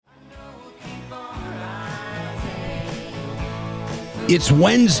It's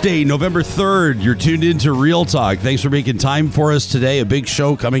Wednesday, November 3rd. You're tuned into Real Talk. Thanks for making time for us today. A big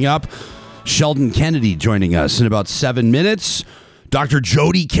show coming up. Sheldon Kennedy joining us in about 7 minutes. Dr.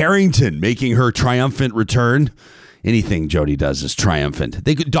 Jody Carrington making her triumphant return. Anything Jody does is triumphant.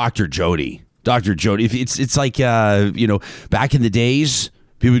 Dr. Jody. It's like, back in the days,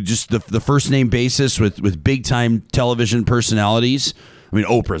 people just the first name basis with big time television personalities. I mean,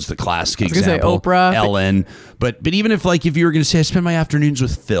 Oprah's the classic example. Oprah, Ellen. But even if you were going to say, I spend my afternoons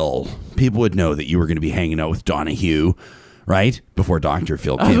with Phil, people would know that you were going to be hanging out with Donahue, right? Before Dr.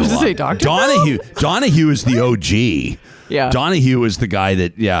 Phil came along. I was going to say Dr. Donahue is the OG. Yeah. Donahue is the guy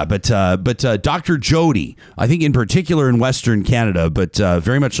that, but Dr. Jody, I think in particular in Western Canada, but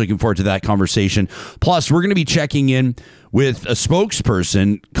very much looking forward to that conversation. Plus, we're going to be checking in with a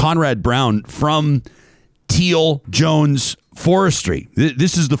spokesperson, Conrad Browne from Teal Jones Forestry.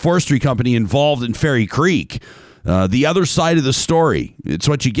 This is the forestry company involved in Fairy Creek. The other side of the story. It's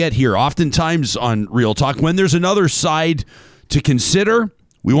what you get here. Oftentimes on Real Talk, when there's another side to consider,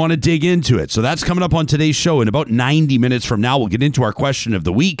 we want to dig into it. So that's coming up on today's show. In about 90 minutes from now, we'll get into our question of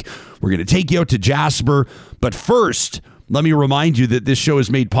the week. We're going to take you out to Jasper. But first, let me remind you that this show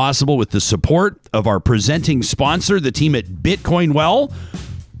is made possible with the support of our presenting sponsor, the team at Bitcoin Well.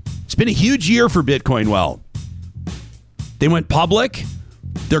 It's been a huge year for Bitcoin Well. They went public.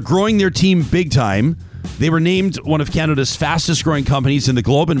 They're growing their team big time. They were named one of Canada's fastest growing companies in the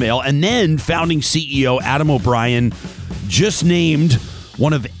Globe and Mail. And then founding CEO Adam O'Brien just named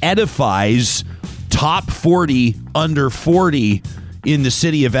one of Edify's top 40 under 40 in the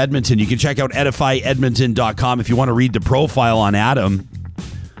city of Edmonton. You can check out edifyedmonton.com if you want to read the profile on Adam.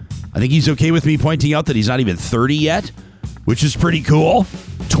 I think he's okay with me pointing out that he's not even 30 yet, which is pretty cool.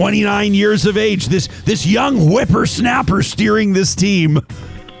 29 years of age. This young whippersnapper steering this team.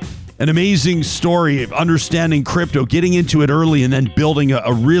 An amazing story of understanding crypto, getting into it early, and then building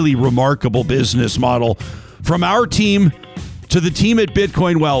a really remarkable business model. From our team to the team at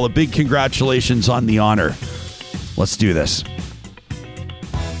Bitcoin Well, a big congratulations on the honor. Let's do this.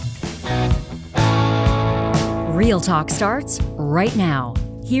 Real Talk starts right now.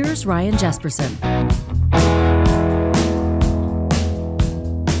 Here's Ryan Jesperson.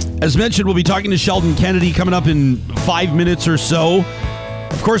 As mentioned, we'll be talking to Sheldon Kennedy coming up in 5 minutes or so.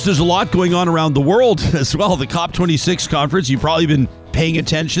 Of course, there's a lot going on around the world as well. The COP26 conference, you've probably been paying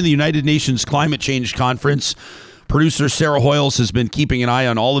attention. The United Nations Climate Change Conference. Producer Sarah Hoyles has been keeping an eye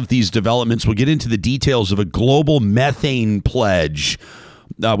on all of these developments. We'll get into the details of a global methane pledge,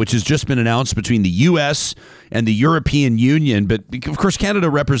 which has just been announced between the U.S. and the European Union. But, of course, Canada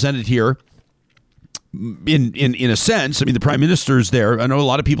represented here. In a sense, I mean, the Prime Minister's there. I know a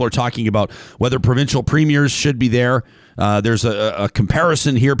lot of people are talking about whether provincial premiers should be there. There's a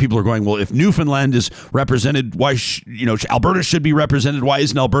comparison here. People are going, well, if Newfoundland is represented, why Alberta should be represented? Why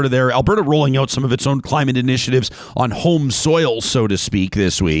isn't Alberta there? Alberta rolling out some of its own climate initiatives on home soil, so to speak,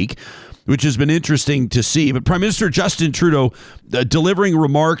 this week, which has been interesting to see. But Prime Minister Justin Trudeau delivering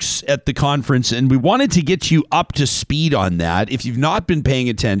remarks at the conference, and we wanted to get you up to speed on that. If you've not been paying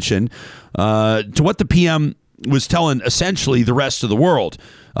attention to what the PM was telling essentially the rest of the world,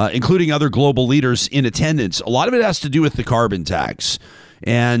 including other global leaders in attendance, a lot of it has to do with the carbon tax.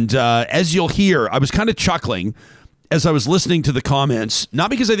 And as you'll hear, I was kind of chuckling as I was listening to the comments, not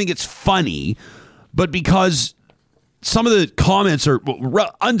because I think it's funny, but because some of the comments are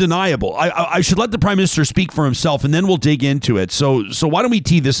undeniable. I should let the Prime Minister speak for himself, and then we'll dig into it. So why don't we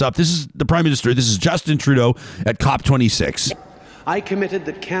tee this up? This is the Prime Minister. This is Justin Trudeau at COP26. I committed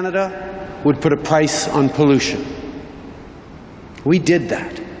that Canada would put a price on pollution. We did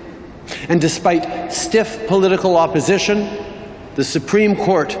that. And despite stiff political opposition, the Supreme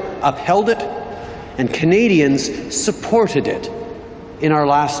Court upheld it, and Canadians supported it in our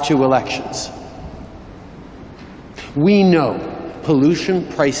last two elections. We know pollution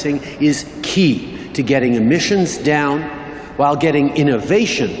pricing is key to getting emissions down while getting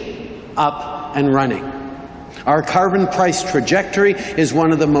innovation up and running. Our carbon price trajectory is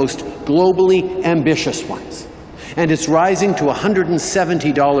one of the most globally ambitious ones, and it's rising to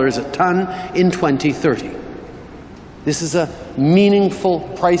 $170 a ton in 2030. This is a meaningful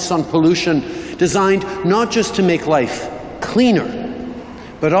price on pollution designed not just to make life cleaner,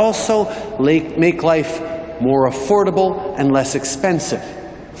 but also make life more affordable and less expensive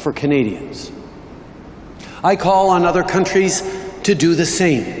for Canadians. I call on other countries to do the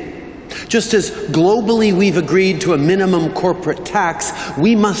same. Just as globally we've agreed to a minimum corporate tax,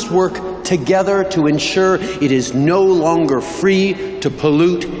 we must work together to ensure it is no longer free to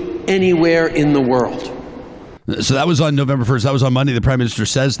pollute anywhere in the world. So that was on November 1st. That was on Monday. The Prime Minister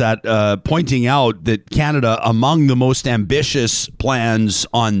says that, pointing out that Canada, among the most ambitious plans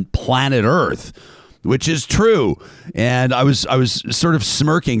on planet Earth, which is true. And I was sort of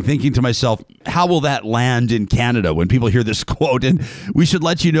smirking, thinking to myself, how will that land in Canada when people hear this quote? And we should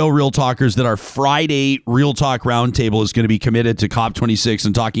let you know, Real Talkers, that our Friday Real Talk Roundtable is going to be committed to COP26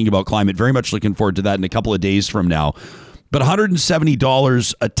 and talking about climate. Very much looking forward to that in a couple of days from now. But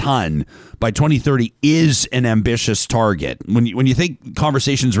 $170 a ton by 2030 is an ambitious target. When you think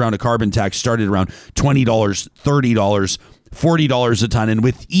conversations around a carbon tax started around $20, $30, $40 a ton, and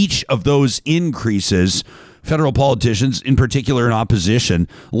with each of those increases, federal politicians, in particular in opposition,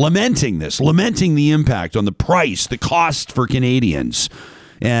 lamenting the impact on the price, the cost for Canadians.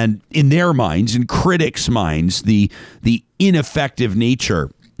 And in their minds, in critics' minds, the ineffective nature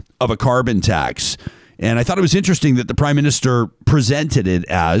of a carbon tax. And I thought it was interesting that the Prime Minister presented it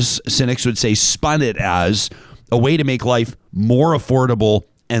as, cynics would say, spun it as a way to make life more affordable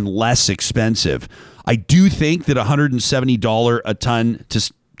and less expensive. I do think that $170 a ton,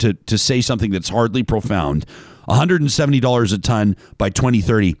 to say something that's hardly profound, $170 a ton by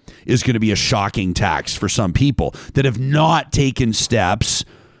 2030 is going to be a shocking tax for some people that have not taken steps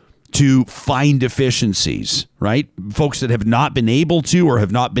to find efficiencies, right? Folks that have not been able to or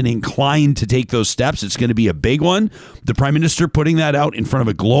have not been inclined to take those steps, it's going to be a big one. The Prime Minister putting that out in front of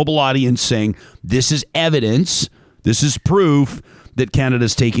a global audience saying, this is evidence, this is proof that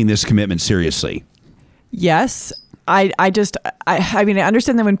Canada's taking this commitment seriously. Yes. I mean, I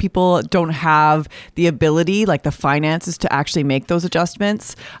understand that when people don't have the ability, like the finances to actually make those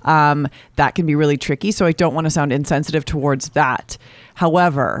adjustments, that can be really tricky. So I don't want to sound insensitive towards that.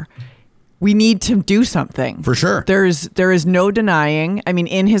 However, we need to do something. For sure. There is no denying. I mean,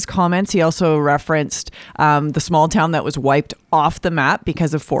 in his comments, he also referenced the small town that was wiped off the map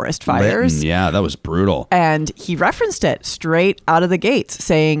because of forest fires. Lytton. Yeah, that was brutal. And he referenced it straight out of the gates,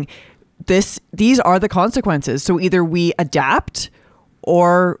 saying, these are the consequences. So either we adapt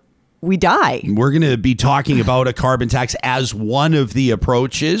or we die. We're going to be talking about a carbon tax as one of the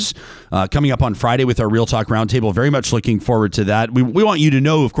approaches coming up on Friday with our Real Talk Roundtable. Very much looking forward to that. We want you to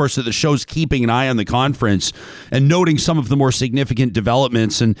know, of course, that the show's keeping an eye on the conference and noting some of the more significant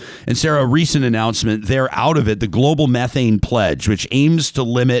developments. And Sarah, a recent announcement, they're out of it, the Global Methane Pledge, which aims to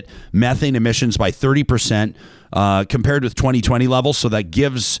limit methane emissions by 30%. Compared with 2020 levels. So that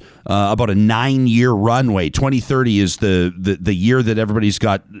gives about a 9-year runway. 2030 is the year that everybody's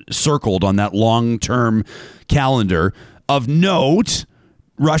got circled on that long-term calendar. Of note,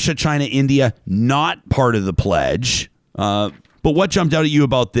 Russia, China, India, not part of the pledge. But what jumped out at you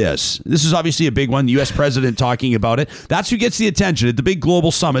about this? This is obviously a big one. The U.S. president talking about it. That's who gets the attention at the big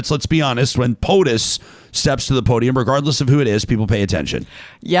global summits. Let's be honest. When POTUS steps to the podium, regardless of who it is, people pay attention.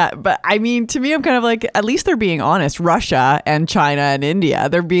 Yeah, but I mean, to me, I'm kind of like, at least they're being honest. Russia and China and India,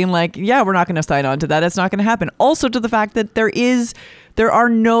 they're being like, yeah, we're not going to sign on to that. It's not going to happen. Also to the fact that there's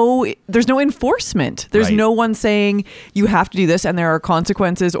no enforcement. There's right. No one saying you have to do this, and there are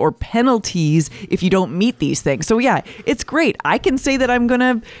consequences or penalties if you don't meet these things. So yeah, it's great. I can say that I'm going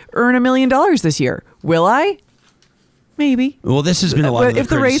to earn $1 million this year. Will I? Maybe. Well, this has been a lot of if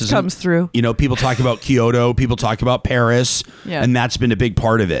the race comes through. You know, people talk about Kyoto, people talk about Paris, and that's been a big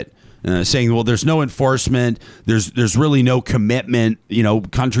part of it. Saying, well, there's no enforcement, there's really no commitment. You know,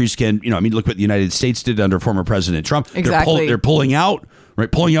 countries can, I mean, look what the United States did under former President Trump. Exactly. They're pulling out,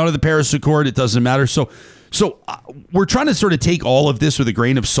 right? Pulling out of the Paris Accord. It doesn't matter. So we're trying to sort of take all of this with a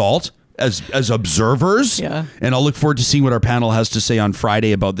grain of salt as observers. Yeah. And I'll look forward to seeing what our panel has to say on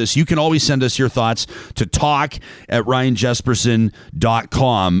Friday about this. You can always send us your thoughts to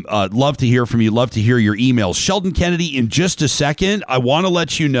talk@ryanjesperson.com. Love to hear from you. Love to hear your emails. Sheldon Kennedy in just a second. I want to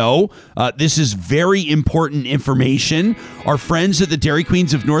let you know this is very important information. Our friends at the Dairy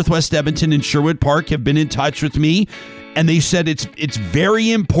Queens of Northwest Edmonton and Sherwood Park have been in touch with me. And they said it's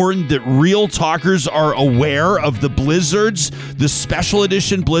very important that Real Talkers are aware of the blizzards, the special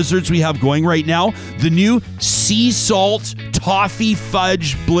edition blizzards we have going right now. The new Sea Salt Toffee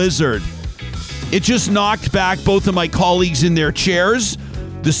Fudge Blizzard. It just knocked back both of my colleagues in their chairs.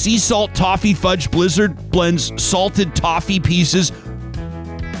 The Sea Salt Toffee Fudge Blizzard blends salted toffee pieces,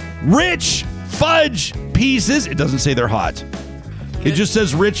 rich fudge pieces. It doesn't say they're hot. It just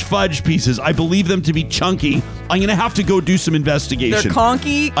says rich fudge pieces. I believe them to be chunky. I'm going to have to go do some investigation. They're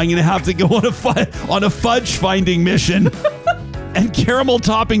conky. I'm going to have to go on a fudge finding mission. And caramel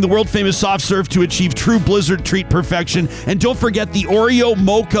topping the world famous soft serve to achieve true blizzard treat perfection. And don't forget the Oreo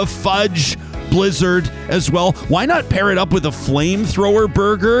mocha fudge blizzard as well. Why not pair it up with a flamethrower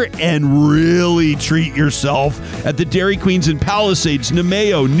burger and really treat yourself at the Dairy Queens in Palisades,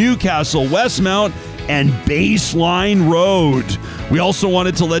 Nemeo, Newcastle, Westmount, and Baseline Road. We also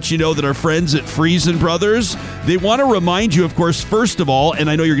wanted to let you know that our friends at Friesen Brothers, they want to remind you, of course, first of all, and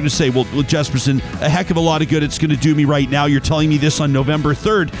I know you're going to say, well, Jesperson, a heck of a lot of good it's going to do me right now. You're telling me this on November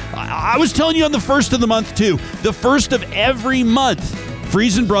 3rd. I was telling you on the 1st of the month, too. The 1st of every month.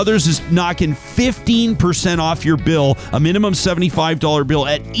 Friesen Brothers is knocking 15% off your bill, a minimum $75 bill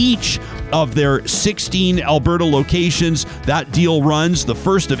at each of their 16 Alberta locations. That deal runs the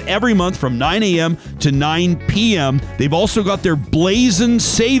 1st of every month from 9 a.m. to 9 p.m. They've also got their Blazin'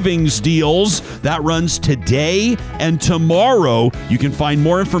 Savings deals. That runs today and tomorrow. You can find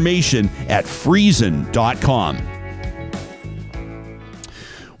more information at friesen.com.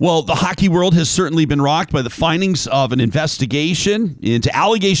 Well, the hockey world has certainly been rocked by the findings of an investigation into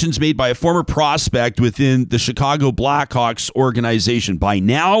allegations made by a former prospect within the Chicago Blackhawks organization. By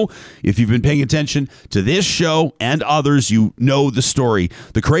now, if you've been paying attention to this show and others, you know the story,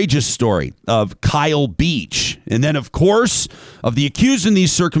 the courageous story of Kyle Beach. And then, of course, of the accused in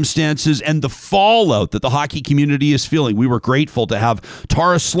these circumstances and the fallout that the hockey community is feeling. We were grateful to have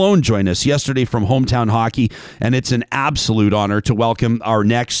Tara Sloan join us yesterday from Hometown Hockey, and it's an absolute honor to welcome our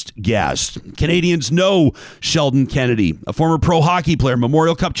next guest. Canadians know Sheldon Kennedy, a former pro hockey player,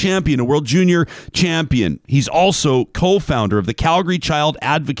 Memorial Cup champion, a World Junior champion. He's also co-founder of the Calgary Child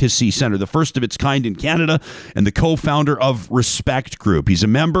Advocacy Centre, the first of its kind in Canada, and the co-founder of Respect Group. He's a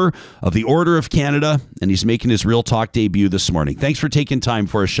member of the Order of Canada, and he's making his Real Talk debut this morning. Thanks for taking time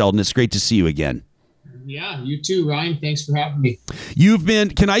for us, Sheldon. It's great to see you again. Yeah, you too, Ryan. Thanks for having me. You've been,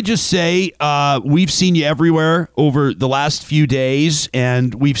 can I just say, we've seen you everywhere over the last few days,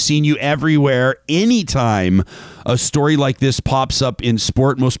 and we've seen you everywhere anytime a story like this pops up in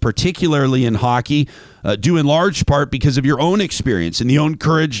sport, most particularly in hockey, due in large part because of your own experience and the own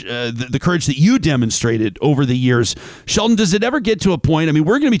courage, the courage that you demonstrated over the years. Sheldon, does it ever get to a point, I mean,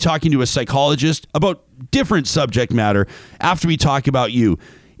 we're going to be talking to a psychologist about different subject matter after we talk about you.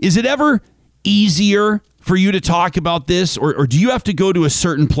 Is it ever easier for you to talk about this, or do you have to go to a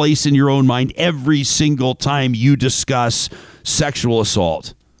certain place in your own mind every single time you discuss sexual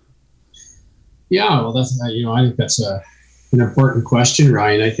assault? Yeah, well, that's, I think that's an important question,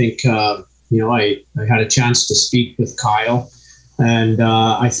 Ryan. I think, I had a chance to speak with Kyle, and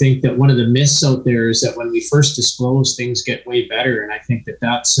I think that one of the myths out there is that when we first disclose, things get way better. And I think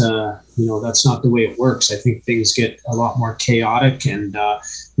that's not the way it works. I think things get a lot more chaotic, and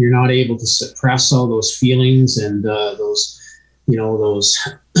you're not able to suppress all those feelings and those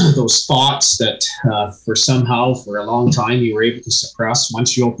thoughts that for a long time you were able to suppress.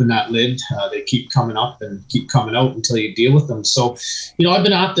 Once you open that lid, they keep coming up and keep coming out until you deal with them. So, I've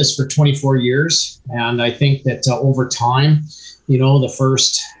been at this for 24 years, and I think that over time, the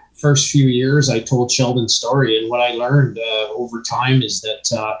first few years I told Sheldon's story, and what I learned over time is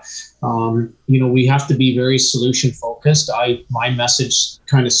that we have to be very solution focused. My message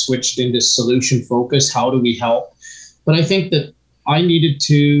kind of switched into solution focused. How do we help? But I think that I needed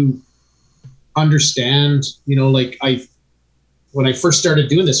to understand, when I first started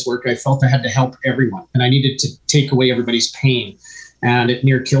doing this work, I felt I had to help everyone, and I needed to take away everybody's pain, and it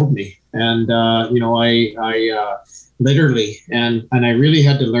near killed me. And I literally, and I really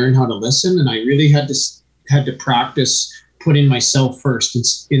had to learn how to listen, and I really had to practice putting myself first.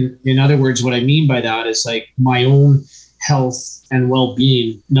 In other words, what I mean by that is like my own health and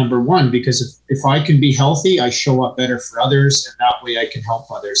well-being, number one, because if I can be healthy, I show up better for others, and that way I can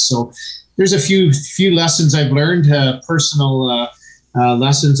help others. So there's a few lessons I've learned, personal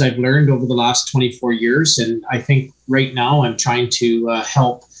lessons I've learned over the last 24 years. And I think right now I'm trying to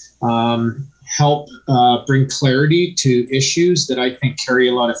help bring clarity to issues that I think carry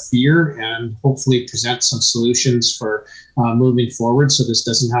a lot of fear, and hopefully present some solutions for moving forward so this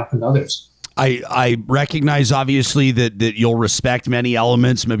doesn't happen to others. I recognize, obviously, that you'll respect many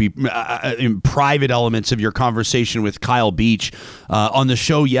elements, maybe private elements of your conversation with Kyle Beach. On the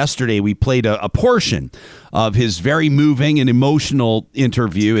show yesterday, we played a portion of his very moving and emotional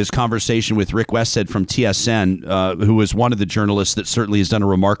interview, his conversation with Rick Westhead from TSN, who was one of the journalists that certainly has done a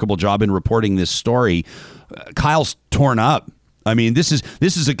remarkable job in reporting this story. Kyle's torn up. I mean, this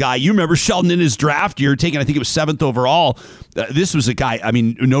is a guy, you remember Sheldon in his draft year, taking, I think it was 7th overall. This was a guy, I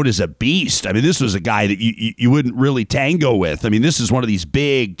mean, known as a beast. I mean, this was a guy that you wouldn't really tango with. I mean, this is one of these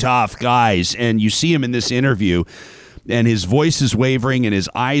big, tough guys. And you see him in this interview, and his voice is wavering and his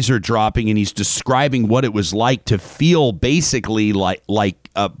eyes are dropping, and he's describing what it was like to feel basically like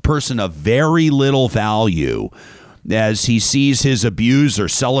a person of very little value, as he sees his abuser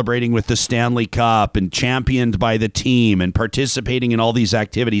celebrating with the Stanley Cup and championed by the team and participating in all these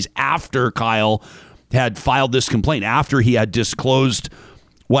activities after Kyle had filed this complaint, after he had disclosed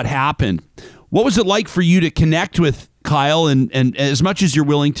what happened. What was it like for you to connect with Kyle, and as much as you're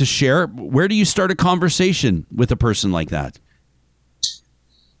willing to share, where do you start a conversation with a person like that?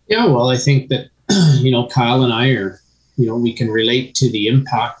 Yeah, well, I think that, Kyle and I are, we can relate to the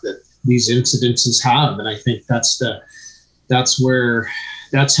impact that these incidences have. And I think that's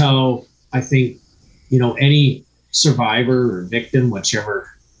how I think, any survivor or victim, whichever,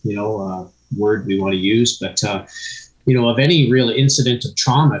 word we want to use, but, of any real incident of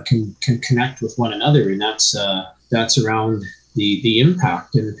trauma can connect with one another. And that's around the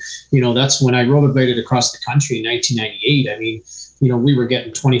impact. And, that's when I rollerbladed across the country in 1998. I mean, we were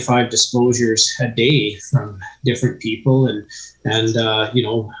getting 25 disclosures a day from different people and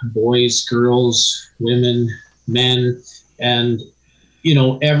boys, girls, women, men, and,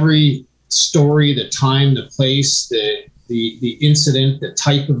 every story, the time, the place, the incident, the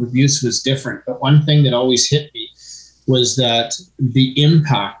type of abuse was different. But one thing that always hit me was that the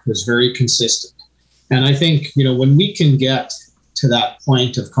impact was very consistent. And I think, when we can get to that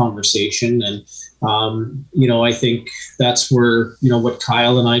point of conversation, and, I think that's where, what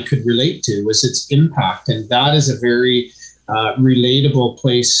Kyle and I could relate to was its impact. And that is a very relatable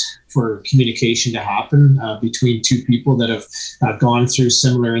place for communication to happen between two people that have gone through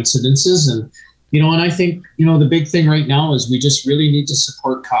similar incidences. And, and I think, the big thing right now is we just really need to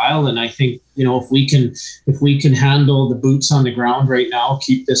support Kyle. And I think, if we can handle the boots on the ground right now,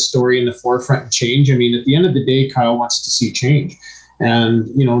 keep this story in the forefront and change. I mean, at the end of the day, Kyle wants to see change,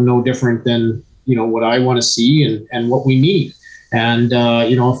 and, no different than, what I want to see and what we need. And,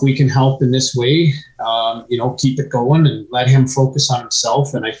 if we can help in this way, keep it going and let him focus on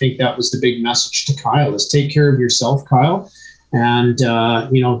himself. And I think that was the big message to Kyle, is take care of yourself, Kyle. And,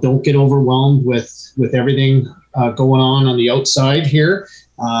 don't get overwhelmed with everything going on the outside here.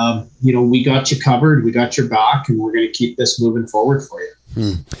 We got you covered, we got your back, and we're going to keep this moving forward for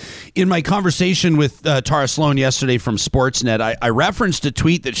you. In my conversation with Tara Sloan yesterday from Sportsnet, I referenced a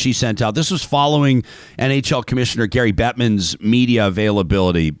tweet that she sent out. This was following NHL Commissioner Gary Bettman's media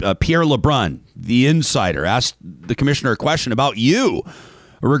availability. Pierre LeBrun, the insider, asked the commissioner a question about you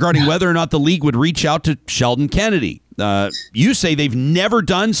regarding whether or not the league would reach out to Sheldon Kennedy. You say they've never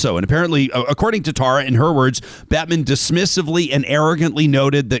done so. And apparently, according to Tara, in her words, Bettman dismissively and arrogantly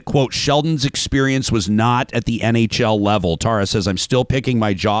noted that, quote, Sheldon's experience was not at the NHL level. Tara says, I'm still picking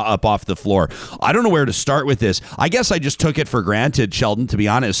my jaw up off the floor. I don't know where to start with this. I guess I just took it for granted, Sheldon, to be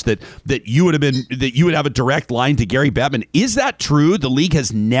honest, that you would have a direct line to Gary Bettman. Is that true? The league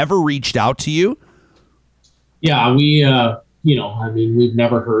has never reached out to you? Yeah, we've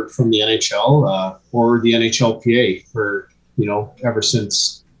never heard from the NHL or the NHLPA for, ever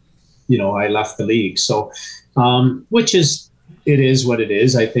since, I left the league. So, it is what it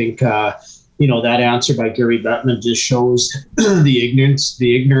is. I think, that answer by Gary Bettman just shows the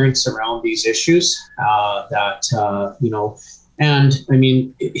ignorance around these issues and I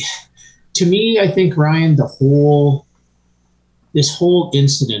mean, to me, I think, Ryan, this whole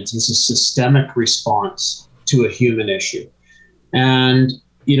incident is a systemic response to a human issue. And,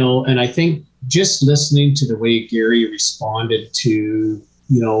 and I think just listening to the way Gary responded to,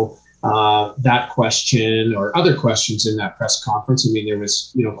 that question or other questions in that press conference. I mean, there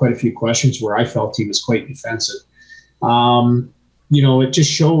was, quite a few questions where I felt he was quite defensive. It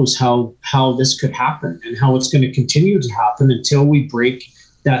just shows how this could happen and how it's going to continue to happen until we break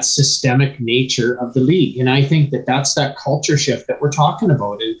that systemic nature of the league. And I think that's that culture shift that we're talking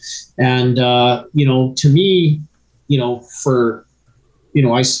about. And to me,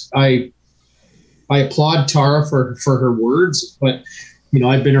 I applaud Tara for her words, but,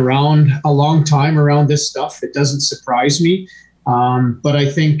 I've been around a long time around this stuff. It doesn't surprise me. But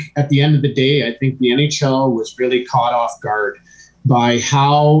I think at the end of the day, I think the NHL was really caught off guard by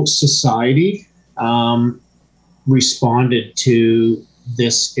how society responded to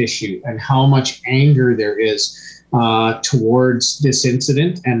this issue and how much anger there is towards this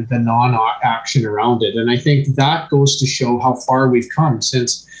incident and the non-action around it. And I think that goes to show how far we've come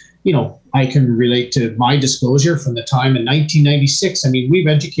since, I can relate to my disclosure from the time in 1996. I mean, we've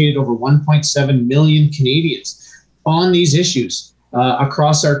educated over 1.7 million Canadians on these issues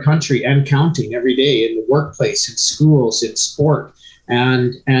across our country and counting every day in the workplace, in schools, in sport.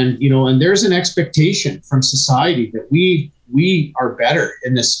 And there's an expectation from society that we are better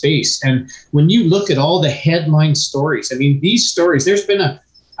in this space. And when you look at all the headline stories, I mean, these stories, there's been a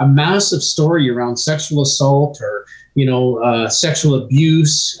massive story around sexual assault or, sexual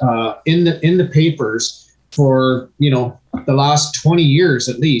abuse in the papers for, the last 20 years,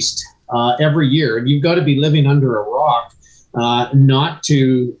 at least every year. And you've got to be living under a rock not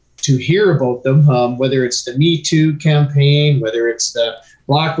to to hear about them, whether it's the Me Too campaign, whether it's the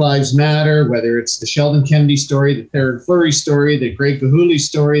Black Lives Matter, whether it's the Sheldon Kennedy story, the Fairy Creek story, the Greg Gahuli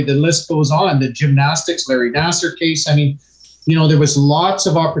story, the list goes on, the gymnastics, Larry Nassar case. I mean, there was lots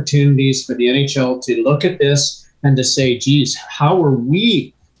of opportunities for the NHL to look at this and to say, geez, how are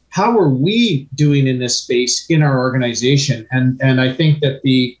we doing in this space in our organization? And I think that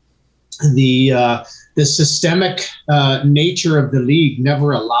the systemic nature of the league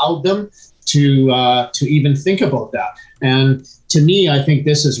never allowed them to even think about that. And to me, I think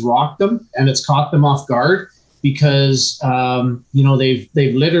this has rocked them and it's caught them off guard because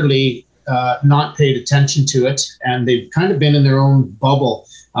they've literally not paid attention to it, and they've kind of been in their own bubble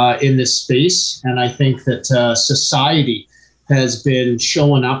in this space. And I think that society has been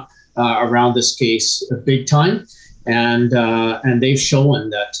showing up around this case big time, and they've shown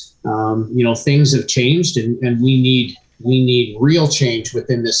that things have changed, and we need real change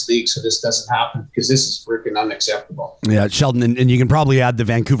within this league so this doesn't happen, because this is freaking unacceptable. Yeah, Sheldon, and you can probably add the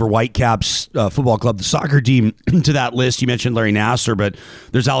Vancouver Whitecaps football club, the soccer team, to that list. You mentioned Larry Nassar, but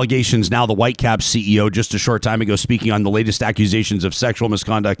there's allegations now. The Whitecaps CEO just a short time ago speaking on the latest accusations of sexual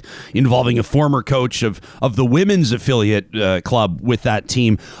misconduct involving a former coach of the women's affiliate club with that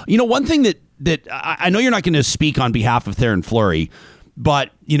team. One thing that I know you're not going to speak on behalf of Theron Fleury,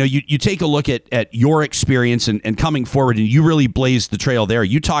 but you take a look at your experience and coming forward, and you really blazed the trail there.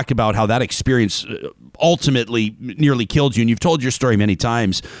 You talk about how that experience ultimately nearly killed you, and you've told your story many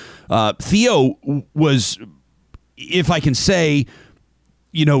times. Theo was, if I can say,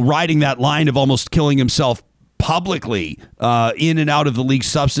 riding that line of almost killing himself publicly in and out of the league's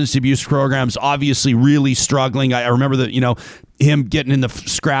substance abuse programs, obviously really struggling. I remember that, him getting in the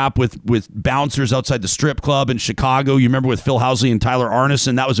scrap with bouncers outside the strip club in Chicago. You remember with Phil Housley and Tyler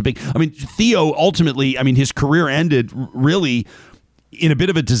Arneson, that was a big, Theo ultimately, his career ended really in a bit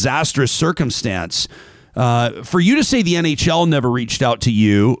of a disastrous circumstance. For you to say the NHL never reached out to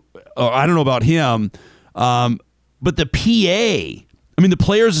you, I don't know about him, but the PA, the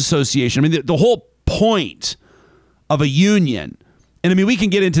Players Association, the whole point of a union. And we can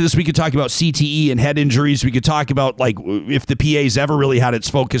get into this. We could talk about CTE and head injuries. We could talk about if the PA's ever really had its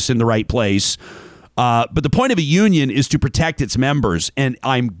focus in the right place. But the point of a union is to protect its members. And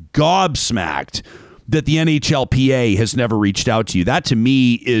I'm gobsmacked that the NHLPA has never reached out to you. That to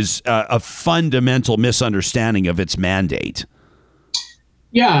me is a fundamental misunderstanding of its mandate.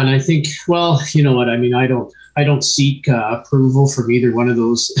 Yeah, and I think, you know what? I don't seek approval from either one of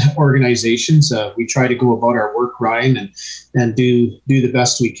those organizations. We try to go about our work, Ryan, and do the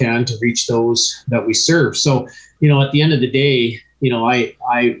best we can to reach those that we serve. So, at the end of the day,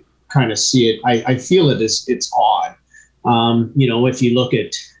 I kind of see it. I feel it's odd. If you look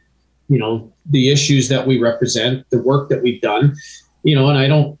at, the issues that we represent, the work that we've done, and I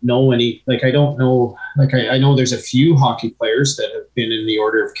don't know any, I know there's a few hockey players that have been in the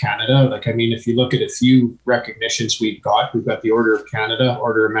Order of Canada. If you look at a few recognitions we've got the Order of Canada,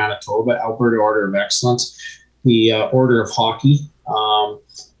 Order of Manitoba, Alberta Order of Excellence, the Order of Hockey.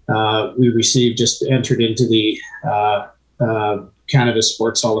 We received, just entered into the Canada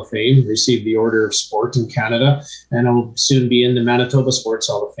Sports Hall of Fame, received the Order of Sport in Canada, and I'll soon be in the Manitoba Sports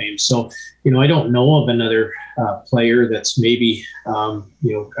Hall of Fame. So, I don't know of another player that's maybe,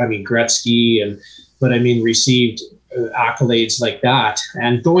 Gretzky, but received accolades like that.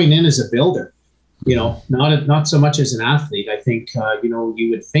 And going in as a builder, not so much as an athlete. I think, you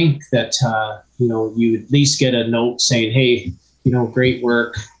would think that, you would at least get a note saying, hey, great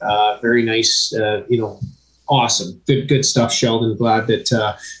work, very nice, awesome. Good stuff, Sheldon. Glad that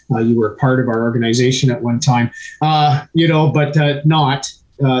you were a part of our organization at one time, but not.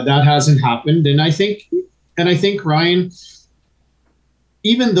 That hasn't happened. And I think, Ryan,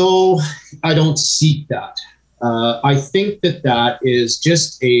 even though I don't seek that, I think that is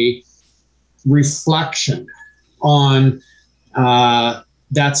just a reflection on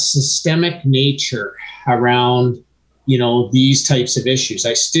that systemic nature around, these types of issues.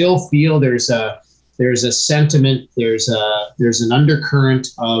 I still feel there's a sentiment, there's an undercurrent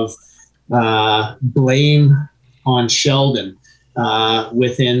of blame on Sheldon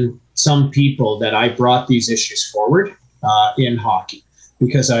within some people that I brought these issues forward in hockey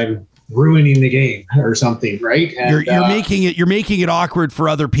because I'm ruining the game or something, right? And, you're making it awkward for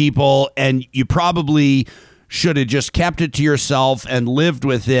other people, and you probably should have just kept it to yourself and lived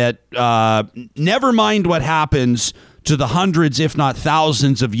with it. Never mind what happens to the hundreds, if not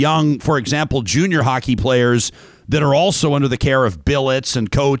thousands, of young, for example, junior hockey players that are also under the care of billets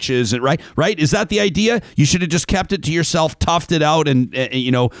and coaches, and right? Is that the idea? You should have just kept it to yourself, toughed it out, and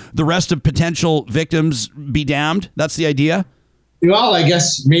the rest of potential victims be damned. That's the idea. Well, I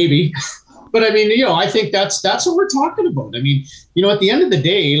guess maybe. But I mean, I think that's what we're talking about. I mean, at the end of the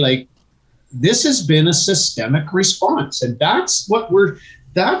day, like, this has been a systemic response. And that's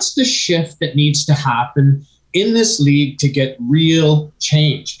the shift that needs to happen in this league to get real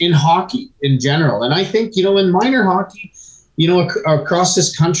change in hockey in general. And I think, in minor hockey, across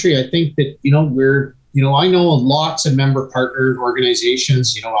this country, I think that, I know lots of member partner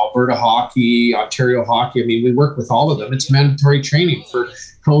organizations, Alberta Hockey, Ontario Hockey. I mean, we work with all of them. It's mandatory training for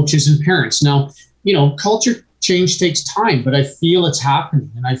coaches and parents. Now, culture change takes time, but I feel it's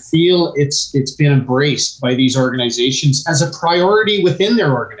happening, and I feel it's been embraced by these organizations as a priority within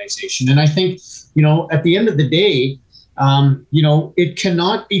their organization. And I think, at the end of the day, it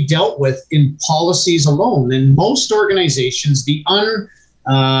cannot be dealt with in policies alone. And most organizations, the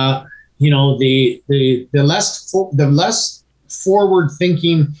less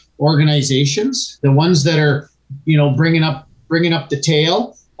forward-thinking organizations, the ones that are, bringing up the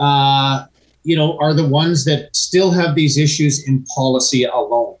tail, are the ones that still have these issues in policy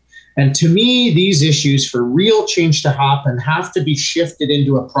alone. And to me, these issues for real change to happen have to be shifted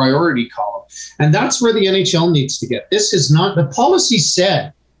into a priority column. And that's where the NHL needs to get. This is not, the policy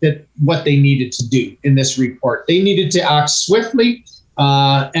said that what they needed to do in this report. They needed to act swiftly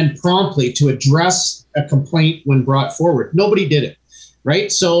and promptly to address a complaint when brought forward. Nobody did it, right?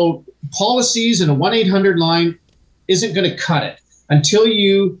 So policies and a 1-800 line isn't going to cut it until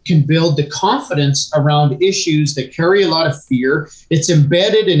you can build the confidence around issues that carry a lot of fear. It's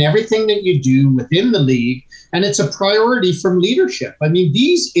embedded in everything that you do within the league, and it's a priority from leadership. I mean,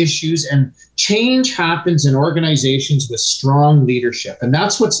 these issues and change happens in organizations with strong leadership, and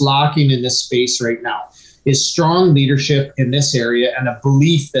that's what's lacking in this space right now, is strong leadership in this area and a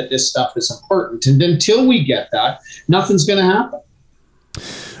belief that this stuff is important. And until we get that, nothing's going to happen.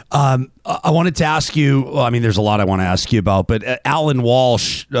 I wanted to ask you, there's a lot I want to ask you about, but Alan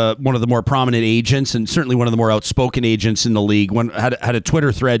Walsh, one of the more prominent agents and certainly one of the more outspoken agents in the league, had a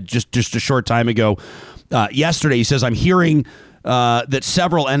Twitter thread just a short time ago. Yesterday, he says, I'm hearing that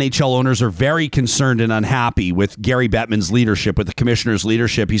several NHL owners are very concerned and unhappy with Gary Bettman's leadership, with the commissioner's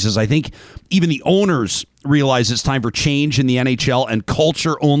leadership. He says, I think even the owners realize it's time for change in the NHL, and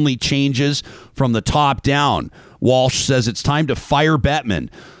culture only changes from the top down. Walsh says it's time to fire Bettman.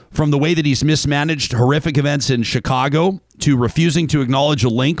 From the way that he's mismanaged horrific events in Chicago, to refusing to acknowledge a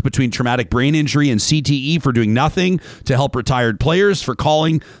link between traumatic brain injury and CTE, for doing nothing to help retired players, for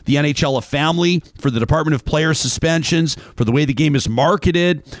calling the NHL a family, for the Department of Player suspensions, for the way the game is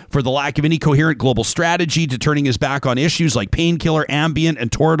marketed, for the lack of any coherent global strategy, to turning his back on issues like painkiller, Ambien,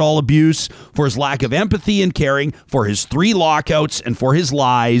 and Toradol abuse, for his lack of empathy and caring, for his 3 lockouts, and for his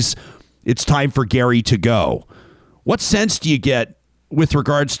lies. It's time for Gary to go. What sense do you get with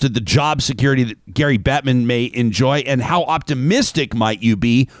regards to the job security that Gary Bettman may enjoy, and how optimistic might you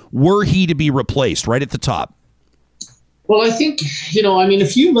be were he to be replaced right at the top? Well, I think,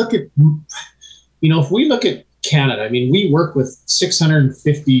 if you look at, if we look at Canada, we work with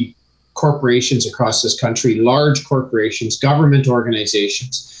 650 corporations across this country, large corporations, government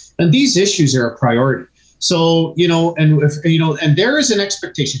organizations, and these issues are a priority. So, and there is an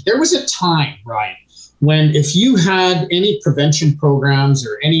expectation. There was a time, Ryan, when if you had any prevention programs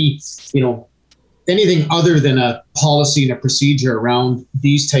or any, anything other than a policy and a procedure around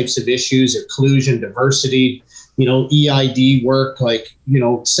these types of issues, inclusion, diversity, EID work, like,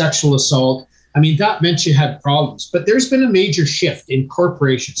 sexual assault, that meant you had problems. But there's been a major shift in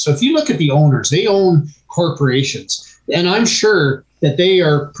corporations. So if you look at the owners, they own corporations, and I'm sure that they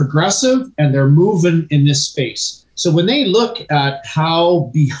are progressive and they're moving in this space. So when they look at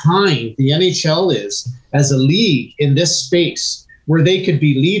how behind the NHL is as a league in this space where they could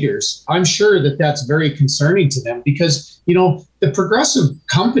be leaders, I'm sure that that's very concerning to them, because, the progressive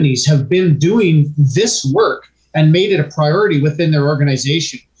companies have been doing this work and made it a priority within their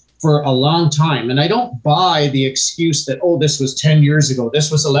organization for a long time. And I don't buy the excuse that, this was 10 years ago, this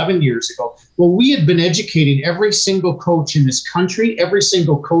was 11 years ago. Well, we had been educating every single coach in this country, every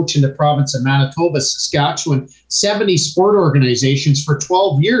single coach in the province of Manitoba, Saskatchewan, 70 sport organizations for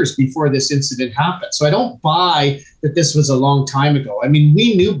 12 years before this incident happened. So I don't buy that this was a long time ago.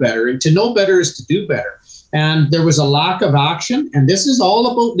 We knew better, and to know better is to do better. And there was a lack of action, and this is all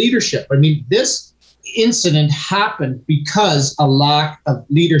about leadership. This incident happened because a lack of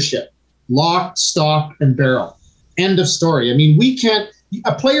leadership. Lock, stock, and barrel. End of story.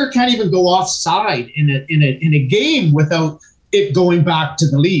 A player can't even go offside in a game without it going back to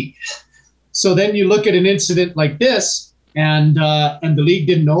the league. So then you look at an incident like this, and the league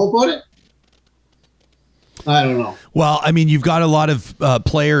didn't know about it. I don't know. Well, you've got a lot of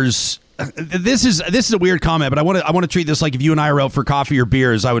players this is a weird comment, but I want to treat this like if you and I were out for coffee or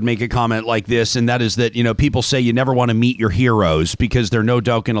beers, I would make a comment like this, and that is that, you know, people say you never want to meet your heroes because they're no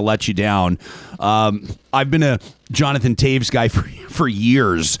doubt going to let you down. I've been a Jonathan Toews guy for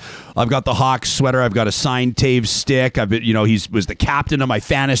years. I've got the Hawks sweater. I've got a signed Toews stick. I've been, you know, was the captain of my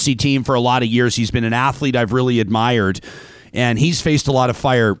fantasy team for a lot of years. He's been an athlete I've really admired, and he's faced a lot of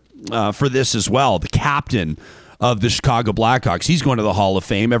fire for this as well. The captain of the Chicago Blackhawks. He's going to the Hall of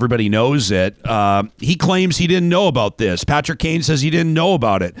Fame. Everybody knows it. He claims he didn't know about this. Patrick Kane says he didn't know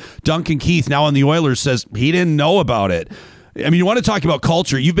about it. Duncan Keith, now on the Oilers, says he didn't know about it. I mean, you want to talk about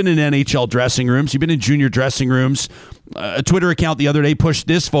culture. You've been in NHL dressing rooms. You've been in junior dressing rooms. A Twitter account the other day pushed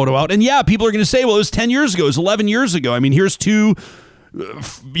this photo out. And yeah, people are going to say, well, it was 10 years ago. It was 11 years ago. I mean, here's two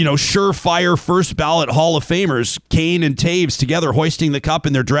surefire first ballot Hall of Famers, Kane and Toews, together hoisting the cup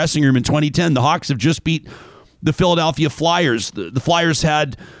in their dressing room in 2010. The Hawks have just beat the Philadelphia Flyers. The Flyers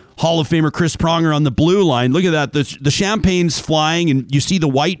had Hall of Famer Chris Pronger on the blue line. Look at that. The champagne's flying, and you see the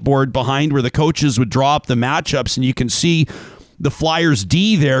whiteboard behind where the coaches would draw up the matchups, and you can see the Flyers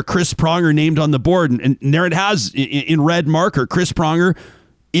D there, Chris Pronger named on the board. And there it has in red marker, Chris Pronger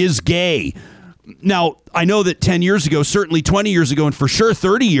is gay. Now, I know that 10 years ago, certainly 20 years ago, and for sure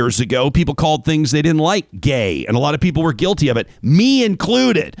 30 years ago, people called things they didn't like gay, and a lot of people were guilty of it, me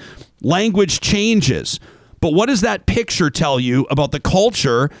included. Language changes. But what does that picture tell you about the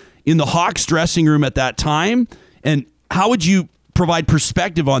culture in the Hawks dressing room at that time? And how would you provide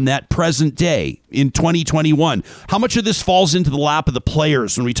perspective on that present day in 2021? How much of this falls into the lap of the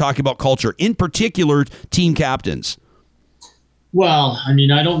players when we talk about culture, in particular team captains? Well, I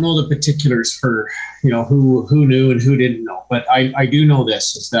mean, I don't know the particulars for, who knew and who didn't know. But I do know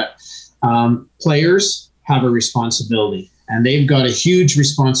this, is that players have a responsibility, and they've got a huge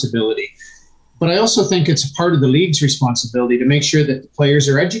responsibility. But I also think it's a part of the league's responsibility to make sure that the players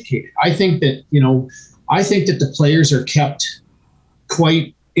are educated. I think that the players are kept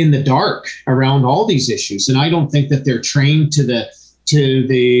quite in the dark around all these issues, and I don't think that they're trained to the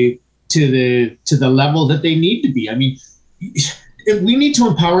level that they need to be. I mean, we need to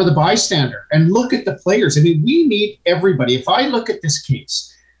empower the bystander and look at the players. I mean, we need everybody. If I look at this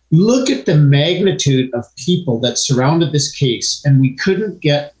case, look at the magnitude of people that surrounded this case, and we couldn't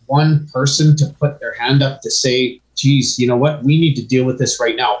get one person to put their hand up to say, geez, you know what, we need to deal with this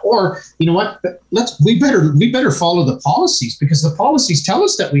right now. Or, you know what, we better follow the policies, because the policies tell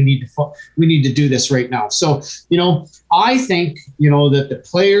us that we need to do this right now. So, I think, that the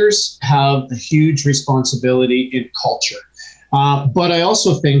players have a huge responsibility in culture. But I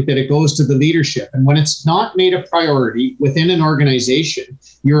also think that it goes to the leadership. And when it's not made a priority within an organization,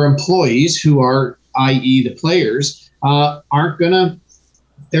 your employees, who are, i.e. the players,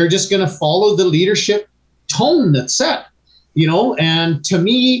 they're just going to follow the leadership tone that's set, and to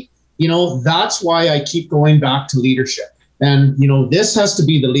me, that's why I keep going back to leadership. And, this has to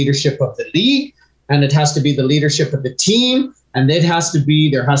be the leadership of the league, and it has to be the leadership of the team, and there has to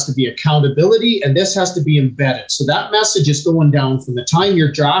be accountability, and this has to be embedded. So that message is going down from the time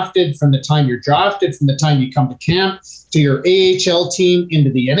you're drafted, from the time you come to camp, to your AHL team,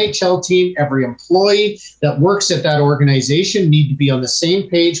 into the NHL team. Every employee that works at that organization need to be on the same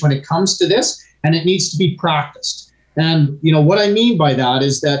page when it comes to this, and it needs to be practiced. And, what I mean by that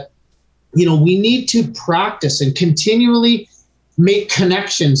is that, we need to practice and continually make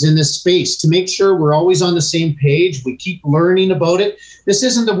connections in this space to make sure we're always on the same page. We keep learning about it. This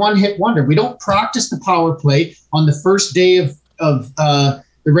isn't a one-hit wonder. We don't practice the power play on the first day of the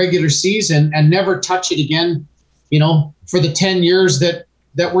regular season and never touch it again, for the 10 years that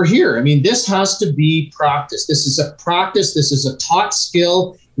we're here. I mean, this has to be practice. This is a practice. This is a taught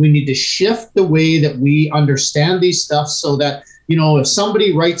skill. We need to shift the way that we understand these stuff so that, if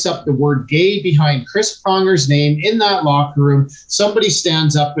somebody writes up the word gay behind Chris Pronger's name in that locker room, somebody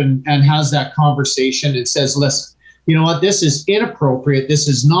stands up and has that conversation and says, listen, you know what, this is inappropriate. This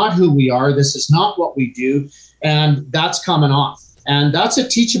is not who we are. This is not what we do. And that's coming off. And that's a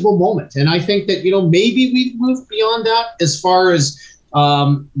teachable moment. And I think that, maybe we've moved beyond that as far as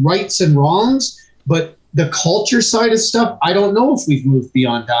rights and wrongs, but the culture side of stuff, I don't know if we've moved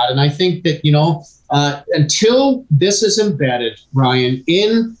beyond that. And I think that, until this is embedded, Ryan,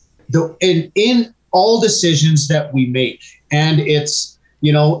 in all decisions that we make, and it's,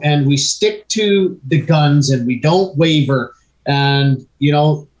 and we stick to the guns and we don't waver, and,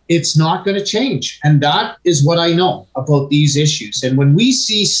 it's not going to change. And that is what I know about these issues. And when we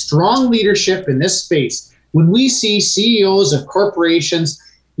see strong leadership in this space, when we see CEOs of corporations,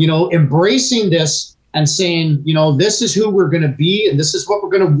 embracing this and saying, this is who we're going to be, and this is what we're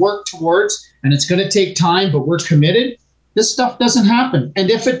going to work towards, and it's going to take time, but we're committed. This stuff doesn't happen. And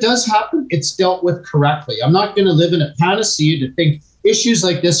if it does happen, it's dealt with correctly. I'm not going to live in a panacea to think issues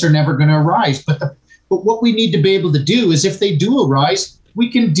like this are never going to arise. But what we need to be able to do is if they do arise, we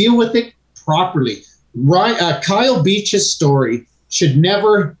can deal with it properly. Kyle Beach's story should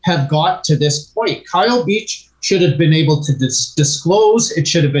never have got to this point. Kyle Beach should have been able to disclose. It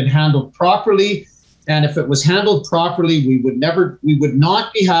should have been handled properly. And if it was handled properly, we would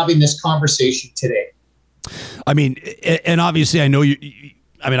not be having this conversation today. I mean, and obviously I know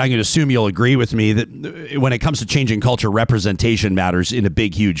I can assume you'll agree with me that when it comes to changing culture, representation matters in a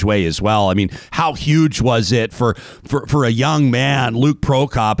big, huge way as well. I mean, how huge was it for a young man, Luke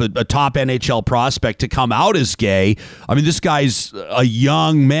Prokop, a top NHL prospect, to come out as gay? I mean, this guy's a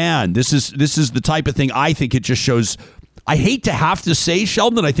young man. This is the type of thing I think it just shows. I hate to have to say,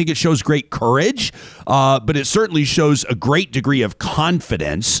 Sheldon, that I think it shows great courage, but it certainly shows a great degree of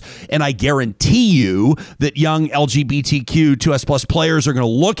confidence. And I guarantee you that young LGBTQ2S+ players are going to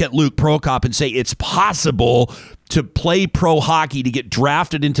look at Luke Prokop and say it's possible to play pro hockey, to get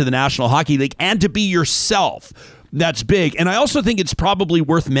drafted into the National Hockey League, and to be yourself. That's big. And I also think it's probably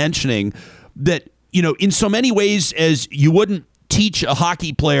worth mentioning that, in so many ways as you wouldn't teach a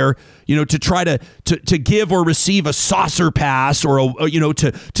hockey player, to try to give or receive a saucer pass or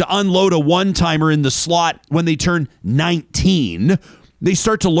to unload a one-timer in the slot when they turn 19. They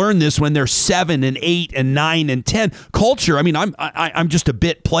start to learn this when they're 7 and 8 and 9 and 10. Culture. I mean, I'm just a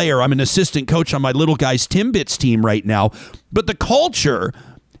bit player. I'm an assistant coach on my little guy's Timbits team right now. But the culture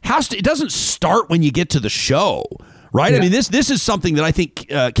it doesn't start when you get to the show. Right? Yeah. I mean, this is something that I think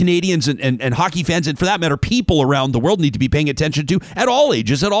Canadians and hockey fans, and for that matter, people around the world need to be paying attention to at all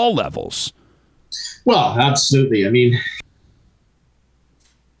ages, at all levels. Well, absolutely. I mean,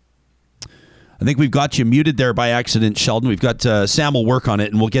 I think we've got you muted there by accident, Sheldon. We've got Sam will work on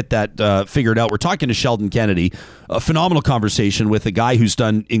it, and we'll get that figured out. We're talking to Sheldon Kennedy, a phenomenal conversation with a guy who's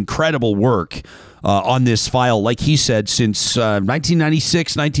done incredible work on this file, like he said, since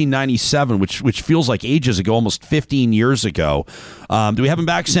 1996, 1997, which feels like ages ago, almost 15 years ago. Do we have him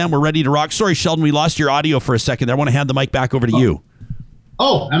back, Sam? We're ready to rock. Sorry, Sheldon, we lost your audio for a second there. I want to hand the mic back over to you.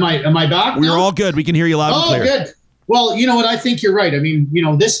 Oh, am I back? We're all good. We can hear you loud and clear. Oh, good. Well, you know what? I think you're right. I mean,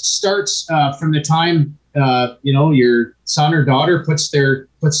 this starts from the time, your son or daughter puts their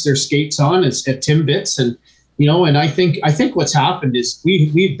skates on at Timbits, and and I think what's happened is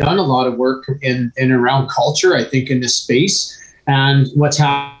we've done a lot of work in around culture, I think, in this space. And what's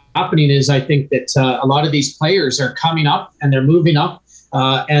happening is I think that a lot of these players are coming up and they're moving up,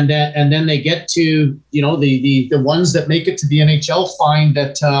 and then they get to the ones that make it to the NHL find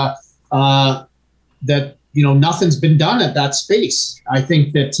that nothing's been done at that space. I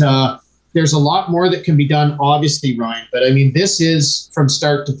think that there's a lot more that can be done, obviously, Ryan. But I mean, this is from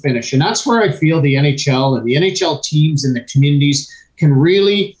start to finish. And that's where I feel the NHL and the NHL teams and the communities can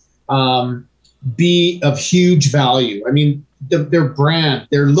really be of huge value. I mean, their brand,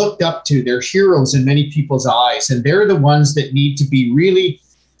 they're looked up to, they're heroes in many people's eyes. And they're the ones that need to be really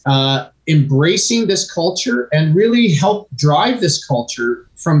embracing this culture and really help drive this culture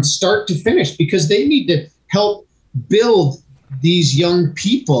from start to finish, because they need to help build these young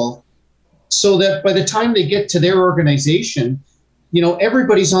people so that by the time they get to their organization,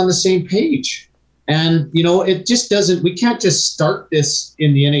 everybody's on the same page. And, it just doesn't, we can't just start this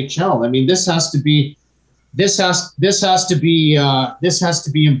in the NHL. I mean, this has to be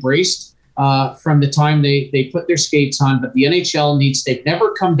embraced from the time they put their skates on. But the NHL they've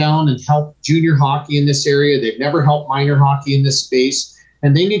never come down and helped junior hockey in this area. They've never helped minor hockey in this space.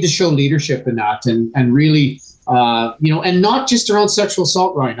 And they need to show leadership in that and really, and not just around sexual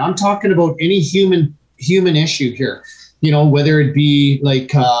assault, Ryan. I'm talking about any human issue here, whether it be like,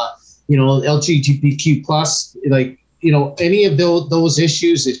 LGBTQ plus, like, any of those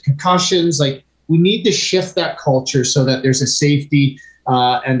issues, concussions, like we need to shift that culture so that there's a safety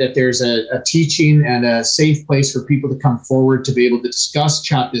and that there's a teaching and a safe place for people to come forward to be able to discuss,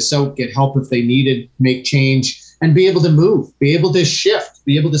 chat this out, get help if they need it, make change, and be able to move, be able to shift,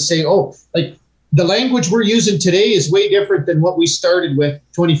 be able to say, oh, like the language we're using today is way different than what we started with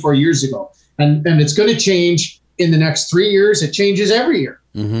 24 years ago. And it's going to change in the next 3 years. It changes every year.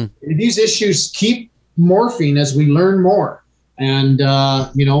 Mm-hmm. These issues keep morphing as we learn more. And,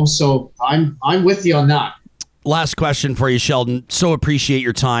 so I'm with you on that. Last question for you, Sheldon. So appreciate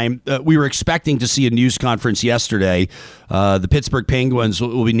your time. We were expecting to see a news conference yesterday. The Pittsburgh Penguins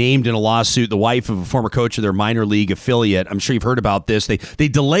will be named in a lawsuit, the wife of a former coach of their minor league affiliate. I'm sure you've heard about this. They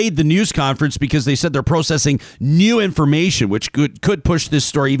delayed the news conference because they said they're processing new information, which could push this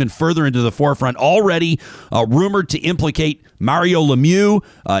story even further into the forefront. Already rumored to implicate Mario Lemieux,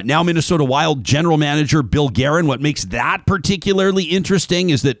 now Minnesota Wild general manager Bill Guerin. What makes that particularly interesting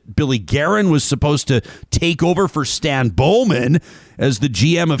is that Billy Guerin was supposed to take over for Stan Bowman as the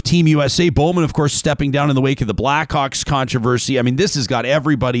GM of Team USA. Bowman, of course, stepping down in the wake of the Blackhawks controversy. I mean, this has got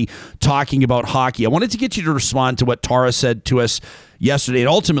everybody talking about hockey. I wanted to get you to respond to what Tara said to us yesterday. And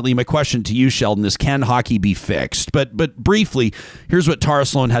ultimately, my question to you, Sheldon, is can hockey be fixed? But briefly, here's what Tara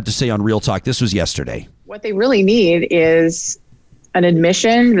Sloan had to say on Real Talk. This was yesterday. What they really need is an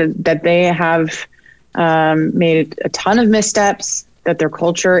admission that they have made a ton of missteps, that their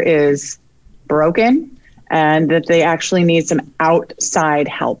culture is broken, and that they actually need some outside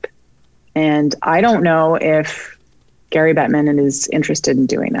help. And I don't know if Gary Bettman is interested in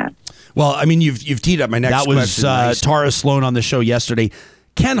doing that. Well, I mean, you've teed up my next question. That was Tara Sloan on the show yesterday.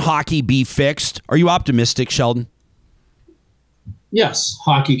 Can hockey be fixed? Are you optimistic, Sheldon? Yes,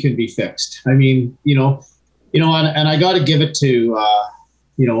 hockey can be fixed. I mean, and I got to give it to,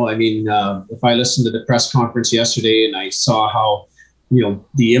 if I listened to the press conference yesterday and I saw how,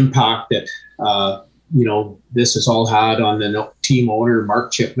 the impact that, this has all had on the team owner,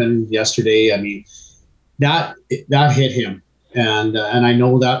 Mark Chipman, yesterday. I mean, that hit him. And I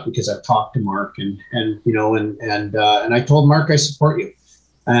know that because I've talked to Mark and I told Mark, I support you.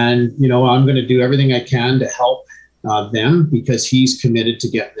 And, I'm going to do everything I can to help them because he's committed to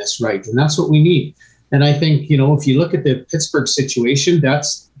getting this right. And that's what we need. And I think, if you look at the Pittsburgh situation,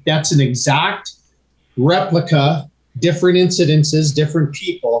 that's an exact replica, different incidences, different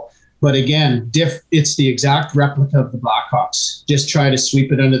people. But again, it's the exact replica of the Blackhawks. Just try to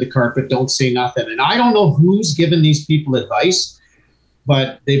sweep it under the carpet. Don't say nothing. And I don't know who's giving these people advice,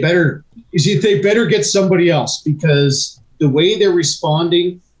 but they better get somebody else because the way they're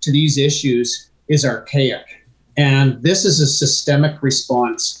responding to these issues is archaic. And this is a systemic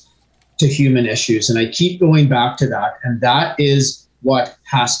response to human issues. And I keep going back to that. And that is what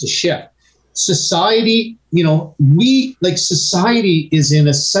has to shift. Society, society is in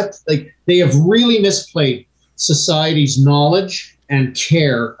a set, they have really misplayed society's knowledge and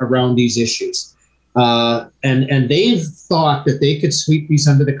care around these issues. And they've thought that they could sweep these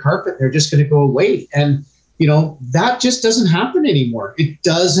under the carpet. They're just going to go away. And, that just doesn't happen anymore. It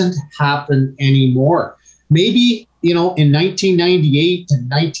doesn't happen anymore. Maybe, in 1998 to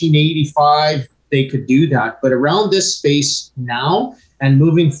 1985, they could do that. But around this space now and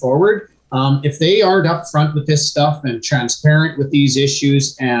moving forward, if they aren't upfront with this stuff and transparent with these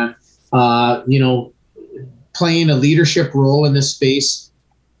issues and, playing a leadership role in this space,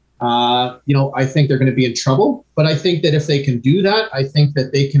 I think they're going to be in trouble. But I think that if they can do that, I think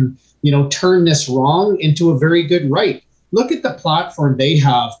that they can, turn this wrong into a very good right. Look at the platform they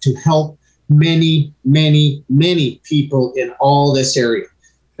have to help many, many, many people in all this area.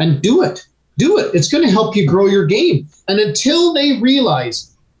 And do it. It's going to help you grow your game. And until they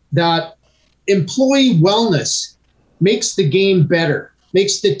realize that employee wellness makes the game better,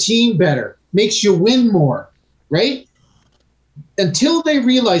 makes the team better, makes you win more, right? Until they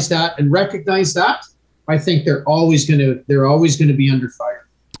realize that and recognize that, I think they're always going to be under fire.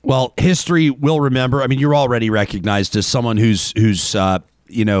 Well, history will remember. I mean, you're already recognized as someone who's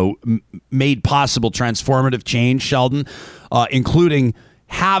made possible transformative change, Sheldon, including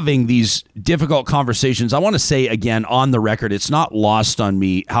having these difficult conversations. I want to say again on the record, it's not lost on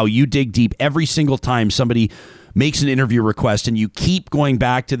me how you dig deep every single time somebody makes an interview request and you keep going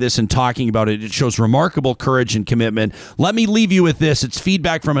back to this and talking about it. It shows remarkable courage and commitment. Let me leave you with this. It's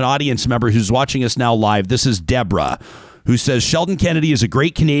feedback from an audience member who's watching us now live. This is Deborah, who says Sheldon Kennedy is a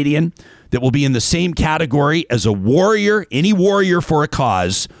great Canadian that will be in the same category as a warrior, any warrior for a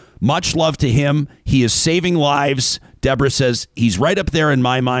cause. Much love to him. He is saving lives. Deborah says he's right up there in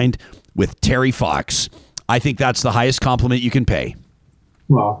my mind with Terry Fox. I think that's the highest compliment you can pay.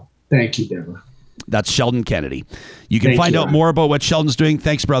 Well, thank you, Deborah. That's Sheldon Kennedy. You can find out more about what Sheldon's doing.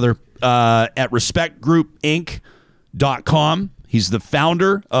 Thanks, brother. At respectgroupinc.com. He's the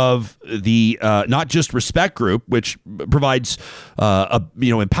founder of the Not Just Respect Group, which provides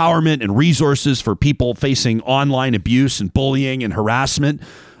empowerment and resources for people facing online abuse and bullying and harassment.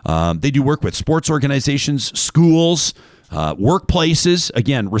 They do work with sports organizations, schools, workplaces.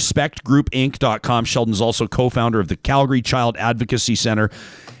 Again, respectgroupinc.com. Sheldon's also co-founder of the Calgary Child Advocacy Center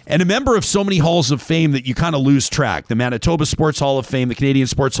and a member of so many halls of fame that you kind of lose track. The Manitoba Sports Hall of Fame, the Canadian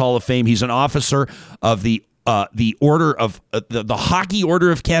Sports Hall of Fame. He's an officer of the the Order of the Hockey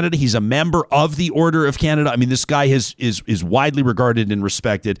Order of Canada. He's a member of the Order of Canada. I mean, this guy is widely regarded and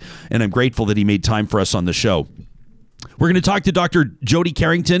respected, and I'm grateful that he made time for us on the show. We're going to talk to Dr. Jody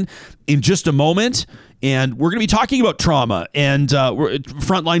Carrington in just a moment, and we're going to be talking about trauma and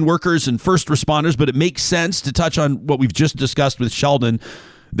frontline workers and first responders, but it makes sense to touch on what we've just discussed with Sheldon.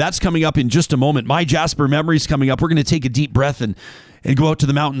 That's coming up in just a moment. My Jasper memories coming up. We're going to take a deep breath and go out to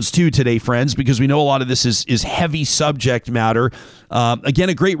the mountains too today, friends, because we know a lot of this is heavy subject matter. Again,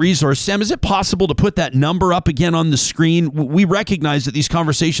 a great resource. Sam, is it possible to put that number up again on the screen? We recognize that these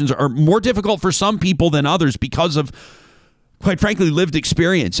conversations are more difficult for some people than others because of, quite frankly, lived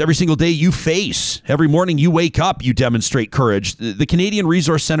experience. Every single day you face, every morning you wake up, you demonstrate courage. The Canadian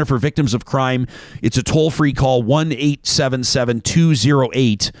Resource Centre for Victims of Crime, it's a toll-free call,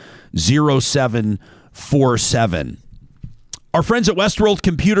 1-877-208-0747. Our friends at Westworld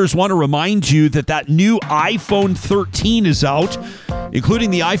Computers want to remind you that new iPhone 13 is out,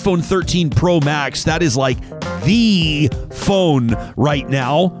 including the iPhone 13 Pro Max. That is like the phone right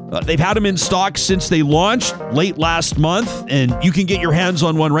now. They've had them in stock since they launched late last month, and you can get your hands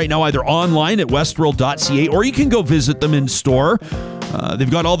on one right now either online at westworld.ca or you can go visit them in store. They've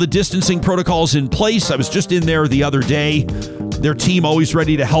got all the distancing protocols in place. I was just in there the other day. Their team always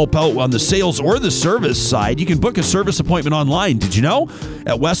ready to help out on the sales or the service side. You can book a service appointment online. Did you know?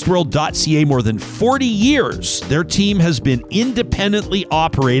 At westworld.ca, more than 40 years, their team has been independently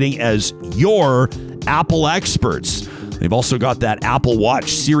operating as your Apple experts. They've also got that Apple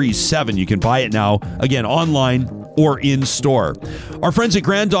Watch Series 7. You can buy it now, again, online or in store. Our friends at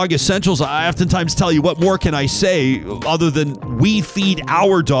Grand Dog Essentials, I oftentimes tell you, what more can I say other than we feed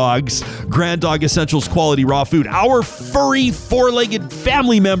our dogs Grand Dog Essentials quality raw food. Our furry, four-legged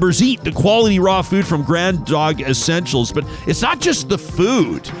family members eat the quality raw food from Grand Dog Essentials. But it's not just the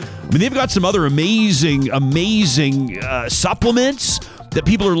food. I mean, they've got some other amazing supplements that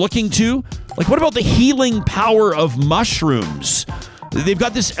people are looking to. Like, what about the healing power of mushrooms? They've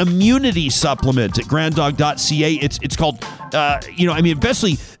got this immunity supplement at granddog.ca. It's called,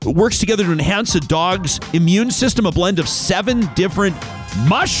 basically works together to enhance a dog's immune system, a blend of 7 different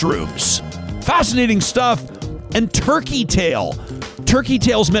mushrooms. Fascinating stuff. And turkey tail. Turkey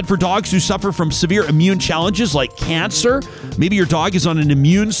tail is meant for dogs who suffer from severe immune challenges like cancer. Maybe your dog is on an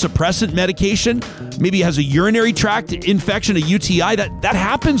immune suppressant medication. Maybe has a urinary tract infection, a UTI. That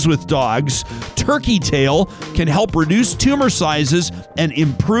happens with dogs. Turkey tail can help reduce tumor sizes and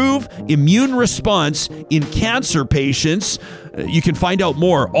improve immune response in cancer patients. You can find out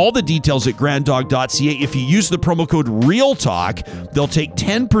more, all the details at granddog.ca. If you use the promo code REALTALK, they'll take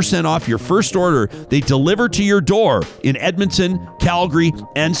 10% off your first order. They deliver to your door in Edmonton, Calgary,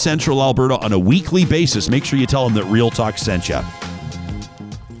 and Central Alberta on a weekly basis. Make sure you tell them that Real Talk sent you.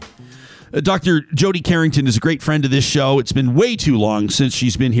 Dr. Jody Carrington is a great friend of this show. It's been way too long since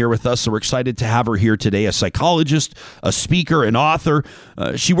she's been here with us, so we're excited to have her here today. A psychologist, a speaker, an author.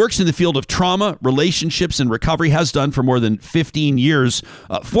 She works in the field of trauma, relationships, and recovery, has done for more than 15 years,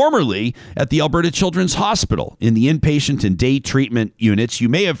 formerly at the Alberta Children's Hospital in the inpatient and day treatment units. You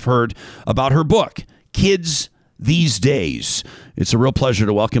may have heard about her book, Kids These Days. It's a real pleasure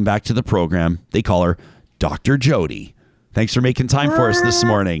to welcome back to the program. They call her Dr. Jody. Thanks for making time for us this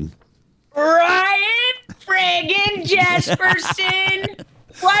morning. Ryan friggin' Jasperson.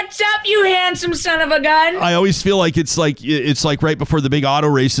 What's up, you handsome son of a gun? I always feel like it's like right before the big auto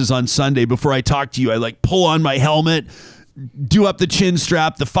races on Sunday. Before I talk to you, I like pull on my helmet, do up the chin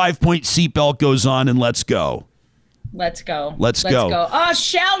strap, the 5-point seatbelt goes on, and let's go. Let's go. Let's go. Oh,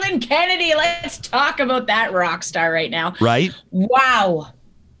 Sheldon Kennedy. Let's talk about that rock star right now. Right? Wow.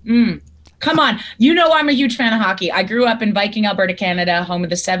 Come on. You know I'm a huge fan of hockey. I grew up in Viking, Alberta, Canada, home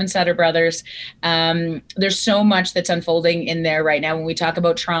of the 7 Sutter brothers. There's so much that's unfolding in there right now when we talk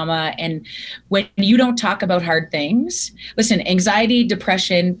about trauma. And when you don't talk about hard things, listen, anxiety,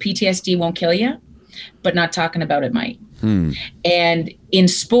 depression, PTSD won't kill you, but not talking about it might. And in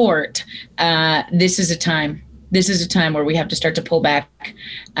sport, this is a time. This is a time where we have to start to pull back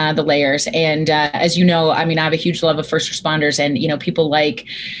the layers. And as you know, I mean, I have a huge love of first responders and, you know, people like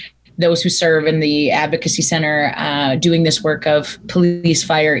those who serve in the advocacy center, doing this work of police,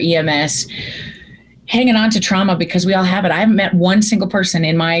 fire, EMS, hanging on to trauma because we all have it. I haven't met one single person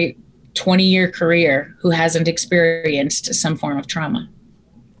in my 20-year career who hasn't experienced some form of trauma.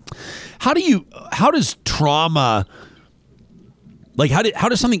 How does trauma, like how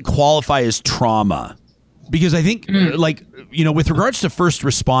does something qualify as trauma? Because I think with regards to first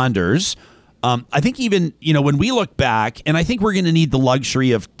responders, I think even, when we look back, and I think we're going to need the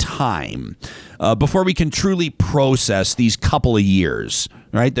luxury of time before we can truly process these couple of years,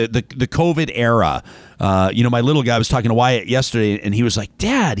 right? The COVID era. My little guy was talking to Wyatt yesterday, and he was like,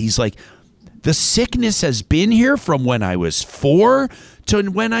 Dad, he's like, the sickness has been here from when I was 4 to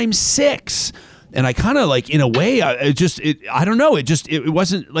when I'm 6. And I kind of like, in a way, I don't know. It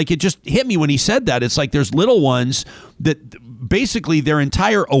wasn't like, it just hit me when he said that. It's like there's little ones that basically their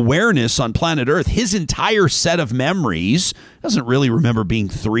entire awareness on planet Earth, his entire set of memories, doesn't really remember being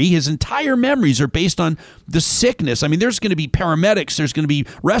 3. His entire memories are based on the sickness. I mean, there's going to be paramedics. There's going to be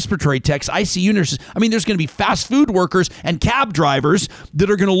respiratory techs, ICU nurses. I mean, there's going to be fast food workers and cab drivers that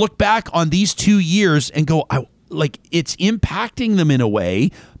are going to look back on these 2 years and go, like, it's impacting them in a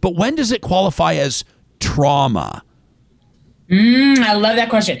way, but when does it qualify as trauma? I love that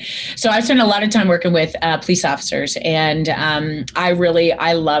question. So I spent a lot of time working with police officers, and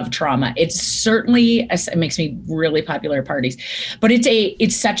I love trauma. It's certainly, it makes me really popular at parties, but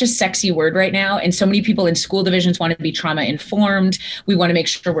it's such a sexy word right now. And so many people in school divisions want to be trauma informed. We want to make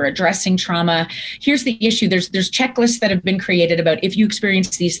sure we're addressing trauma. Here's the issue. There's checklists that have been created about if you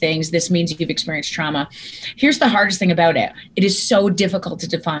experience these things, this means you've experienced trauma. Here's the hardest thing about it. It is so difficult to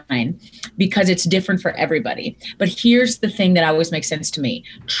define because it's different for everybody. But here's the thing that always makes sense to me.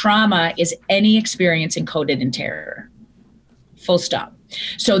 Trauma is any experience encoded in terror. Full stop.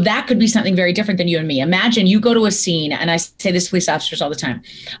 So that could be something very different than you and me. Imagine you go to a scene, and I say this to police officers all the time.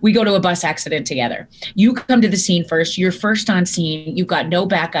 We go to a bus accident together. You come to the scene first. You're first on scene. You've got no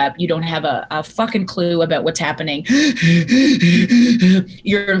backup. You don't have a fucking clue about what's happening.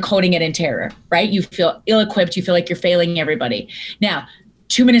 You're encoding it in terror, right? You feel ill-equipped. You feel like you're failing everybody. Now,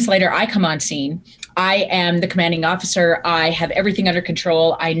 2 minutes later, I come on scene. I am the commanding officer. I have everything under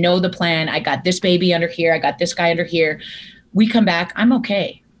control. I know the plan. I got this baby under here. I got this guy under here. We come back. I'm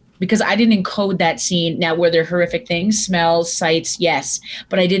okay because I didn't encode that scene. Now, were there horrific things, smells, sights? Yes,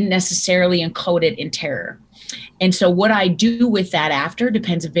 but I didn't necessarily encode it in terror. And so what I do with that after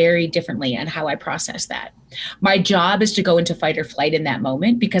depends very differently on how I process that. My job is to go into fight or flight in that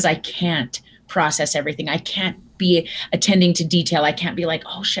moment because I can't process everything. I can't be attending to detail. I can't be like,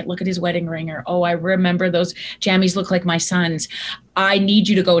 oh shit, look at his wedding ring, or oh, I remember those jammies look like my son's. I need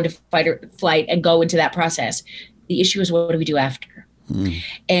you to go into fight or flight and go into that process. The issue is, what do we do after?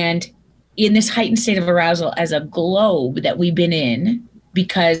 And in this heightened state of arousal as a globe that we've been in,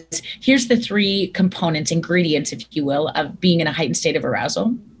 because here's the 3 components, ingredients, if you will, of being in a heightened state of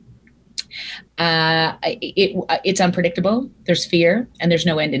arousal. It's unpredictable. There's fear, and there's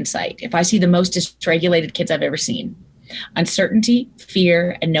no end in sight. If I see the most dysregulated kids I've ever seen, uncertainty,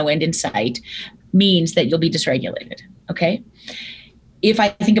 fear, and no end in sight means that you'll be dysregulated. Okay. If I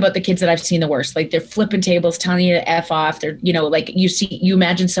think about the kids that I've seen the worst, like they're flipping tables, telling you to F off, they're, like you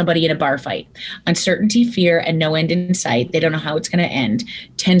imagine somebody in a bar fight. Uncertainty, fear, and no end in sight, they don't know how it's going to end,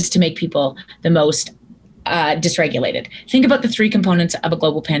 tends to make people the most dysregulated. Think about the 3 components of a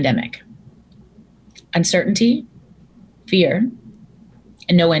global pandemic: uncertainty, fear,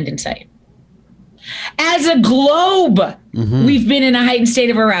 and no end in sight. As a globe, we've been in a heightened state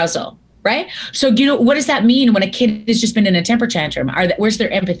of arousal, right? So, what does that mean when a kid has just been in a temper tantrum? Where's their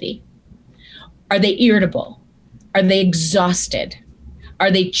empathy? Are they irritable? Are they exhausted?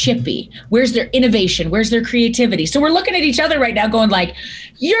 Are they chippy? Where's their innovation? Where's their creativity? So we're looking at each other right now going like,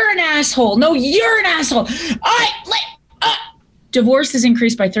 you're an asshole. No, you're an asshole. Divorce has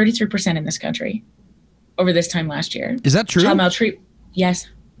increased by 33% in this country over this time last year. Is that true? Child maltreatment. Yes.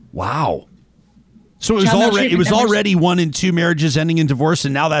 Wow. So it was already 1 in 2 marriages ending in divorce,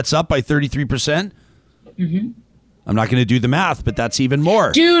 and now that's up by 33%? Mm-hmm. I'm not going to do the math, but that's even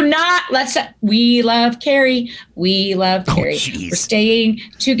more. We love Carrie. We love Carrie. We're staying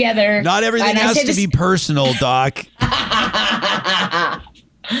together. Not everything has to be personal, Doc.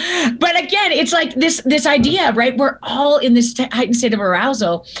 But again, it's like this idea, right? We're all in this heightened state of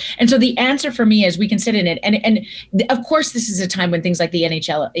arousal. And so the answer for me is we can sit in it. And of course, this is a time when things like the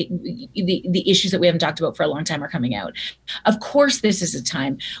NHL, the issues that we haven't talked about for a long time are coming out. Of course, this is a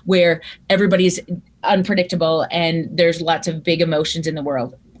time where everybody's unpredictable and there's lots of big emotions in the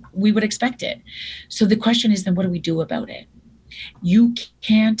world. We would expect it. So the question is then, what do we do about it? You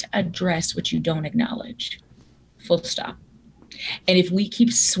can't address what you don't acknowledge. Full stop. And if we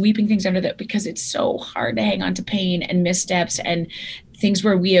keep sweeping things under that, because it's so hard to hang on to pain and missteps and things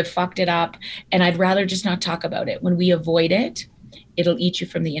where we have fucked it up, and I'd rather just not talk about it. When we avoid it, it'll eat you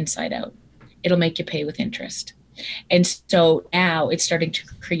from the inside out. It'll make you pay with interest. And so now it's starting to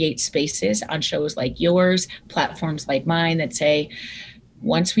create spaces on shows like yours, platforms like mine that say,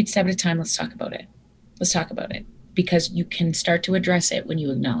 one sweet step at a time, let's talk about it. Let's talk about it. because you can start to address it when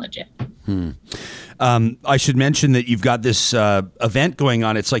you acknowledge it. I should mention that you've got this event going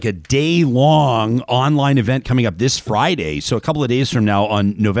on. It's like a day-long online event coming up this Friday, so a couple of days from now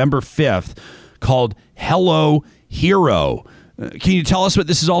on November 5th, called Hello Hero. Can you tell us what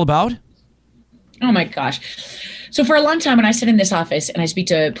this is all about? Oh my gosh. So for a long time, when I sit in this office and I speak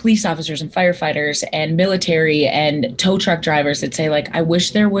to police officers and firefighters and military and tow truck drivers that say, like, I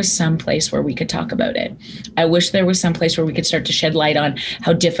wish there was some place where we could talk about it. I wish there was some place where we could start to shed light on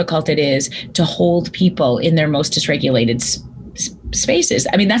how difficult it is to hold people in their most dysregulated spaces.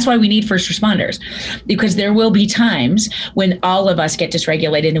 I mean, that's why we need first responders, because there will be times when all of us get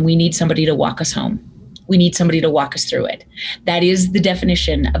dysregulated and we need somebody to walk us home. We need somebody to walk us through it. That is the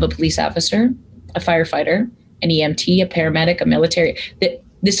definition of a police officer, a firefighter, an EMT, a paramedic, a military.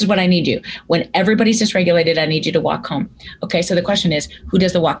 This is what I need you. When everybody's dysregulated, I need you to walk home. Okay, so the question is, who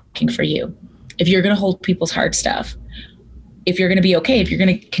does the walking for you? If you're going to hold people's hard stuff, if you're going to be okay, if you're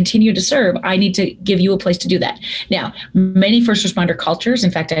going to continue to serve, I need to give you a place to do that. Now, many first responder cultures, in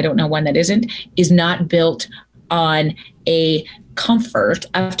fact, I don't know one that isn't, is not built on a comfort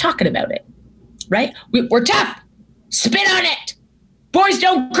of talking about it, right? We're tough. Spit on it. Boys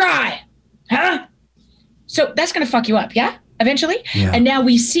don't cry. Huh? So that's going to fuck you up, yeah? Eventually. Yeah. And now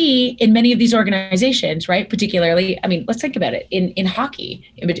we see in many of these organizations, right? Particularly, I mean, let's think about it. In hockey,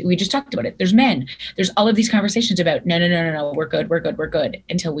 we just talked about it. There's men. There's all of these conversations about, no, we're good,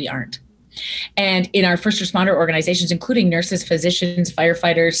 until we aren't. And in our first responder organizations, including nurses, physicians,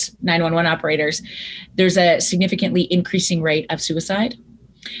 firefighters, 911 operators, there's a significantly increasing rate of suicide.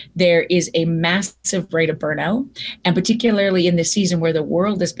 There is a massive rate of burnout. And particularly in this season where the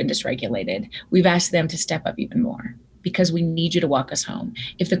world has been dysregulated, we've asked them to step up even more because we need you to walk us home.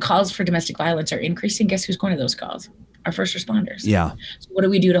 If the calls for domestic violence are increasing, guess who's going to those calls? Our first responders. Yeah. So what do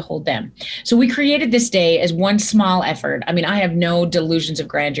we do to hold them? So we created this day as one small effort. I mean, I have no delusions of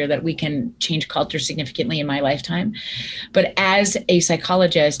grandeur that we can change culture significantly in my lifetime. But as a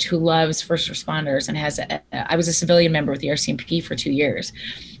psychologist who loves first responders and I was a civilian member with the RCMP for 2 years.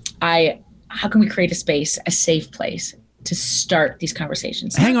 How can we create a space, a safe place to start these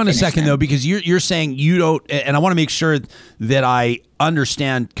conversations? Hang on a second, though, because you're saying you don't, and I want to make sure that I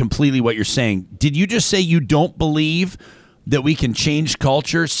understand completely what you're saying. Did you just say you don't believe that we can change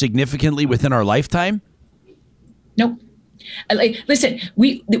culture significantly within our lifetime? Nope. Listen,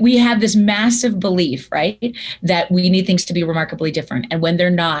 we have this massive belief, right, that we need things to be remarkably different. And when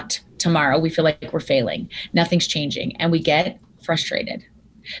they're not tomorrow, we feel like we're failing. Nothing's changing. And we get frustrated.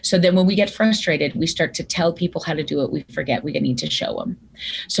 So then when we get frustrated, we start to tell people how to do it. We forget we need to show them.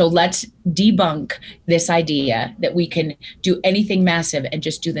 So let's debunk this idea that we can do anything massive and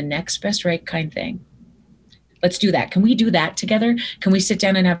just do the next best right kind thing. Let's do that. Can we do that together? Can we sit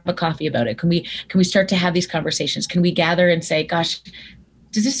down and have a coffee about it? Can we start to have these conversations? Can we gather and say, gosh,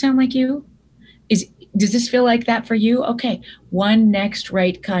 does this sound like you? Does this feel like that for you? Okay, one next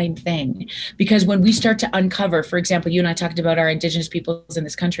right kind thing. Because when we start to uncover, for example, you and I talked about our Indigenous peoples in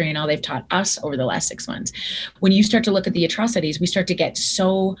this country and all they've taught us over the last 6 months. When you start to look at the atrocities, we start to get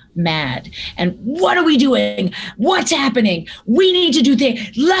so mad. And what are we doing? What's happening? We need to do things.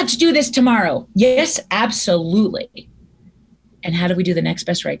 Let's do this tomorrow. Yes, absolutely. And how do we do the next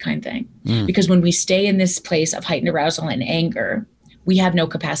best right kind thing? Because when we stay in this place of heightened arousal and anger, we have no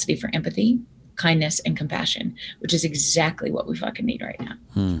capacity for empathy, kindness, and compassion, which is exactly what we fucking need right now.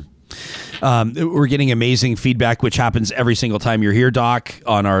 We're getting amazing feedback, which happens every single time you're here, Doc,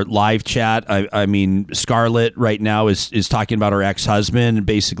 on our live chat. I mean, Scarlett right now is talking about her ex-husband and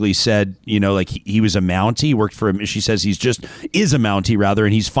basically said, like he was a Mountie, worked for him. She says is a Mountie rather,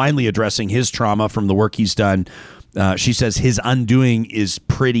 and he's finally addressing his trauma from the work he's done. She says his undoing is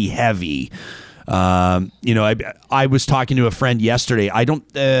pretty heavy. I was talking to a friend yesterday. I didn't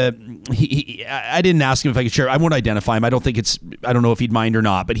ask him if I could share. I won't identify him. I don't know if he'd mind or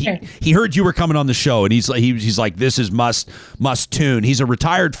not, but he heard you were coming on the show and he's like, this is must tune. He's a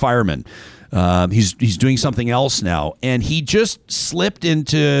retired fireman. He's doing something else now. And he just slipped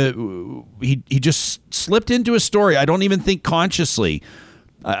into a story. I don't even think consciously.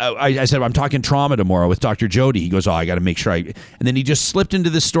 I said, I'm talking trauma tomorrow with Dr. Jody. He goes, I got to make sure and then he just slipped into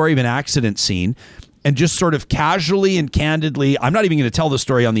this story of an accident scene and just sort of casually and candidly, I'm not even going to tell the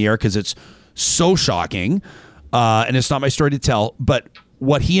story on the air because it's so shocking. And it's not my story to tell, but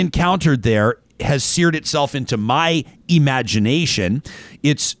what he encountered there has seared itself into my imagination.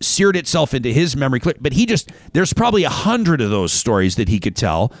 It's seared itself into his memory. But there's probably 100 of those stories that he could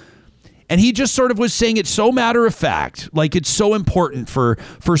tell. And he just sort of was saying it so matter of fact, like it's so important for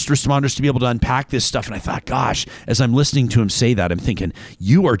first responders to be able to unpack this stuff. And I thought, gosh, as I'm listening to him say that, I'm thinking,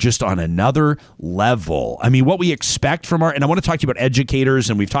 you are just on another level. I mean, what we expect from and I want to talk to you about educators,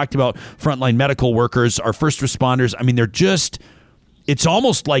 and we've talked about frontline medical workers, our first responders. I mean, it's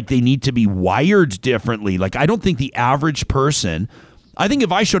almost like they need to be wired differently. Like, I don't think the average person, I think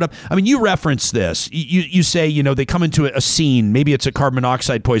if I showed up, I mean, you reference this. You say, they come into a scene, maybe it's a carbon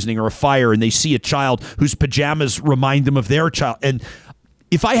monoxide poisoning or a fire, and they see a child whose pajamas remind them of their child. And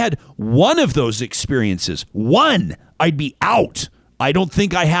if I had one of those experiences, I'd be out. I don't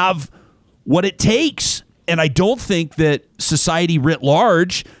think I have what it takes. And I don't think that society writ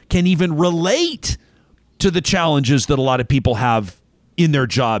large can even relate to the challenges that a lot of people have in their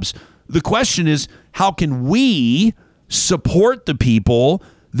jobs. The question is, how can we support the people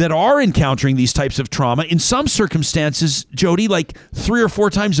that are encountering these types of trauma, in some circumstances, Jody, like 3 or 4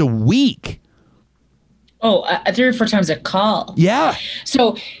 times a week? 3 or 4 times a call. Yeah.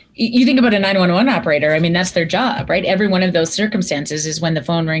 So you think about a 911 operator. I mean, that's their job, right? Every one of those circumstances is when the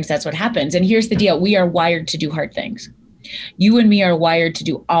phone rings, that's what happens. And here's the deal. We are wired to do hard things. You and me are wired to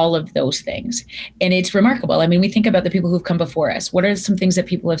do all of those things. And it's remarkable. I mean, we think about the people who've come before us. What are some things that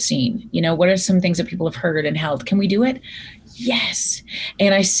people have seen? What are some things that people have heard and held? Can we do it? Yes.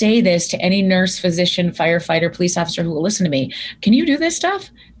 And I say this to any nurse, physician, firefighter, police officer who will listen to me. Can you do this stuff?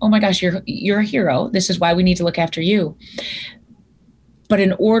 Oh my gosh, you're a hero. This is why we need to look after you. But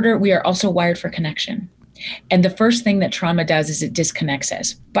we are also wired for connection. And the first thing that trauma does is it disconnects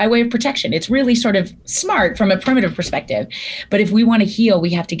us by way of protection. It's really sort of smart from a primitive perspective. But if we want to heal, we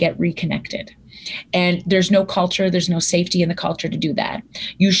have to get reconnected. And there's no culture, there's no safety in the culture to do that.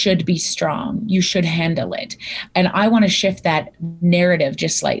 You should be strong. You should handle it. And I want to shift that narrative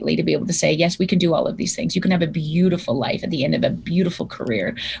just slightly to be able to say, yes, we can do all of these things. You can have a beautiful life at the end of a beautiful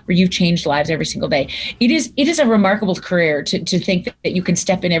career where you've changed lives every single day. It is a remarkable career to think that you can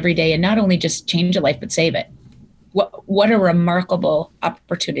step in every day and not only just change a life, but save it. What a remarkable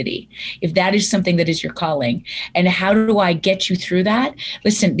opportunity if that is something that is your calling. And how do I get you through that?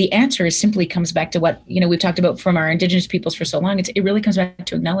 Listen, the answer is simply comes back to what, we've talked about from our Indigenous peoples for so long. It really comes back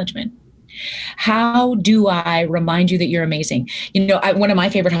to acknowledgement. How do I remind you that you're amazing? One of my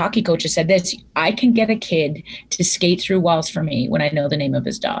favorite hockey coaches said this: I can get a kid to skate through walls for me when I know the name of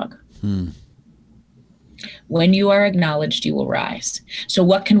his dog. When you are acknowledged, you will rise. So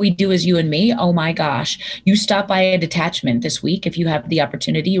what can we do as you and me? Oh my gosh, you stop by a detachment this week. If you have the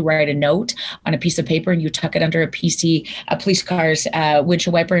opportunity, you write a note on a piece of paper and you tuck it under a police car's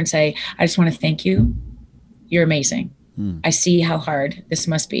windshield wiper and say, I just want to thank you. You're amazing. I see how hard this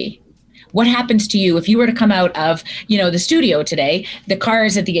must be. What happens to you if you were to come out of, the studio today, the car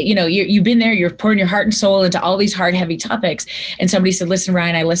is at the, you've been there, you're pouring your heart and soul into all these hard, heavy topics. And somebody said, listen,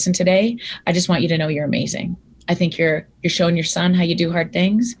 Ryan, I listened today. I just want you to know you're amazing. I think you're showing your son how you do hard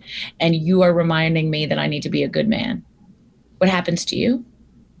things. And you are reminding me that I need to be a good man. What happens to you?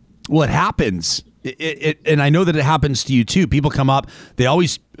 Well, it happens. And I know that it happens to you too. People come up, they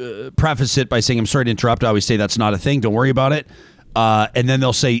always preface it by saying, I'm sorry to interrupt. I always say that's not a thing. Don't worry about it. And then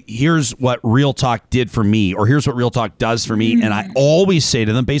they'll say, here's what Real Talk did for me, or here's what Real Talk does for me. And I always say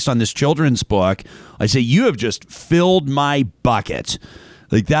to them, based on this children's book, I say, you have just filled my bucket.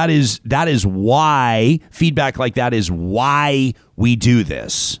 Like that is why feedback like that is why we do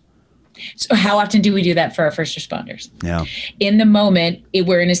this. So how often do we do that for our first responders? Yeah. In the moment,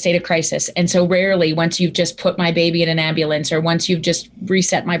 we're in a state of crisis. And so rarely, once you've just put my baby in an ambulance, or once you've just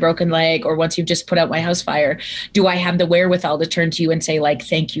reset my broken leg, or once you've just put out my house fire, do I have the wherewithal to turn to you and say, like,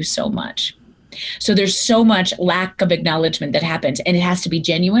 thank you so much. So there's so much lack of acknowledgement that happens, and it has to be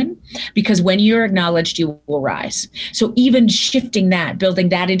genuine, because when you're acknowledged, you will rise. So even shifting that, building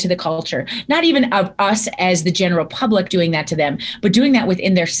that into the culture, not even of us as the general public doing that to them, but doing that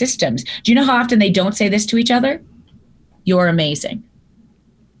within their systems. Do you know how often they don't say this to each other? You're amazing.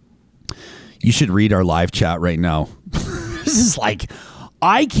 You should read our live chat right now. This is like,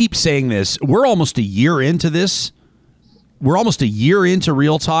 I keep saying this. We're almost a year into this. We're almost a year into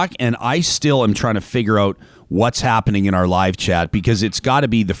Real Talk, and I still am trying to figure out what's happening in our live chat, because it's got to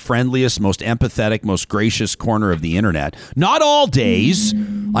be the friendliest, most empathetic, most gracious corner of the internet. Not all days.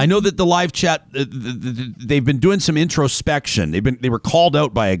 I know that the live chat, they've been doing some introspection. They were called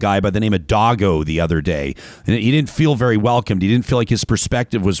out by a guy by the name of Doggo the other day, and he didn't feel very welcomed. He didn't feel like his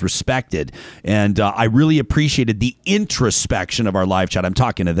perspective was respected, and I really appreciated the introspection of our live chat. I'm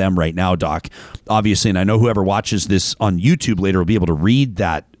talking to them right now, Doc, obviously, and I know whoever watches this on YouTube later will be able to read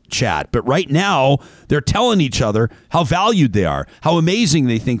that chat. But right now, they're telling each other how valued they are, how amazing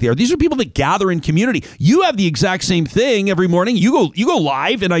they think they are. These are people that gather in community. You have the exact same thing every morning. You go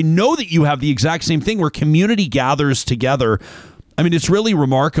live, and I know that you have the exact same thing where community gathers together. I mean, it's really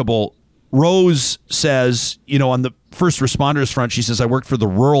remarkable. Rose says, on the first responders front, she says, I worked for the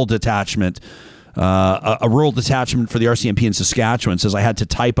rural detachment. A rural detachment for the RCMP in Saskatchewan, says I had to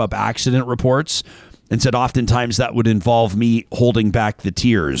type up accident reports and said oftentimes that would involve me holding back the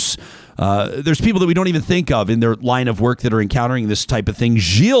tears. There's people that we don't even think of in their line of work that are encountering this type of thing.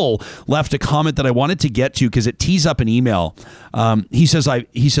 Gilles left a comment that I wanted to get to because it tees up an email. He says,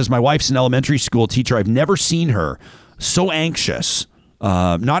 my wife's an elementary school teacher. I've never seen her so anxious.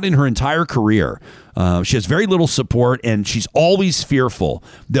 Not in her entire career. She has very little support, and she's always fearful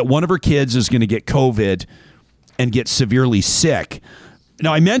that one of her kids is going to get COVID and get severely sick.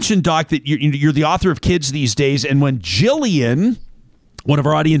 Now, I mentioned, Doc, that you're the author of Kids These Days, and when Jillian, one of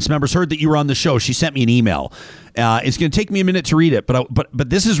our audience members, heard that you were on the show, she sent me an email. It's going to take me a minute to read it, but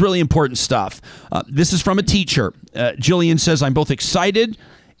this is really important stuff. This is from a teacher. Jillian says, I'm both excited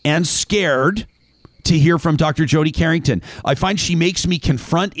and scared to hear from Dr. Jody Carrington. I find she makes me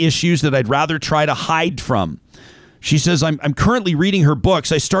confront issues that I'd rather try to hide from. She says, I'm currently reading her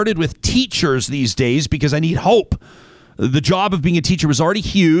books. I started with Teachers These Days because I need hope. The job of being a teacher was already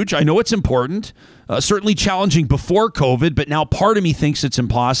huge. I know it's important, certainly challenging before COVID, but now part of me thinks it's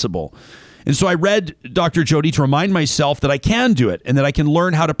impossible. And so I read Dr. Jody to remind myself that I can do it and that I can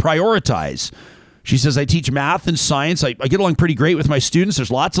learn how to prioritize. She says, I teach math and science. I get along pretty great with my students. There's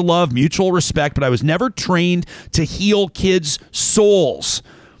lots of love, mutual respect, but I was never trained to heal kids' souls.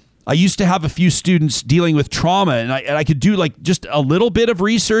 I used to have a few students dealing with trauma, and I could do like just a little bit of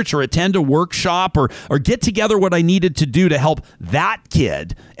research or attend a workshop or get together what I needed to do to help that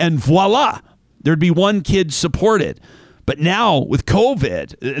kid. And voila, there'd be one kid supported. But now with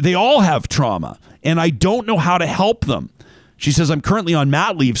COVID, they all have trauma, and I don't know how to help them. She says, I'm currently on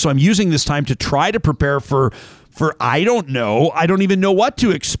mat leave, so I'm using this time to try to prepare for I don't know. I don't even know what to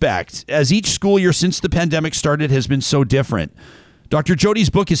expect, as each school year since the pandemic started has been so different. Dr.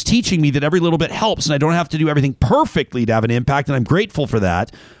 Jody's book is teaching me that every little bit helps, and I don't have to do everything perfectly to have an impact, and I'm grateful for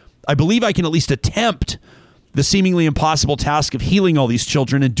that. I believe I can at least attempt the seemingly impossible task of healing all these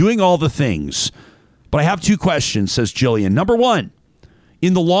children and doing all the things. But I have two questions, says Jillian. Number one,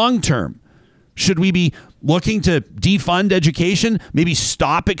 in the long term, should we be looking to defund education? Maybe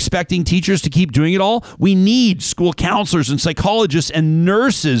stop expecting teachers to keep doing it all? We need school counselors and psychologists and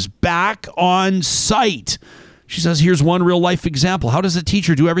nurses back on site. She says, here's one real life example. How does a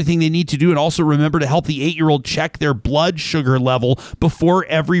teacher do everything they need to do and also remember to help the 8-year-old check their blood sugar level before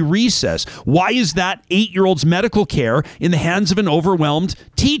every recess? Why is that 8-year-old's medical care in the hands of an overwhelmed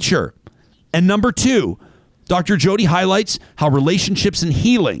teacher? And number two, Dr. Jody highlights how relationships and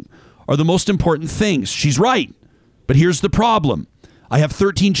healing are the most important things. She's right. But here's the problem. I have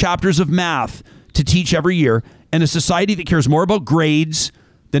 13 chapters of math to teach every year and a society that cares more about grades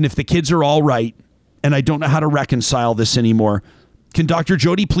than if the kids are all right. And I don't know how to reconcile this anymore. Can Dr.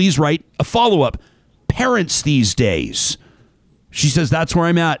 Jody please write a follow-up? Parents these days. She says, that's where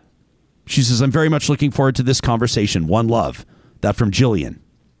I'm at. She says, I'm very much looking forward to this conversation. One love. That from Jillian.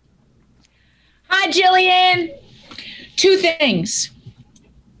 Hi, Jillian. Two things.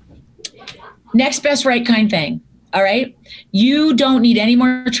 Next best right kind thing. All right. You don't need any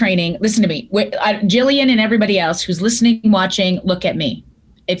more training. Listen to me. Jillian and everybody else who's listening, watching, look at me.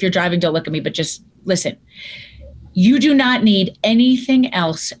 If you're driving, don't look at me, but just listen. You do not need anything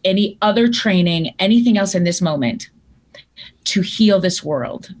else, any other training, anything else in this moment to heal this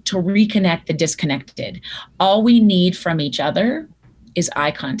world, to reconnect the disconnected. All we need from each other is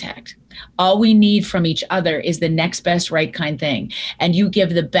eye contact. All we need from each other is the next best right kind thing. And you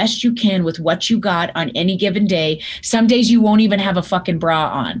give the best you can with what you got on any given day. Some days you won't even have a fucking bra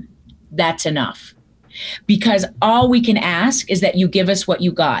on. That's enough. Because all we can ask is that you give us what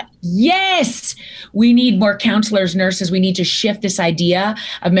you got. Yes, we need more counselors, nurses. We need to shift this idea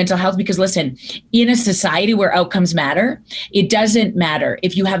of mental health because listen, in a society where outcomes matter, it doesn't matter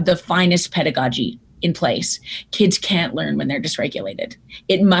if you have the finest pedagogy in place. Kids can't learn when they're dysregulated.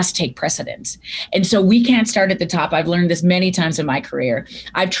 It must take precedence. And so we can't start at the top. I've learned this many times in my career.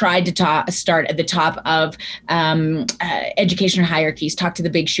 I've tried to start at the top of education hierarchies, talk to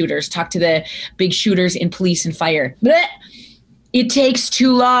the big shooters, talk to the big shooters in police and fire. Blech! It takes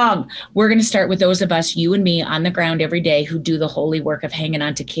too long. We're going to start with those of us, you and me, on the ground every day who do the holy work of hanging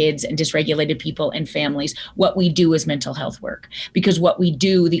on to kids and dysregulated people and families. What we do is mental health work because what we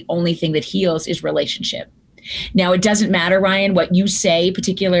do, the only thing that heals is relationship. Now, it doesn't matter, Ryan, what you say,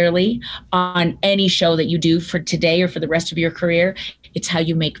 particularly on any show that you do for today or for the rest of your career. It's how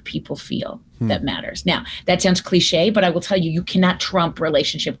you make people feel that matters. Now, that sounds cliche, but I will tell you, you cannot trump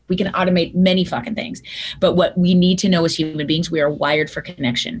relationship. We can automate many fucking things. But what we need to know as human beings, we are wired for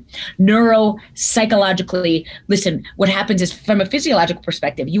connection. Neuropsychologically, listen, what happens is from a physiological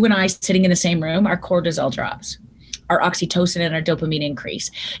perspective, you and I sitting in the same room, our cortisol drops. Our oxytocin and our dopamine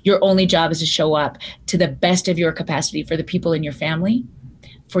increase. Your only job is to show up to the best of your capacity for the people in your family,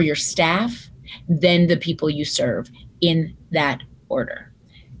 for your staff, then the people you serve, in that order.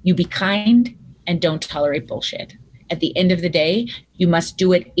 You be kind and don't tolerate bullshit. At the end of the day, you must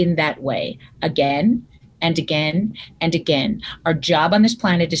do it in that way, again and again and again. Our job on this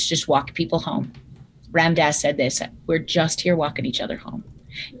planet is just walk people home. Ram Dass said this, we're just here walking each other home.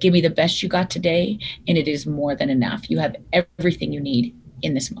 Give me the best you got today, and it is more than enough. You have everything you need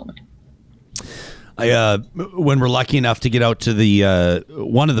in this moment. When we're lucky enough to get out to the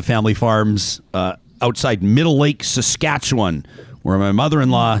one of the family farms outside Middle Lake, Saskatchewan, where my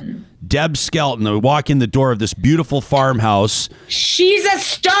mother-in-law, Deb Skelton, we walk in the door of this beautiful farmhouse. She's a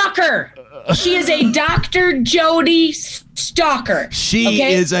stalker. She is a Dr. Jody stalker. She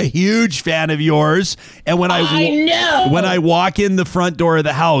is a huge fan of yours. And when I walk in the front door of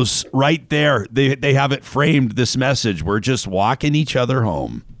the house, right there, they have it framed, this message. We're just walking each other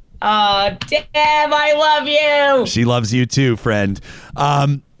home. Oh, Deb, I love you. She loves you too, friend.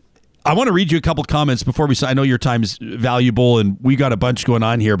 I want to read you a couple comments before we. I know your time's valuable, and we got a bunch going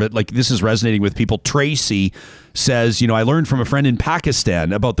on here, but like this is resonating with people. Tracy says, I learned from a friend in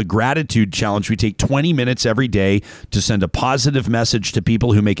Pakistan about the gratitude challenge. We take 20 minutes every day to send a positive message to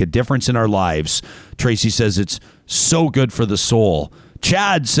people who make a difference in our lives. Tracy says it's so good for the soul.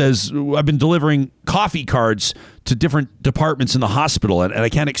 Chad says, I've been delivering coffee cards to different departments in the hospital, and I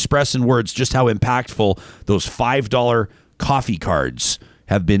can't express in words just how impactful those $5 coffee cards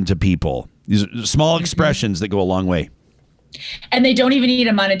have been to people. These are small expressions that go a long way. And they don't even need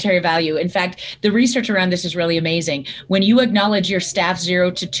a monetary value. In fact, the research around this is really amazing. When you acknowledge your staff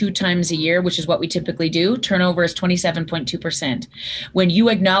 0 to 2 times a year, which is what we typically do, turnover is 27.2%. When you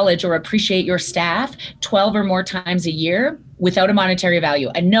acknowledge or appreciate your staff 12 or more times a year without a monetary value,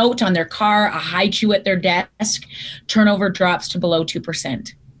 a note on their car, a hi chew at their desk, turnover drops to below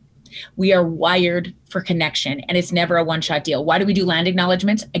 2%. We are wired for connection, and it's never a one-shot deal. Why do we do land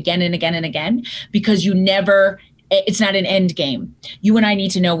acknowledgements again and again and again? Because it's not an end game. You and I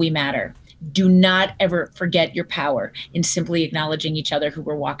need to know we matter. Do not ever forget your power in simply acknowledging each other who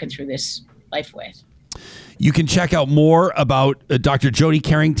we're walking through this life with. You can check out more about Dr. Jody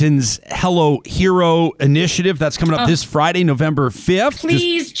Carrington's Hello Hero initiative. That's coming up this Friday, November 5th.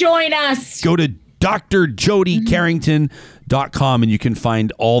 Please join us. Go to drjodycarrington.com and you can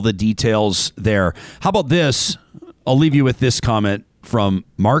find all the details there. How about this? I'll leave you with this comment from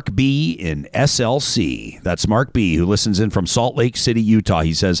Mark B. in SLC. That's Mark B., who listens in from Salt Lake City, Utah.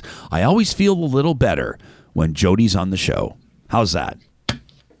 He says, I always feel a little better when Jody's on the show. How's that?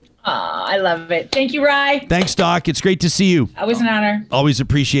 I love it. Thank you, Rye. Thanks, Doc. It's great to see you. Always an honor. Always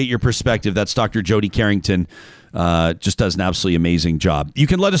appreciate your perspective. That's Dr. Jody Carrington. Just does an absolutely amazing job. You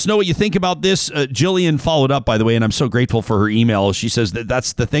can let us know what you think about this. Jillian followed up, by the way, and I'm so grateful for her email. She says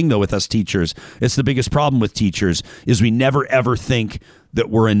that's the thing, though, with us teachers. It's the biggest problem with teachers is we never, ever think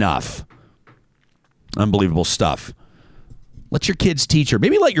that we're enough. Unbelievable stuff. Let your kids teacher.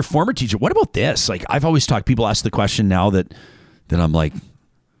 Maybe let your former teacher. What about this? Like, I've always talked, people ask the question now that I'm like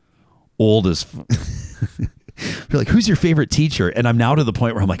old as... You're like, who's your favorite teacher? And I'm now to the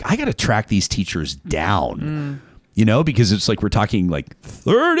point where I'm like, I got to track these teachers down, because it's like we're talking like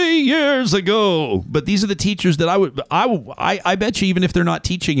 30 years ago. But these are the teachers that I bet you, even if they're not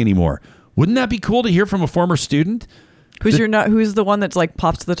teaching anymore, wouldn't that be cool to hear from a former student? Who's the one that's like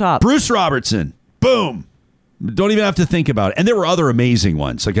pops to the top? Bruce Robertson. Boom. Don't even have to think about it. And there were other amazing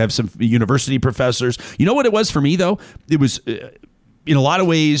ones. Like I have some university professors. You know what it was for me, though? It was in a lot of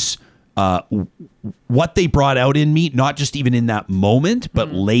ways what they brought out in me, not just even in that moment,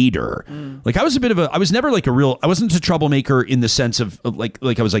 but later. Like I was never like I wasn't a troublemaker in the sense of like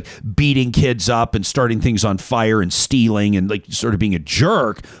I was like beating kids up and starting things on fire and stealing and like sort of being a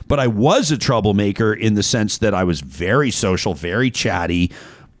jerk. But I was a troublemaker in the sense that I was very social, very chatty,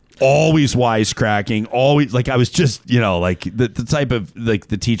 always wisecracking, always like I was just, like the type of like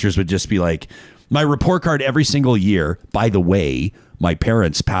the teachers would just be like, my report card every single year, by the way, my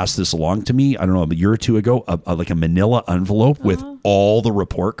parents passed this along to me, I don't know, a year or two ago, like a manila envelope with all the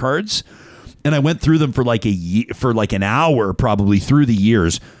report cards. And I went through them for like an hour, probably through the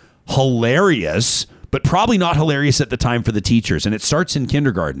years. Hilarious. but probably not hilarious at the time for the teachers. And it starts in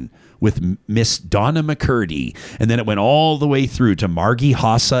kindergarten with Miss Donna McCurdy. And then it went all the way through to Margie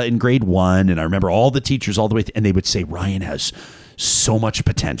Hossa in grade 1. And I remember all the teachers all the way and they would say, Ryan has so much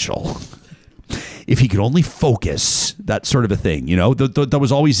potential. If he could only focus, that sort of a thing, that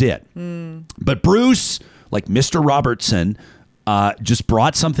was always it. But Bruce, like Mr. Robertson, just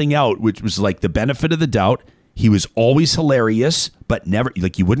brought something out, which was like the benefit of the doubt. He was always hilarious, but never,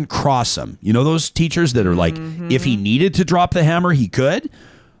 like, you wouldn't cross him. You know those teachers that are like, if he needed to drop the hammer, he could.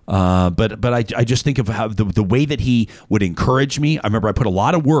 But I just think of how the way that he would encourage me. I remember I put a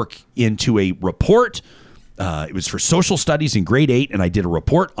lot of work into a report. It was for social studies in grade 8, and I did a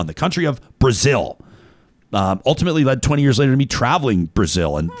report on the country of Brazil. Ultimately led 20 years later to me traveling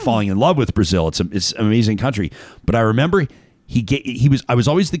Brazil and falling in love with Brazil. It's an amazing country. But I remember I was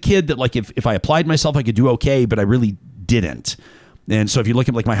always the kid that, like, if I applied myself, I could do okay, but I really didn't. And so if you look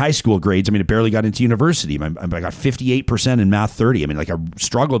at like my high school grades, I mean, I barely got into university. I got 58% in math 30. I mean, like, I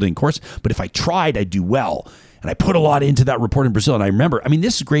struggled in course, but if I tried, I'd do well. And I put a lot into that report in Brazil. And I remember, I mean,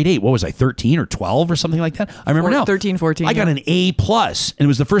 this is grade 8. What was I, 13 or 12 or something like that? I remember now. 13, 14. I got an A+, and it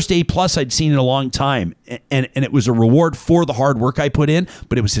was the first A+ I'd seen in a long time. And it was a reward for the hard work I put in,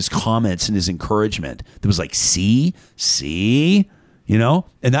 but it was his comments and his encouragement that was like, see,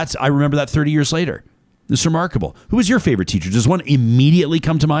 and I remember that 30 years later. It's remarkable. Who was your favorite teacher? Does one immediately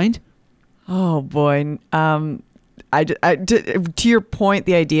come to mind? Oh, boy. To your point,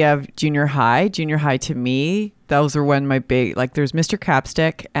 the idea of junior high to me, those are when my big, like, there's Mr.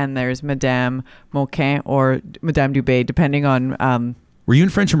 Capstick and there's Madame Moquin or Madame Dubé, depending on. Were you in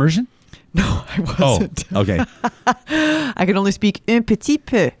French immersion? No, I wasn't. Oh, okay. I can only speak un petit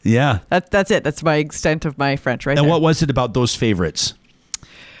peu. Yeah. That's it. That's my extent of my French right And there. what was it about those favorites?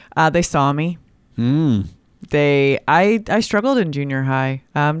 They saw me. I struggled in junior high,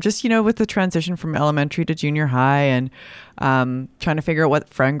 just, with the transition from elementary to junior high and trying to figure out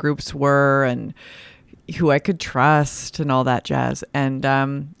what friend groups were and who I could trust and all that jazz. And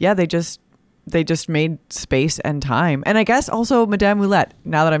they just made space and time. And I guess also Madame Moulette,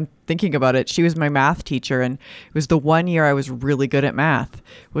 now that I'm thinking about it, she was my math teacher. And it was the one year I was really good at math,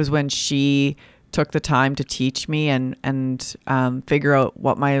 was when she took the time to teach me and figure out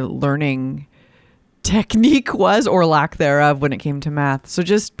what my learning technique was, or lack thereof, when it came to math. So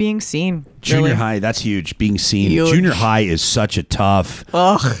just being seen. Junior high, that's huge. Being seen. Huge. Junior high is such a tough.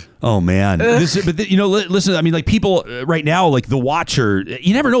 Ugh. Oh man. Listen. I mean, like, people right now, like The Watcher.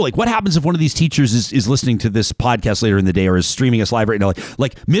 You never know. Like, what happens if one of these teachers is listening to this podcast later in the day or is streaming us live right now?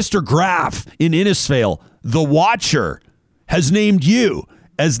 Like Mr. Graff in Innisfail, The Watcher has named you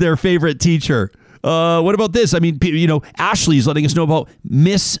as their favorite teacher. What about this? I mean, Ashley's letting us know about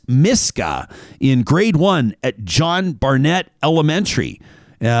Miss Miska in grade 1 at John Barnett Elementary.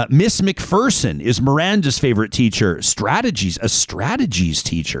 Miss McPherson is Miranda's favorite teacher. A strategies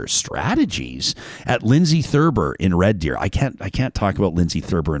teacher. Strategies at Lindsay Thurber in Red Deer. I can't talk about Lindsay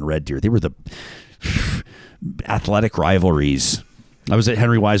Thurber in Red Deer. They were the athletic rivalries. I was at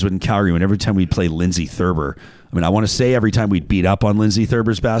Henry Wisewood in Calgary, and every time we'd play Lindsay Thurber, I mean, I want to say every time we'd beat up on Lindsay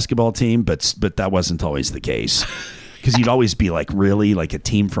Thurber's basketball team, but that wasn't always the case. Because you'd always be like, really? Like, a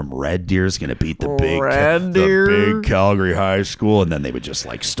team from Red Deer is going to beat the big Calgary high school? And then they would just,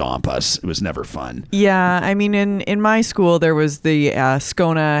 like, stomp us. It was never fun. Yeah. I mean, in my school, there was the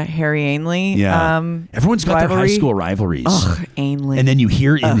Scona Harry Ainley. Yeah. Everyone's got rivalry. their high school rivalries. Ugh, Ainley. And then you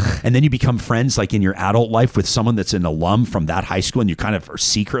hear, and then you become friends, like, in your adult life with someone that's an alum from that high school, and you kind of are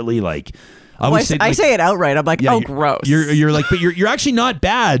secretly like... I say it outright. I'm like, gross. You're like, but you're actually not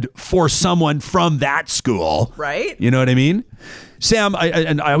bad for someone from that school, right? You know what I mean, Sam?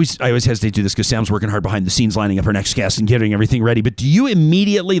 I always hesitate to do this because Sam's working hard behind the scenes, lining up her next guest and getting everything ready. But do you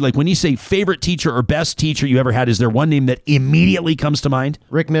immediately, like, when you say favorite teacher or best teacher you ever had, is there one name that immediately comes to mind?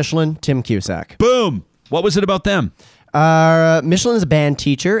 Rick Michelin, Tim Cusack. Boom. What was it about them? Michelin is a band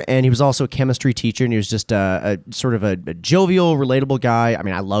teacher, and he was also a chemistry teacher, and he was just a sort of a jovial, relatable guy. I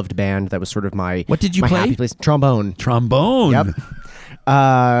mean, I loved band. That was sort of my What did you play? Happy place. Trombone. Yep.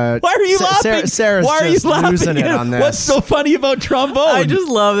 Why are you laughing? Sarah's Why are just you laughing? losing it on this. What's so funny about trombone? I just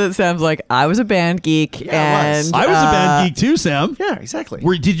love that Sam's like, I was a band geek, and I was a band geek too, Sam. Yeah, exactly.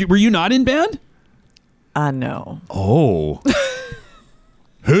 Were you not in band? No. Oh.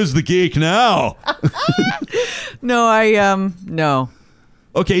 Who's the geek now? No, no.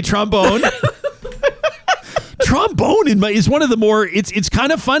 Okay, trombone. Trombone is one of the more. It's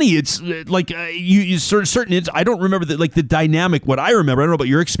kind of funny. It's like you sort of certain. I don't remember the dynamic. What I remember, I don't know about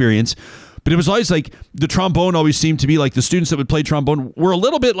your experience, but it was always like the trombone always seemed to be like the students that would play trombone were a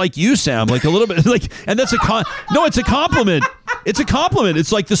little bit like you, Sam, like a little bit like, and that's no, it's a compliment. It's a compliment.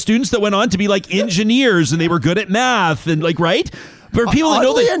 It's like the students that went on to be like engineers and they were good at math and like, right? For people that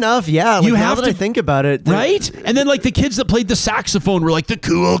know that enough, yeah. Like, you now have that to I think about it, right? And then like the kids that played the saxophone were like the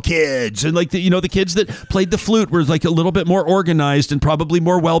cool kids, and like the kids that played the flute were like a little bit more organized and probably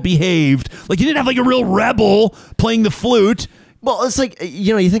more well behaved. Like you didn't have like a real rebel playing the flute. Well, it's like,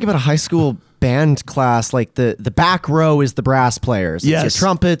 you think about a high school band class, like the back row is the brass players. It's Yes. your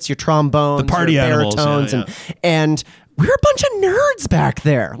trumpets, your trombones, The party your animals, baritones, yeah. and we're a bunch of nerds back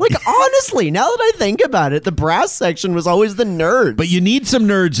there. Like, honestly, now that I think about it, the brass section was always the nerds. But you need some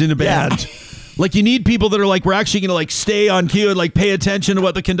nerds in a band. Like you need people that are like, we're actually going to like stay on cue and like pay attention to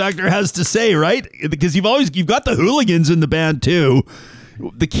what the conductor has to say, right? Because you've got the hooligans in the band too.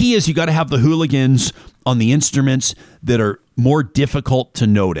 The key is you got to have the hooligans on the instruments that are more difficult to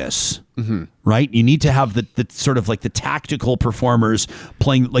notice, right? You need to have the sort of like the tactical performers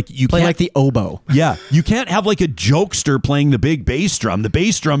playing like like the oboe. Yeah, you can't have like a jokester playing the big bass drum. The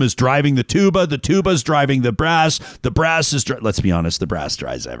bass drum is driving the tuba's driving the brass is let's be honest, the brass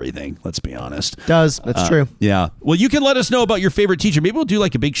drives everything. Let's be honest. That's true. Yeah. Well, you can let us know about your favorite teacher. Maybe we'll do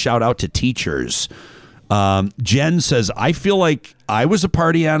like a big shout out to teachers. Jen says, I feel like I was a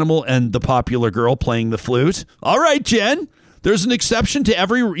party animal and the popular girl playing the flute. All right, Jen. There's an exception to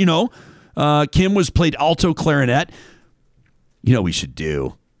every, Kim played alto clarinet. We should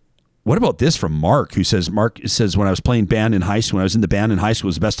do. What about this from Mark, who says, when I was playing band in high school, when I was in the band in high school, it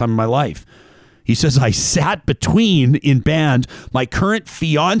was the best time of my life. He says, I sat between in band my current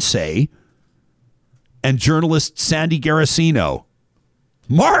fiance and journalist Sandy Garasino.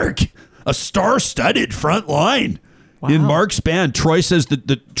 Mark, a star-studded front line in Mark's band. Troy says that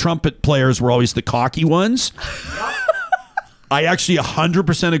the trumpet players were always the cocky ones. I actually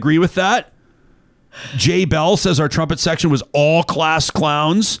 100% agree with that. Jay Bell says our trumpet section was all class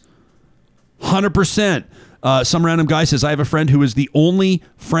clowns. 100%. Some random guy says, I have a friend who is the only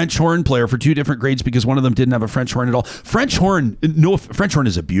French horn player for 2 different grades because one of them didn't have a French horn at all. French horn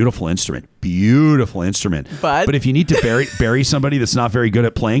is a beautiful instrument. Beautiful instrument. But if you need to bury somebody that's not very good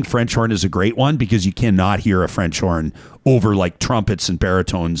at playing, French horn is a great one because you cannot hear a French horn over like trumpets and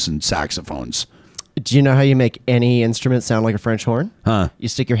baritones and saxophones. Do you know how you make any instrument sound like a French horn? Huh? You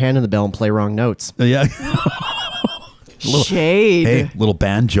stick your hand in the bell and play wrong notes. Yeah. Shade. Hey, little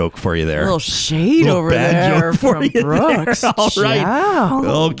band joke for you there. A little shade over there from Brooks. All right.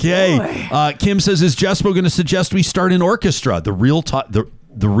 Wow. Okay. Kim says, is Jasper going to suggest we start an orchestra? The real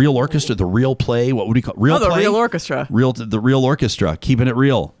orchestra, the real play. What would we call real play? The real orchestra. The real orchestra. Keeping it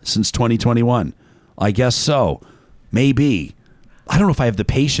real since 2021. I guess so. Maybe. I don't know if I have the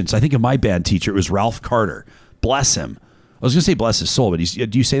patience. I think of my band teacher, it was Ralph Carter. Bless him. I was going to say bless his soul, but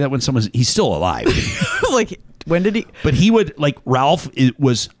do you say that when he's still alive? Like, when did he? But he would, like, Ralph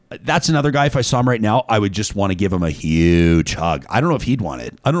that's another guy, if I saw him right now, I would just want to give him a huge hug. I don't know if he'd want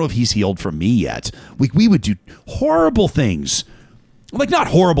it. I don't know if he's healed from me yet. We would do horrible things. Like, not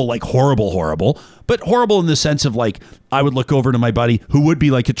horrible, like horrible, but horrible in the sense of, like, I would look over to my buddy who would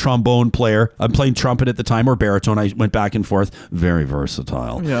be like a trombone player. I'm playing trumpet at the time, or baritone. I went back and forth. Very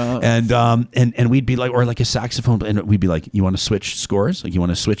versatile. Yeah. And we'd be like, or like a saxophone, and we'd be like, you want to switch scores? Like, you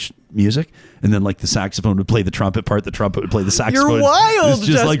want to switch music? And then like the saxophone would play the trumpet part, the trumpet would play the saxophone. You're wild, It's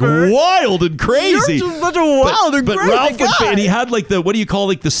just Jasper. like wild and crazy. You're just such a wild and but crazy Ralph guy. and he had like the, what do you call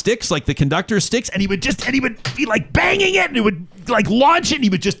like the sticks, like the conductor sticks, and he would be like banging it, and he would like launch it, and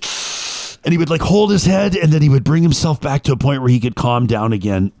he would like hold his head, and then he would bring himself back to a point where he could calm down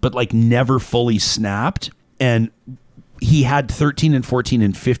again, but like never fully snapped. And he had 13 and 14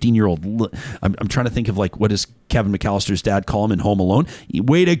 and 15-year-old. I'm trying to think of like, what does Kevin McAllister's dad call him in Home Alone?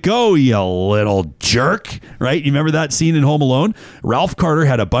 Way to go, you little jerk, right? You remember that scene in Home Alone? Ralph Carter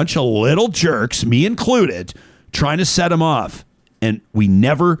had a bunch of little jerks, me included, trying to set him off. And we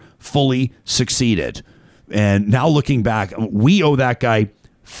never fully succeeded. And now looking back, we owe that guy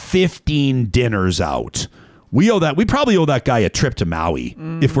 15 dinners out. We probably owe that guy a trip to Maui,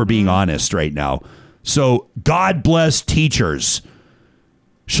 if we're being honest right now. So God bless teachers.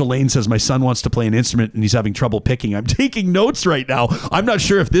 Shalane says, my son wants to play an instrument and he's having trouble picking. I'm taking notes right now. I'm not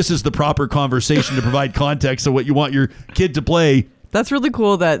sure if this is the proper conversation to provide context of what you want your kid to play. That's really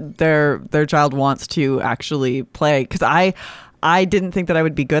cool that their child wants to actually play, because I didn't think that I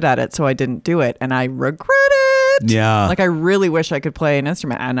would be good at it, so I didn't do it, and I regret it. Yeah. Like, I really wish I could play an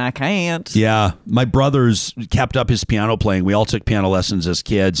instrument, and I can't. Yeah. My brother's kept up his piano playing. We all took piano lessons as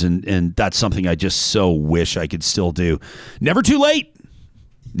kids, and that's something I just so wish I could still do. Never too late.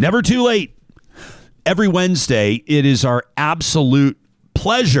 Never too late. Every Wednesday, it is our absolute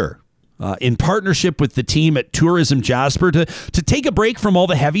pleasure, in partnership with the team at Tourism Jasper, to take a break from all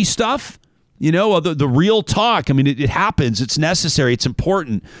the heavy stuff You know, the real talk. I mean, it happens. It's necessary. It's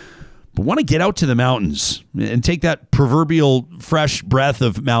important. But want to get out to the mountains and take that proverbial fresh breath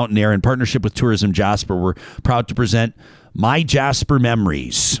of mountain air in partnership with Tourism Jasper. We're proud to present My Jasper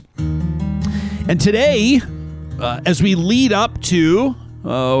Memories. And today, as we lead up to,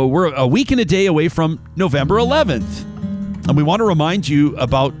 we're a week and a day away from November 11th. And we want to remind you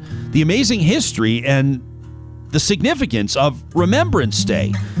about the amazing history and the significance of Remembrance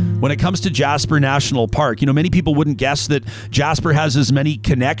Day when it comes to Jasper National Park. You know, many people wouldn't guess that Jasper has as many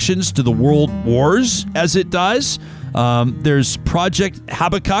connections to the world wars as it does. There's Project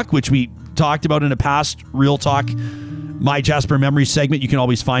Habakkuk, which we talked about in a past Real Talk My Jasper Memories segment. You can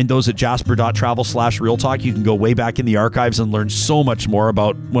always find those at jasper.travel/Real Talk. You can go way back in the archives and learn so much more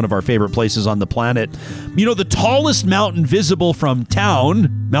about one of our favorite places on the planet. You know, the tallest mountain visible from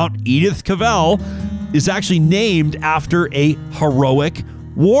town, Mount Edith Cavell, is actually named after a heroic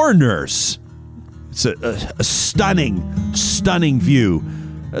war nurse. It's a stunning view.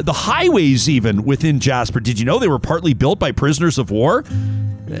 The highways even within Jasper, did you know they were partly built by prisoners of war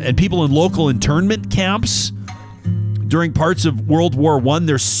and people in local internment camps during parts of World War I?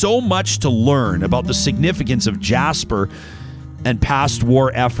 There's so much to learn about the significance of Jasper and past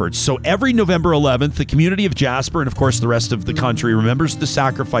war efforts. So every November 11th, the community of Jasper, and of course the rest of the country, remembers the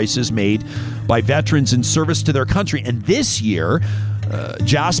sacrifices made by veterans in service to their country. And this year,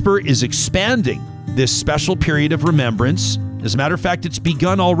 Jasper is expanding this special period of remembrance. As a matter of fact, it's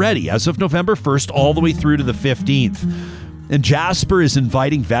begun already as of November 1st all the way through to the 15th. And Jasper is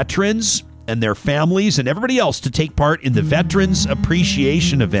inviting veterans and their families and everybody else to take part in the Veterans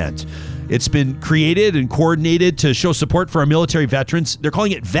Appreciation Event. It's been created and coordinated to show support for our military veterans. They're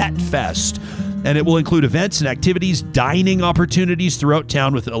calling it Vet Fest, and it will include events and activities, dining opportunities throughout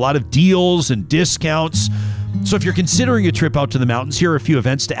town with a lot of deals and discounts. So if you're considering a trip out to the mountains, here are a few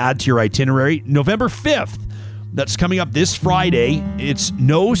events to add to your itinerary. November 5th, that's coming up this Friday. It's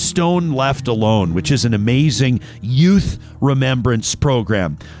No Stone Left Alone, which is an amazing youth remembrance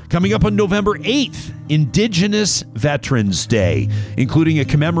program. Coming up on November 8th, Indigenous Veterans Day, including a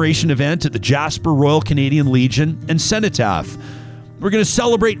commemoration event at the Jasper Royal Canadian Legion and Cenotaph. We're going to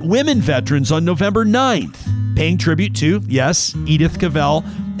celebrate women veterans on November 9th, paying tribute to, yes, Edith Cavell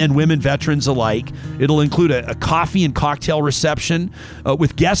and women veterans alike. It'll include a coffee and cocktail reception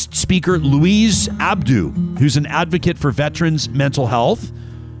with guest speaker Louise Abdu, who's an advocate for veterans' mental health.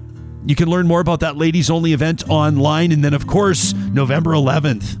 You can learn more about that ladies-only event online. And then, of course, November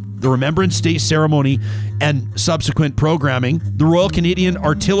 11th, the Remembrance Day ceremony and subsequent programming. The Royal Canadian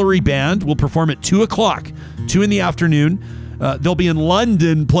Artillery Band will perform at 2 o'clock, 2 in the afternoon. They'll be in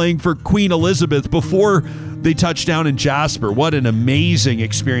London playing for Queen Elizabeth before they touch down in Jasper. What an amazing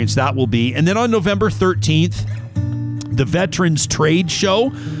experience that will be. And then on November 13th, the Veterans Trade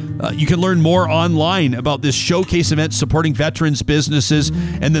Show. You can learn more online about this showcase event supporting veterans businesses.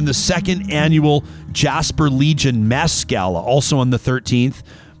 And then the second annual Jasper Legion Mess Gala, also on the 13th.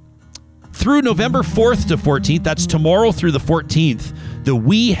 Through November 4th to 14th, that's tomorrow through the 14th, the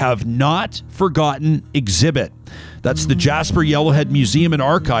We Have Not Forgotten exhibit. That's the Jasper Yellowhead Museum and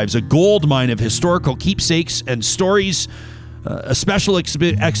Archives, a gold mine of historical keepsakes and stories. A special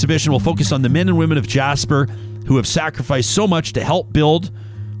exhibition will focus on the men and women of Jasper who have sacrificed so much to help build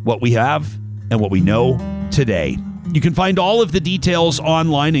what we have and what we know today. You can find all of the details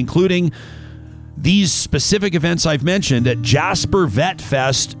online, including these specific events I've mentioned, at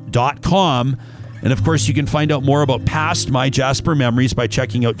jaspervetfest.com. And of course, you can find out more about past My Jasper Memories by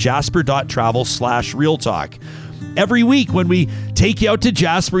checking out jasper.travel/Real Talk. Every week when we take you out to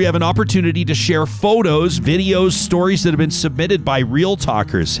Jasper, we have an opportunity to share photos, videos, stories that have been submitted by Real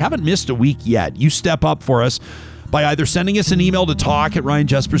Talkers. Haven't missed a week yet. You step up for us by either sending us an email to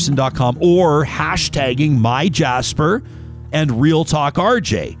talk@ryanjesperson.com or hashtagging MyJasper and Real Talk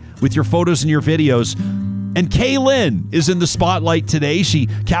RJ with your photos and your videos. And Kaylin is in the spotlight today. She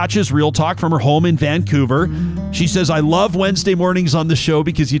catches Real Talk from her home in Vancouver. She says, I love Wednesday mornings on the show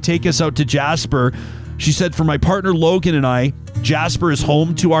because you take us out to Jasper. She said, for my partner Logan and I, Jasper is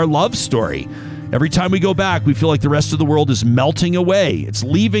home to our love story. Every time we go back, we feel like the rest of the world is melting away. It's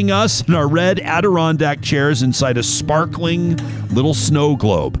leaving us in our red Adirondack chairs inside a sparkling little snow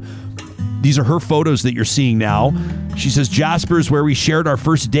globe. These are her photos that you're seeing now. She says, Jasper is where we shared our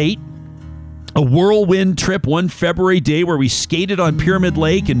first date. A whirlwind trip one February day where we skated on Pyramid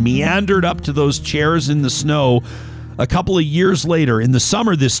Lake and meandered up to those chairs in the snow. A couple of years later, in the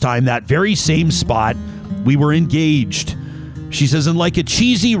summer this time, that very same spot, we were engaged. She says, and like a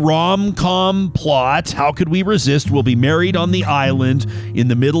cheesy rom-com plot, how could we resist? We'll be married on the island in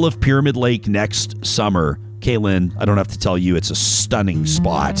the middle of Pyramid Lake next summer. Kaylin, I don't have to tell you, it's a stunning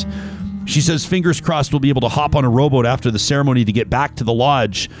spot. She says, fingers crossed we'll be able to hop on a rowboat after the ceremony to get back to the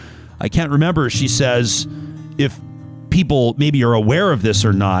lodge. I can't remember, she says, if people maybe are aware of this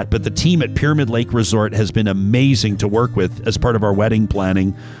or not, but the team at Pyramid Lake Resort has been amazing to work with as part of our wedding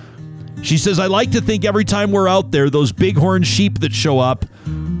planning. She says, I like to think every time we're out there, those bighorn sheep that show up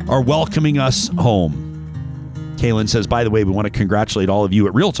are welcoming us home. Kaylin says, by the way, we want to congratulate all of you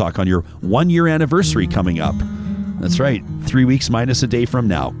at Real Talk on your 1-year anniversary coming up. That's right, 3 weeks minus a day from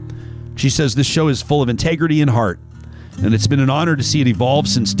now. She says, this show is full of integrity and heart, and it's been an honor to see it evolve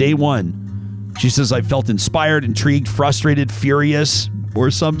since day one. She says, I've felt inspired, intrigued, frustrated, furious,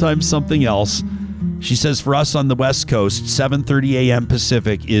 or sometimes something else. She says, for us on the West Coast, 7:30 a.m.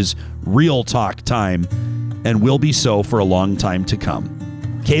 Pacific is Real Talk time, and will be so for a long time to come.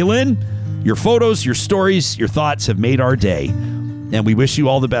 Kaylin, your photos, your stories, your thoughts have made our day, and we wish you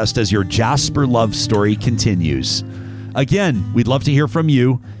all the best as your Jasper love story continues. Again, we'd love to hear from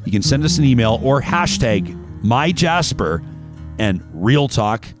you. You can send us an email or hashtag MyJasper and Real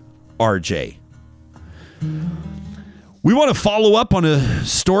Talk RJ. We want to follow up on a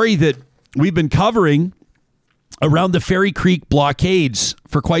story that we've been covering around the Fairy Creek blockades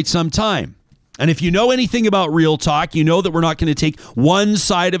for quite some time. And if you know anything about Real Talk, you know that we're not going to take one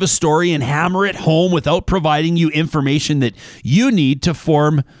side of a story and hammer it home without providing you information that you need to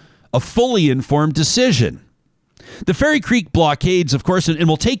form a fully informed decision. The Fairy Creek blockades, of course, and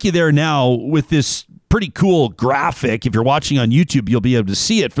we'll take you there now with this pretty cool graphic. If you're watching on YouTube, you'll be able to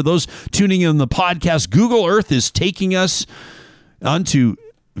see it. For those tuning in on the podcast, Google Earth is taking us onto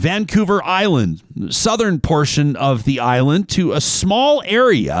Vancouver Island, southern portion of the island, to a small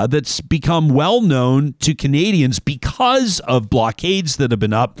area that's become well known to Canadians because of blockades that have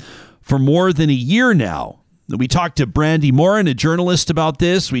been up for more than a year now. We talked to Brandy Morin, a journalist, about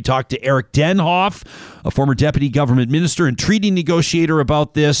this. We talked to Eric Denhoff, a former deputy government minister and treaty negotiator,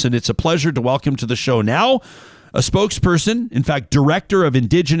 about this. And it's a pleasure to welcome to the show now a spokesperson, in fact, Director of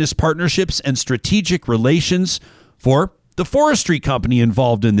Indigenous Partnerships and Strategic Relations for the forestry company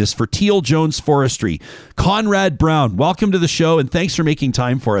involved in this, for Teal Jones Forestry. Conrad Browne, welcome to the show, and thanks for making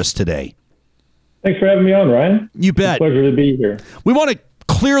time for us today. Thanks for having me on, Ryan. You bet. It's a pleasure to be here. We want to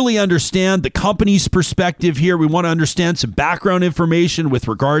clearly understand the company's perspective here. We want to understand some background information with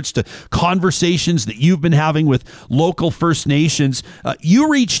regards to conversations that you've been having with local First Nations.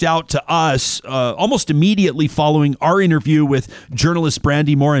 You reached out to us almost immediately following our interview with journalist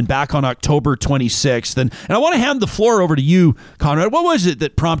Brandy Morin back on October 26th. And I want to hand the floor over to you, Conrad. What was it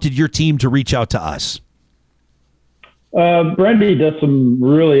that prompted your team to reach out to us? Brandy does some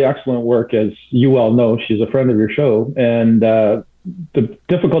really excellent work, as you well know. She's a friend of your show. And the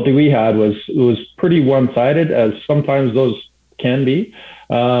difficulty we had was it was pretty one-sided, as sometimes those can be.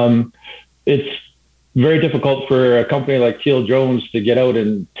 It's very difficult for a company like Teal Jones to get out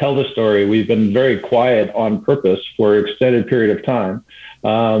and tell the story. We've been very quiet on purpose for an extended period of time.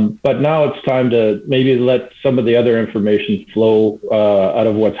 But now it's time to maybe let some of the other information flow out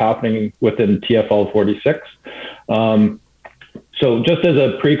of what's happening within TFL 46. So just as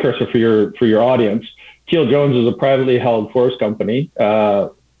a precursor for your audience, Teal Jones is a privately held forest company.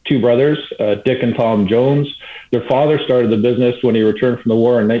 Two brothers, Dick and Tom Jones. Their father started the business when he returned from the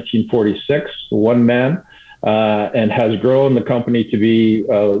war in 1946, one man, and has grown the company to be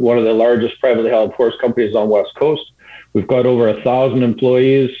one of the largest privately held forest companies on the West Coast. We've got over 1,000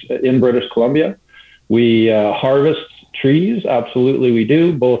 employees in British Columbia. We harvest trees, absolutely we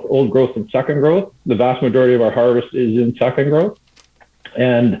do, both old growth and second growth. The vast majority of our harvest is in second growth.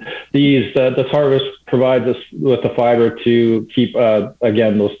 And this harvest provides us with the fiber to keep,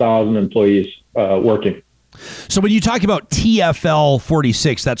 again, those 1,000 employees working. So when you talk about TFL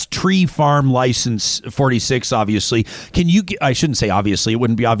 46, that's Tree Farm License 46, obviously. Can you? I shouldn't say obviously. It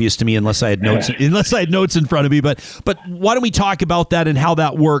wouldn't be obvious to me unless I had notes. Unless I had notes in front of me. But why don't we talk about that and how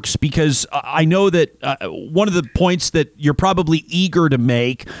that works? Because I know that one of the points that you're probably eager to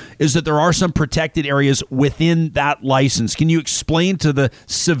make is that there are some protected areas within that license. Can you explain to the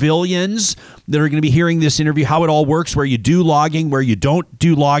civilians that are going to be hearing this interview how it all works, where you do logging, where you don't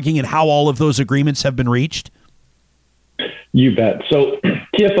do logging, and how all of those agreements have been reached? You bet. So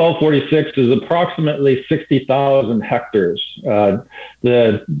TFL 46 is approximately 60,000 hectares.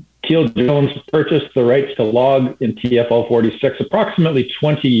 The Teal Jones purchased the rights to log in TFL 46 approximately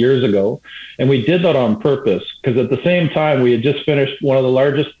 20 years ago. And we did that on purpose because at the same time, we had just finished one of the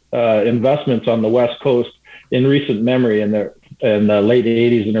largest investments on the West Coast in recent memory in the late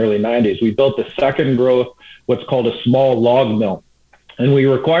 80s and early 90s. We built the second growth, what's called a small log mill. And we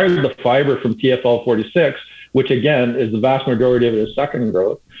required the fiber from TFL 46, which again is the vast majority of it is second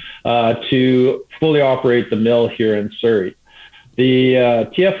growth, to fully operate the mill here in Surrey. The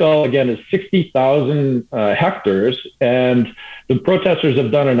TFL, again, is 60,000 hectares, and the protesters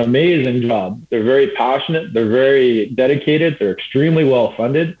have done an amazing job. They're very passionate, they're very dedicated, they're extremely well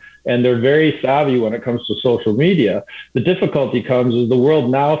funded, and they're very savvy when it comes to social media. The difficulty comes is the world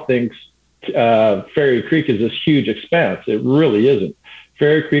now thinks Fairy Creek is this huge expanse. It really isn't.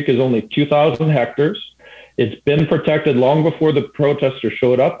 Fairy Creek is only 2,000 hectares. It's been protected long before the protesters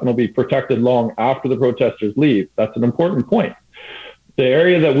showed up, and will be protected long after the protesters leave. That's an important point. The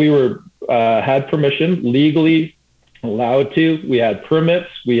area that we had permission, legally allowed to, we had permits,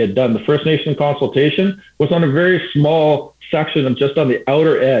 we had done the First Nation consultation, was on a very small section of just on the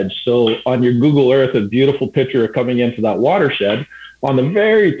outer edge. So on your Google Earth, a beautiful picture of coming into that watershed. On the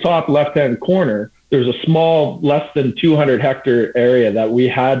very top left-hand corner, there's a small, less than 200 hectare area that we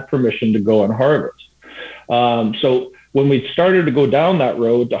had permission to go and harvest. So when we started to go down that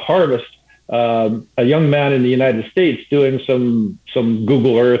road to harvest, a young man in the United States doing some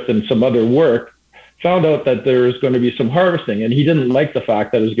Google Earth and some other work found out that there was going to be some harvesting, and he didn't like the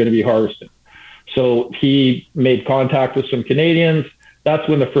fact that it was going to be harvesting. So he made contact with some Canadians. That's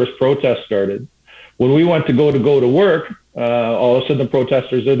when the first protest started. When we went to go to work, all of a sudden the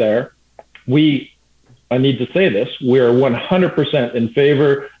protesters are there. I need to say this, we are 100% in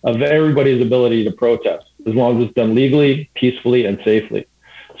favor of everybody's ability to protest, as long as it's done legally, peacefully, and safely.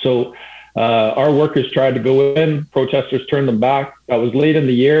 So our workers tried to go in, protesters turned them back. That was late in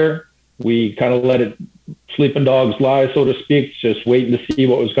the year. We kind of let it sleeping dogs lie, so to speak, just waiting to see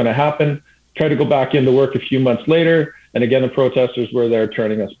what was going to happen. Tried to go back into work a few months later, and again, the protesters were there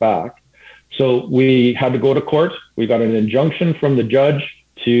turning us back. So we had to go to court. We got an injunction from the judge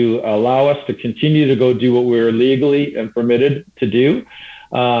to allow us to continue to go do what we were legally and permitted to do.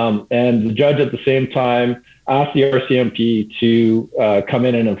 And the judge at the same time asked the RCMP to come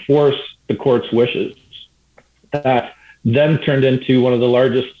in and enforce the court's wishes. That then turned into one of the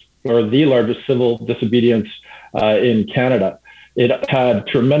largest civil disobedience in Canada. It had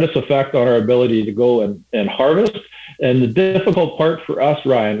tremendous effect on our ability to go and harvest. And the difficult part for us,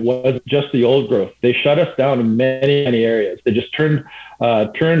 Ryan, was just the old growth. They shut us down in many, many areas. They just turned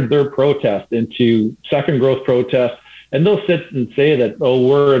their protest into second growth protest. And they'll sit and say that, oh,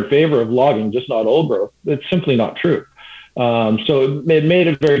 we're in favor of logging, just not old growth. It's simply not true. So it made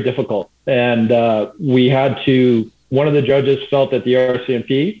it very difficult. And we had to, one of the judges felt that the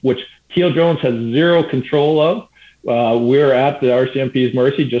RCMP, which Teal Jones has zero control of, we're at the RCMP's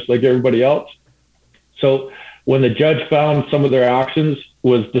mercy, just like everybody else. So when the judge found some of their actions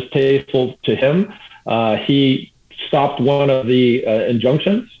was distasteful to him, he stopped one of the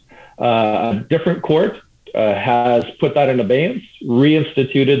injunctions. A different court has put that in abeyance,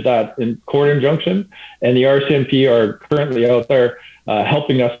 reinstituted that in court injunction, and the RCMP are currently out there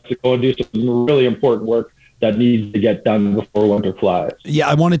helping us to go and do some really important work that needs to get done before winter flies. Yeah,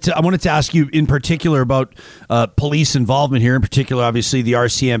 I wanted to ask you in particular about police involvement here, in particular, obviously, the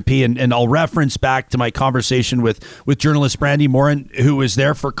RCMP, and I'll reference back to my conversation with journalist Brandy Morin, who was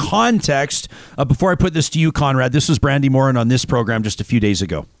there for context. Before I put this to you, Conrad, this was Brandy Morin on this program just a few days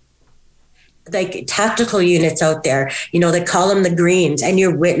ago. Like tactical units out there, they call them the Greens, and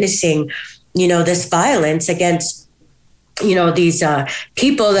you're witnessing, this violence against these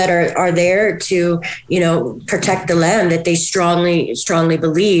people that are there to, protect the land that they strongly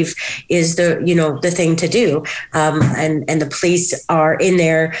believe is the thing to do. And the police are in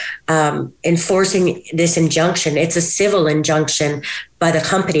there enforcing this injunction. It's a civil injunction by the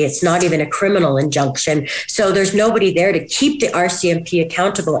company. It's not even a criminal injunction. So there's nobody there to keep the RCMP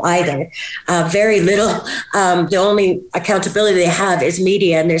accountable either. Very little. The only accountability they have is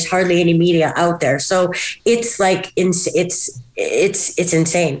media, and there's hardly any media out there. So it's like it's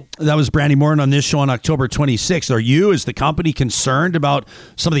insane. That was Brandy Morin on this show on October 26th. Are you, as the company, concerned about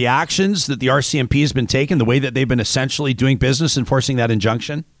some of the actions that the RCMP has been taking, the way that they've been essentially doing business, enforcing that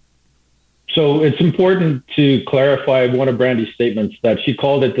injunction? So it's important to clarify one of Brandy's statements that she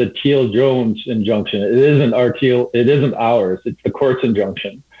called it the Teal Jones injunction. It isn't our Teal. It isn't ours. It's the court's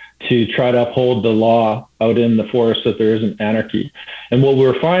injunction to try to uphold the law out in the forest, that there isn't anarchy. And what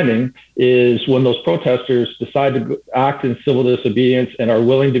we're finding is when those protesters decide to act in civil disobedience and are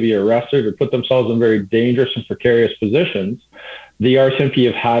willing to be arrested or put themselves in very dangerous and precarious positions, the RCMP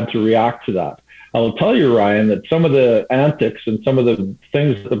have had to react to that. I will tell you, Ryan, that some of the antics and some of the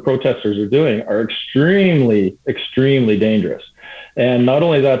things that the protesters are doing are extremely, extremely dangerous. And not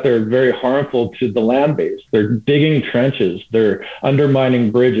only that, they're very harmful to the land base. They're digging trenches. They're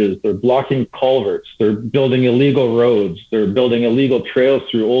undermining bridges. They're blocking culverts. They're building illegal roads. They're building illegal trails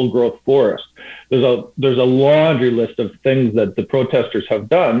through old growth forest. There's a laundry list of things that the protesters have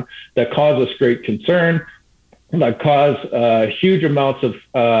done that cause us great concern. that cause huge amounts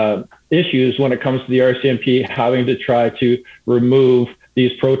of issues when it comes to the RCMP having to try to remove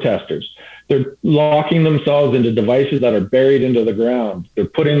these protesters. They're locking themselves into devices that are buried into the ground. They're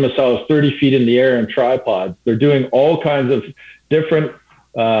putting themselves 30 feet in the air in tripods. They're doing all kinds of different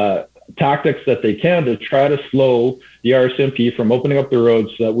tactics that they can to try to slow the RCMP from opening up the roads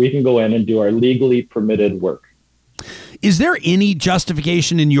so that we can go in and do our legally permitted work. Is there any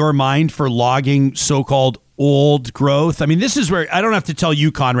justification in your mind for logging so-called old growth? I mean, this is where, I don't have to tell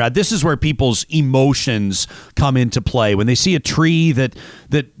you, Conrad, this is where people's emotions come into play. When they see a tree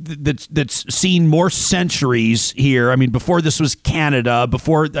that's seen more centuries here. I mean, before this was Canada,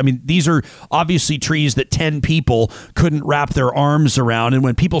 these are obviously trees that 10 people couldn't wrap their arms around. And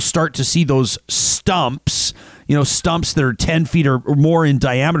when people start to see those stumps that are 10 feet or more in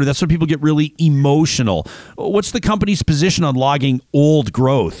diameter, that's when people get really emotional. What's the company's position on logging old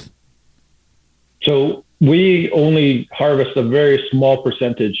growth? So we only harvest a very small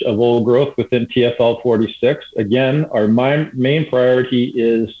percentage of old growth within TFL 46. Again, our main priority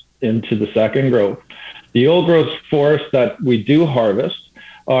is into the second growth. The old growth forests that we do harvest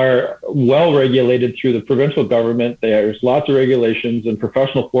are well regulated through the provincial government. There's lots of regulations and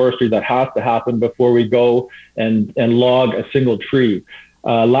professional forestry that has to happen before we go and log a single tree.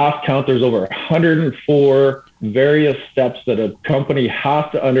 Last count, there's over 104 various steps that a company has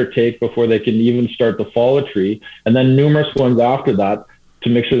to undertake before they can even start to fall a tree, and then numerous ones after that to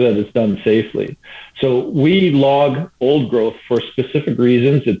make sure that it's done safely. So we log old growth for specific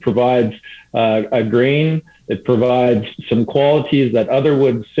reasons. It provides a grain. It provides some qualities that other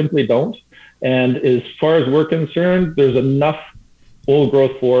woods simply don't. And as far as we're concerned, there's enough old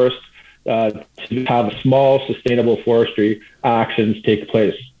growth forest to have a small sustainable forestry actions take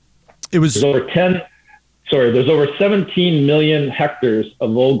place. There's over 17 million hectares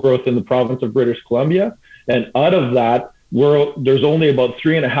of old growth in the province of British Columbia. And out of that, there's only about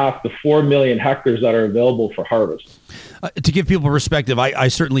 3.5 to 4 million hectares that are available for harvest. To give people perspective, I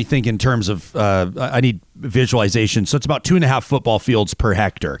certainly think in terms of, I need visualization. So it's about 2.5 football fields per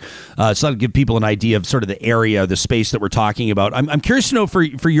hectare. So that'll give people an idea of sort of the area, the space that we're talking about. I'm curious to know for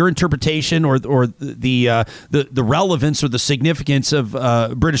your interpretation or the relevance or the significance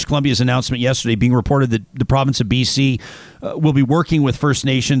of British Columbia's announcement yesterday, being reported that the province of BC will be working with First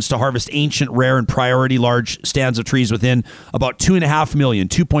Nations to harvest ancient, rare, and priority large stands of trees within about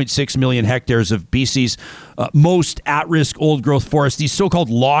 2.6 million hectares of BC's most at-risk old-growth forests. These so-called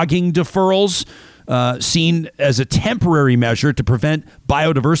logging deferrals, seen as a temporary measure to prevent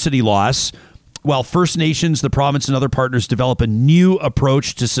biodiversity loss, while First Nations, the province, and other partners develop a new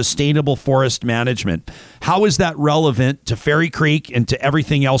approach to sustainable forest management. How is that relevant to Fairy Creek and to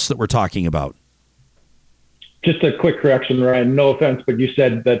everything else that we're talking about? Just a quick correction, Ryan. No offense, but you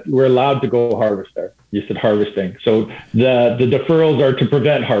said that we're allowed to go harvest there. You said harvesting. So the deferrals are to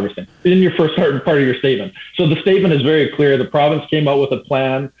prevent harvesting in your first part of your statement. So the statement is very clear. The province came out with a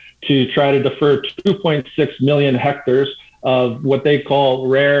plan to try to defer 2.6 million hectares of what they call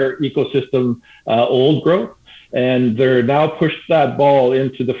rare ecosystem old growth. And they're now pushed that ball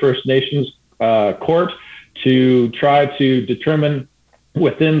into the First Nations court to try to determine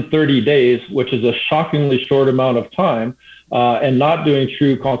within 30 days, which is a shockingly short amount of time, and not doing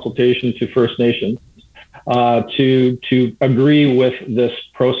true consultation to First Nations, to agree with this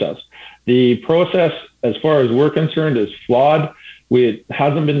process. The process, as far as we're concerned, is flawed. It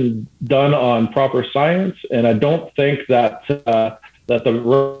hasn't been done on proper science, and I don't think that that the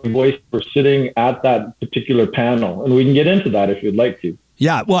right voice for sitting at that particular panel. And we can get into that if you'd like to.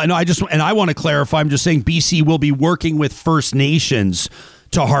 Yeah, well, I want to clarify. I'm just saying BC will be working with First Nations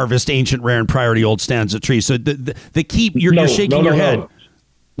to harvest ancient, rare, and priority old stands of trees. So you're shaking your head. No.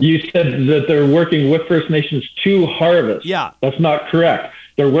 You said that they're working with First Nations to harvest. Yeah. That's not correct.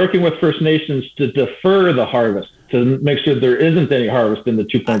 They're working with First Nations to defer the harvest, to make sure there isn't any harvest in the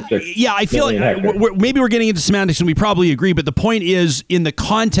 2.6. Yeah, I feel like maybe we're getting into semantics, and we probably agree. But the point is, in the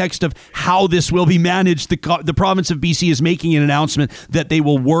context of how this will be managed, the province of BC is making an announcement that they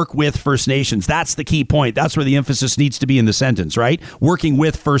will work with First Nations. That's the key point. That's where the emphasis needs to be in the sentence, right? Working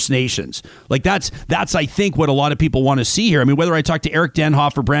with First Nations. Like that's I think what a lot of people want to see here. I mean, whether I talk to Eric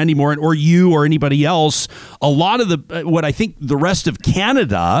Denhoff or Brandy Moore or you or anybody else, a lot of what I think the rest of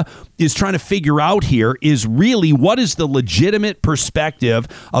Canada is trying to figure out here is really what is the legitimate perspective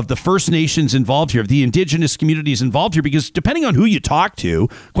of the First Nations involved here, of the Indigenous communities involved here, because depending on who you talk to,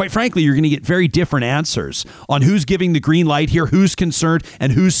 quite frankly, you're going to get very different answers on who's giving the green light here, who's concerned,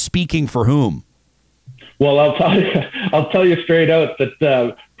 and who's speaking for whom. Well, I'll tell you straight out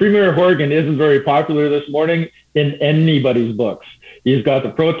that Premier Horgan isn't very popular this morning in anybody's books. He's got the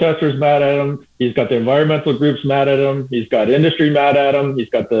protesters mad at him. He's got the environmental groups mad at him. He's got industry mad at him.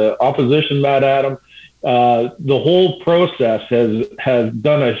 He's got the opposition mad at him. The whole process has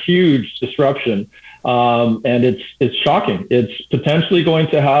done a huge disruption, and it's shocking. It's potentially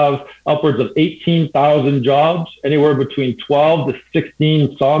going to have upwards of 18,000 jobs, anywhere between 12 to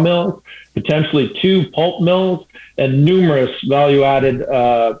 16 sawmills, potentially 2 pulp mills, and numerous value-added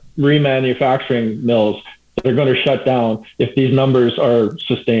remanufacturing mills that are going to shut down if these numbers are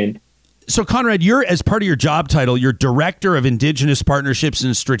sustained. So, Conrad, you're, as part of your job title, you're Director of Indigenous Partnerships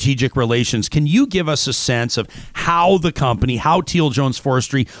and Strategic Relations. Can you give us a sense of how the company, how Teal Jones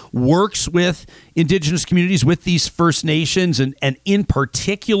Forestry works with Indigenous communities, with these First Nations, and in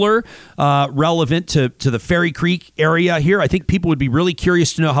particular, relevant to the Fairy Creek area here? I think people would be really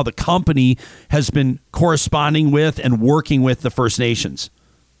curious to know how the company has been corresponding with and working with the First Nations.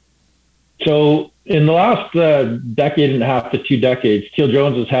 So in the last decade and a half to 2 decades, Teal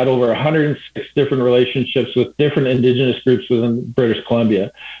Jones has had over 106 different relationships with different Indigenous groups within British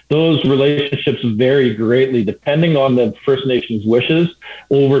Columbia. Those relationships vary greatly depending on the First Nations wishes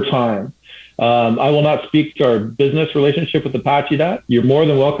over time. I will not speak to our business relationship with the Pachidat. You're more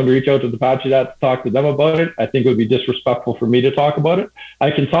than welcome to reach out to the Pachidat to talk to them about it. I think it would be disrespectful for me to talk about it.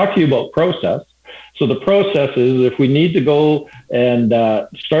 I can talk to you about process. So the process is, if we need to go and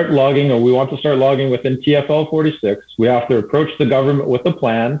start logging, or we want to start logging within TFL 46, we have to approach the government with a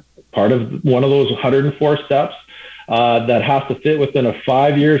plan, part of one of those 104 steps that has to fit within a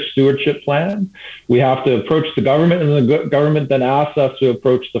 5-year stewardship plan. We have to approach the government, and the government then asks us to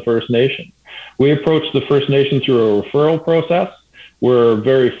approach the First Nation. We approach the First Nation through a referral process. We're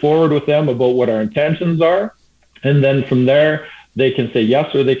very forward with them about what our intentions are. And then from there, they can say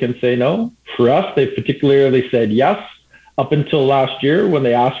yes or they can say no. For us, they particularly said yes up until last year when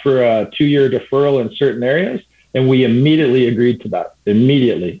they asked for a 2-year deferral in certain areas. And we immediately agreed to that,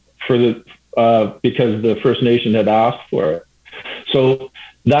 because the First Nation had asked for it. So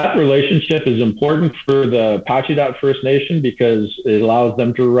that relationship is important for the Pachidat First Nation because it allows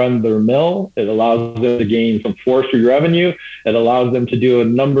them to run their mill. It allows them to gain some forestry revenue. It allows them to do a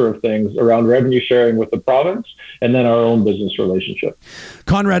number of things around revenue sharing with the province, and then our own business relationship.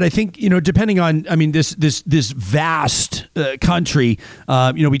 Conrad, I think, depending on, this vast country,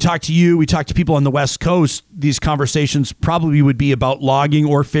 we talk to you, we talk to people on the West Coast, these conversations probably would be about logging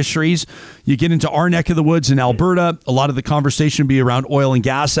or fisheries. You get into our neck of the woods in Alberta, a lot of the conversation would be around oil and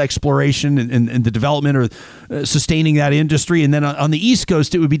gas exploration and the development or sustaining that industry. And then on the East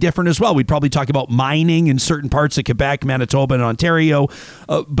Coast, it would be different as well. We'd probably talk about mining in certain parts of Quebec, Manitoba, and Ontario.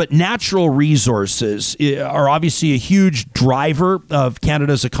 But natural resources are obviously a huge driver of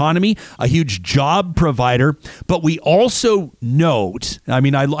Canada's economy, a huge job provider. But we also note,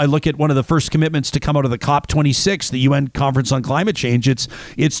 I look at one of the first commitments to come out of the COP26, the UN Conference on Climate Change.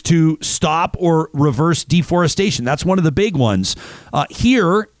 It's to stop or reverse deforestation. That's one of the big ones.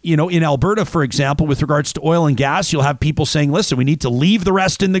 Here, in Alberta, for example, with regards to oil and gas, you'll have people saying, listen, we need to leave the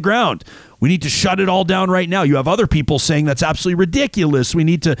rest in the ground. We need to shut it all down right now. You have other people saying that's absolutely ridiculous. We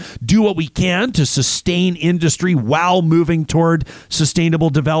need to do what we can to sustain industry while moving toward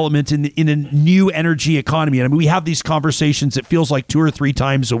sustainable development in a new energy economy. And we have these conversations, it feels like 2 or 3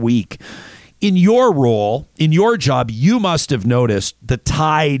 times a week. In your role, in your job, you must have noticed the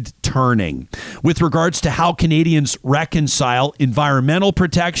tide turning with regards to how Canadians reconcile environmental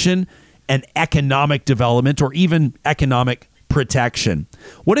protection and economic development, or even economic protection.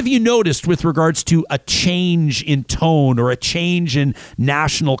 What have you noticed with regards to a change in tone or a change in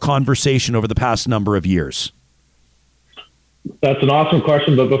national conversation over the past number of years? That's an awesome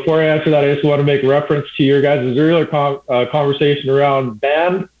question. But before I answer that, I just want to make reference to your guys' earlier conversation around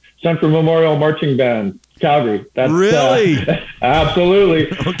band. Central Memorial Marching Band, Calgary. That's really? Absolutely.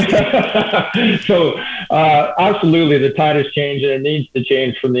 So absolutely, the tide has changed, and it needs to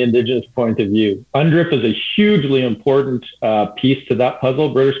change from the Indigenous point of view. UNDRIP is a hugely important piece to that puzzle.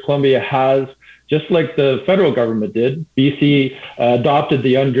 British Columbia has, just like the federal government did, BC adopted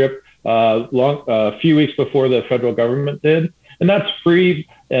the UNDRIP a few weeks before the federal government did. And that's free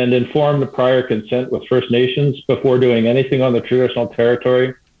and informed prior consent with First Nations before doing anything on the traditional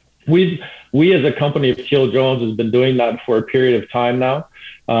territory. We as a company of Teal Jones has been doing that for a period of time now.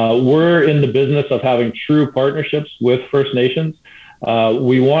 We're in the business of having true partnerships with First Nations.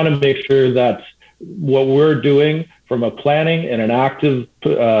 We want to make sure that what we're doing from a planning and an active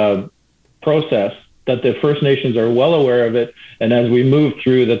process, that the First Nations are well aware of it, and as we move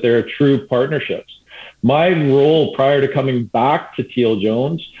through, that there are true partnerships. My role prior to coming back to Teal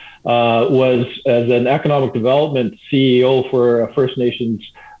Jones was as an economic development CEO for a First Nations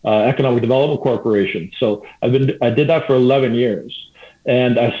Economic Development Corporation. So I did that for 11 years.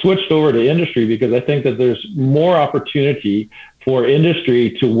 And I switched over to industry because I think that there's more opportunity for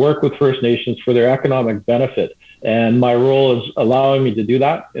industry to work with First Nations for their economic benefit. And my role is allowing me to do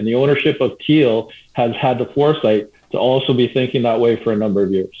that. And the ownership of Teal has had the foresight to also be thinking that way for a number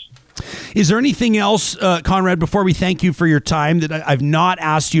of years. Is there anything else, Conrad, before we thank you for your time that I've not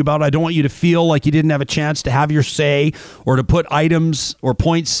asked you about? I don't want you to feel like you didn't have a chance to have your say or to put items or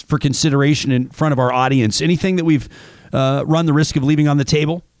points for consideration in front of our audience. Anything that we've run the risk of leaving on the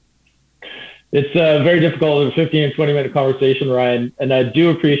table? It's very difficult in a 15 and 20-minute conversation, Ryan, and I do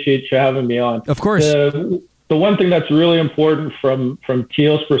appreciate you having me on. Of course. The one thing that's really important from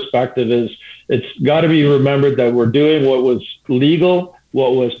Teal's perspective is it's got to be remembered that we're doing what was legal,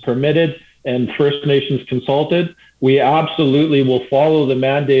 what was permitted, and First Nations consulted. We absolutely will follow the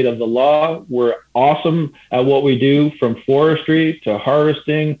mandate of the law. We're awesome at what we do, from forestry to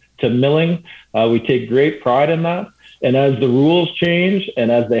harvesting to milling. We take great pride in that. And as the rules change,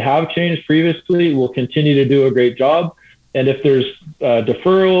 and as they have changed previously, we'll continue to do a great job. And if there's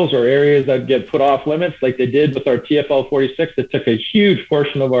deferrals or areas that get put off limits, like they did with our TFL 46, that took a huge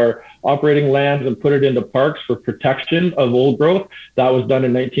portion of our operating lands and put it into parks for protection of old growth. That was done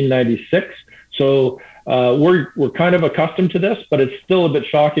in 1996. So we're kind of accustomed to this, but it's still a bit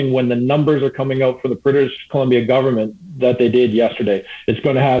shocking when the numbers are coming out for the British Columbia government that they did yesterday. It's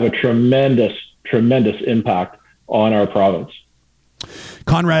going to have a tremendous, tremendous impact on our province.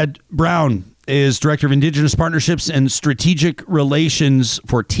 Conrad Browne is Director of Indigenous Partnerships and Strategic Relations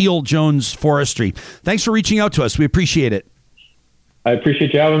for Teal Jones Forestry. Thanks for reaching out to us. We appreciate it. I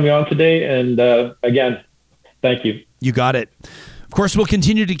appreciate you having me on today. And again, thank you. You got it. Of course, we'll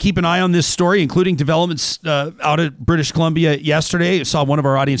continue to keep an eye on this story, including developments out of British Columbia yesterday. I saw one of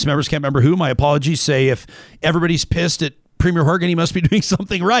our audience members, can't remember who, my apologies, say if everybody's pissed at Premier Horgan, he must be doing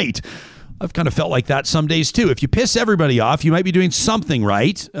something right. I've kind of felt like that some days too. If you piss everybody off, you might be doing something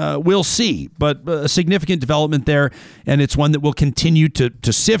right. We'll see. But a significant development there, and it's one that we'll continue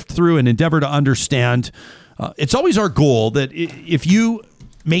to sift through and endeavor to understand. It's always our goal that if you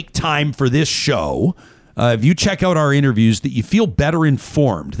make time for this show, if you check out our interviews, that you feel better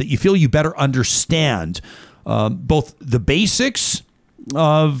informed, that you feel you better understand both the basics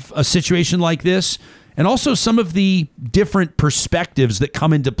of a situation like this, and also some of the different perspectives that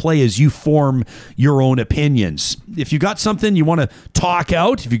come into play as you form your own opinions. If you got something you want to talk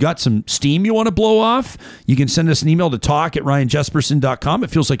out, if you got some steam you want to blow off, you can send us an email to talk@ryanjesperson.com. It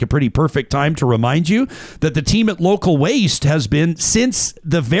feels like a pretty perfect time to remind you that the team at Local Waste has been, since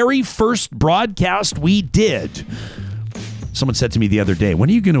the very first broadcast we did. Someone said to me the other day, when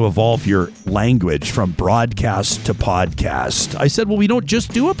are you going to evolve your language from broadcast to podcast? I said, well, we don't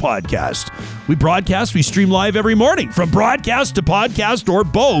just do a podcast. We broadcast, we stream live every morning. From broadcast to podcast or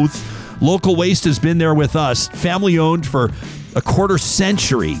both, Local Waste has been there with us. Family owned for a quarter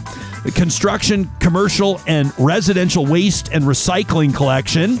century. Construction, commercial, and residential waste and recycling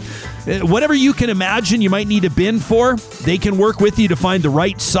collection. Whatever you can imagine you might need a bin for, they can work with you to find the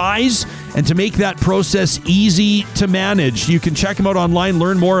right size and to make that process easy to manage. You can check them out online,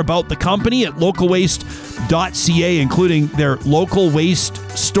 learn more about the company at localwaste.ca, including their local waste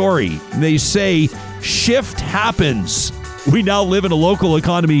story. They say, shift happens. We now live in a local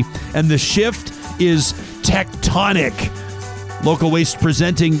economy, and the shift is tectonic. Local Waste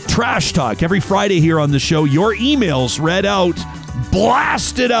presenting Trash Talk every Friday here on the show. Your emails read out,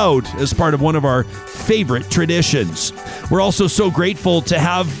 blasted out as part of one of our favorite traditions. We're also so grateful to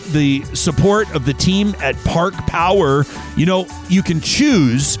have the support of the team at Park Power. You know, you can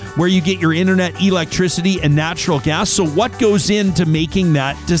choose where you get your internet, electricity, and natural gas. So what goes into making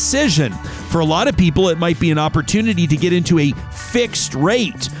that decision? For a lot of people, it might be an opportunity to get into a fixed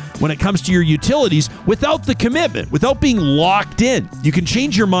rate when it comes to your utilities without the commitment, without being locked in. You can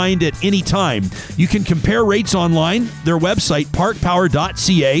change your mind at any time. You can compare rates online, their website,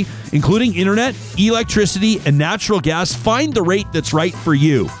 parkpower.ca, including internet, electricity, and natural gas. Find the rate that's right for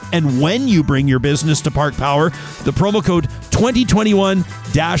you. And when you bring your business to Park Power, the promo code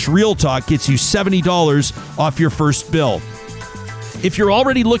 2021-Real Talk gets you $70 off your first bill. If you're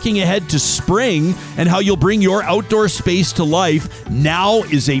already looking ahead to spring and how you'll bring your outdoor space to life, now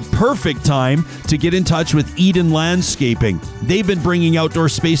is a perfect time to get in touch with Eden Landscaping. They've been bringing outdoor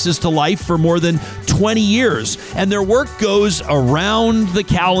spaces to life for more than 20 years, and their work goes around the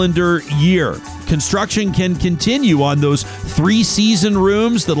calendar year. construction can continue on those 3-season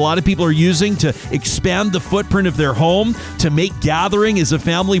rooms that a lot of people are using to expand the footprint of their home, to make gathering as a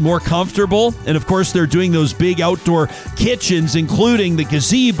family more comfortable. And of course, they're doing those big outdoor kitchens, including the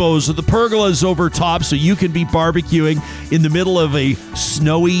gazebos or the pergolas over top, so you can be barbecuing in the middle of a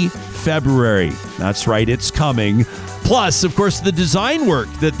snowy February. That's right, it's coming. Plus, of course, the design work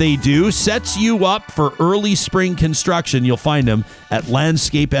that they do sets you up for early spring construction. You'll find them at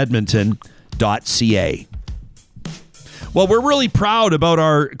landscapeedmonton.ca. Well, we're really proud about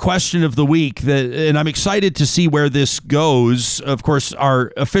our question of the week, and I'm excited to see where this goes. Of course,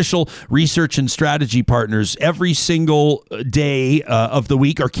 our official research and strategy partners every single day of the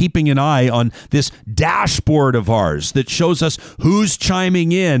week are keeping an eye on this dashboard of ours that shows us who's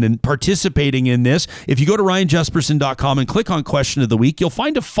chiming in and participating in this. If you go to ryanjesperson.com and click on question of the week, you'll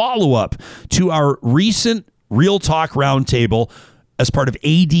find a follow-up to our recent Real Talk Roundtable as part of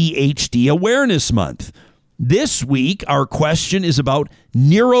ADHD Awareness Month. This week, our question is about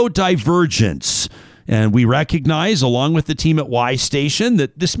neurodivergence. And we recognize, along with the team at Y Station,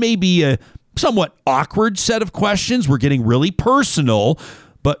 that this may be a somewhat awkward set of questions. We're getting really personal,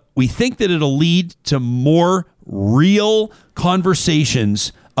 but we think that it'll lead to more real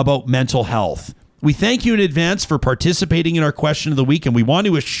conversations about mental health. We thank you in advance for participating in our question of the week, and we want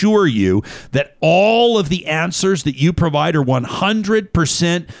to assure you that all of the answers that you provide are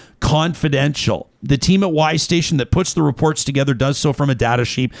 100% confidential. The team at Y Station that puts the reports together does so from a data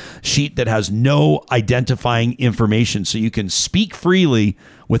sheet that has no identifying information, so you can speak freely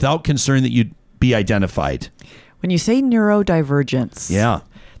without concern that you'd be identified. When you say neurodivergence,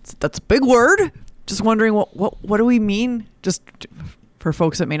 that's a big word. Just wondering what do we mean? Just for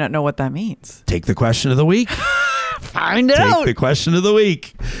folks that may not know what that means. Take the question of the week. Find out. Take the question of the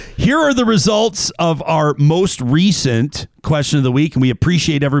week. Here are the results of our most recent question of the week, and we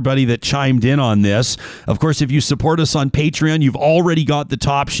appreciate everybody that chimed in on this. Of course, if you support us on Patreon, you've already got the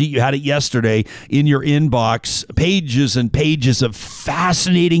top sheet. You had it yesterday in your inbox. Pages and pages of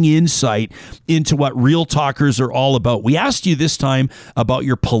fascinating insight into what Real Talkers are all about. We asked you this time about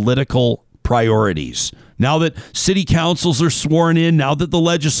your political priorities. Now that city councils are sworn in, now that the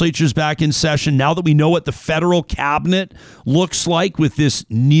legislature's back in session, now that we know what the federal cabinet looks like with this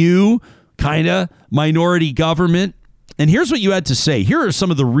new kind of minority government. And here's what you had to say. Here are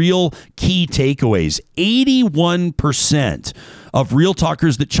some of the real key takeaways. 81% of Real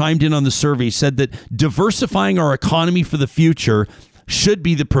Talkers that chimed in on the survey said that diversifying our economy for the future should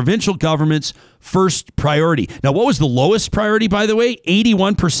be the provincial government's first priority. Now, what was the lowest priority, by the way?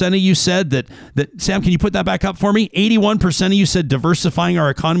 81% of you said that, Sam, can you put that back up for me? 81% of you said diversifying our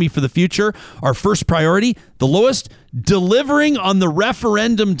economy for the future, our first priority. The lowest, delivering on the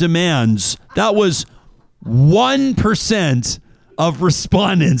referendum demands. That was 1% of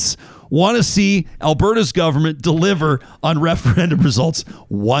respondents want to see Alberta's government deliver on referendum results.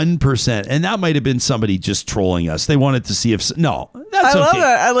 1%. And that might have been somebody just trolling us. They wanted to see if... No, that's okay. I love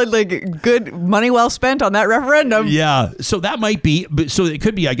that. I like good money well spent on that referendum. Yeah. So that might be... So it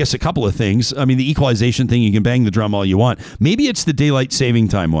could be, I guess, a couple of things. I mean, the equalization thing, you can bang the drum all you want. Maybe it's the daylight saving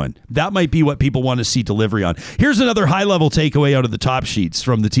time one. That might be what people want to see delivery on. Here's another high-level takeaway out of the top sheets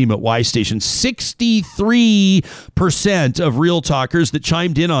from the team at Y Station. 63% of Real Talkers that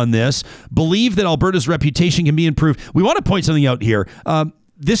chimed in on this believe that Alberta's reputation can be improved. We want to point something out here.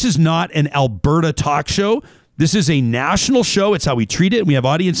 This is not an Alberta talk show. This is a national show. It's how we treat it. And we have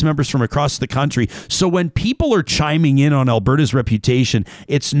audience members from across the country. So when people are chiming in on Alberta's reputation,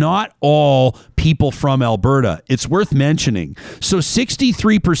 it's not all people from Alberta. It's worth mentioning. So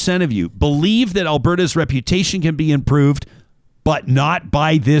 63% of you believe that Alberta's reputation can be improved, but not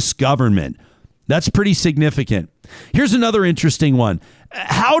by this government. That's pretty significant. Here's another interesting one.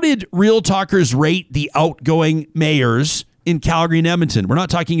 How did Real Talkers rate the outgoing mayors in Calgary and Edmonton? We're not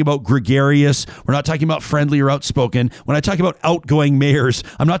talking about gregarious. We're not talking about friendly or outspoken. When I talk about outgoing mayors,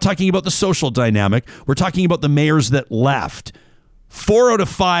 I'm not talking about the social dynamic. We're talking about the mayors that left. 4 out of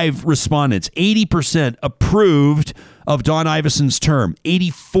 5 respondents, 80% approved of Don Iveson's term.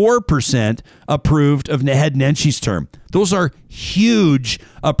 84% approved of Naheed Nenshi's term. Those are huge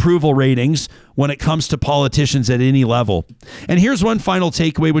approval ratings when it comes to politicians at any level. And here's one final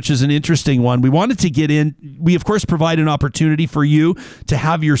takeaway, which is an interesting one. We wanted to get in. We, of course, provide an opportunity for you to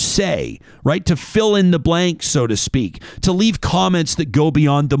have your say, right? To fill in the blank, so to speak, to leave comments that go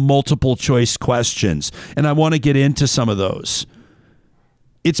beyond the multiple choice questions. And I want to get into some of those.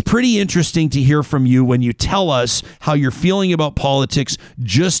 It's pretty interesting to hear from you when you tell us how you're feeling about politics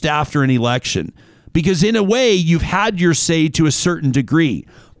just after an election. Because in a way, you've had your say to a certain degree,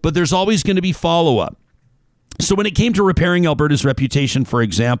 but there's always going to be follow-up. So when it came to repairing Alberta's reputation, for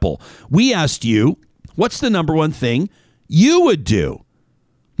example, we asked you, what's the number one thing you would do?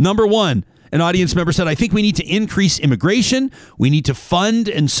 Number one, an audience member said, I think we need to increase immigration. We need to fund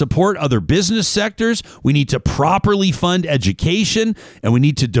and support other business sectors. We need to properly fund education, and we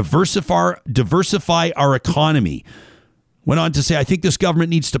need to diversify our economy. Went on to say, I think this government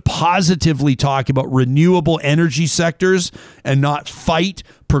needs to positively talk about renewable energy sectors and not fight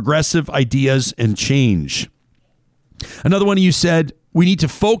progressive ideas and change. Another one of you said, we need to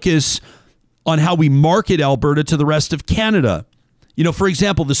focus on how we market Alberta to the rest of Canada. You know, for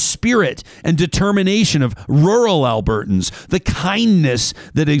example, the spirit and determination of rural Albertans, the kindness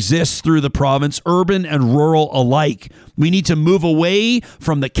that exists through the province, urban and rural alike. We need to move away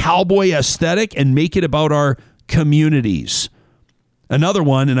from the cowboy aesthetic and make it about our communities. Another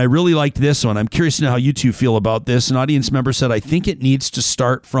one, and I really liked this one. I'm curious to know how you two feel about this. An audience member said, I think it needs to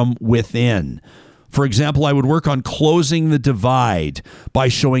start from within. For example, I would work on closing the divide by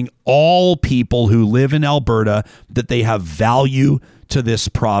showing all people who live in Alberta that they have value to this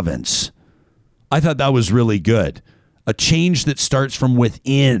province. I thought that was really good. A change that starts from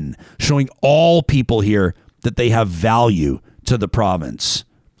within, showing all people here that they have value to the province.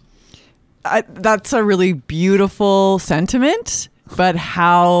 That's a really beautiful sentiment, but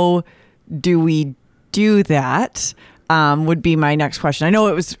how do we do that? Would be my next question. I know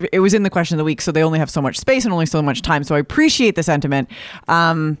it was in the question of the week, so they only have so much space and only so much time. So I appreciate the sentiment.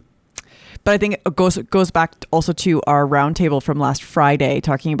 But I think it goes back also to our roundtable from last Friday,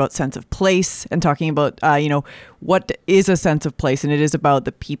 talking about sense of place and talking about, what is a sense of place. And it is about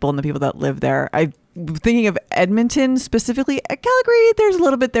the people and the people that live there. I'm thinking of Edmonton specifically. At Calgary, there's a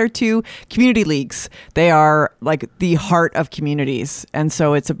little bit there too. Community leagues. They are like the heart of communities. And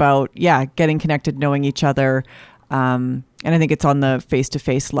so it's about, getting connected, knowing each other. And I think it's on the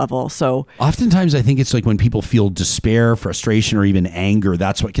face-to-face level. So oftentimes I think it's like when people feel despair, frustration, or even anger,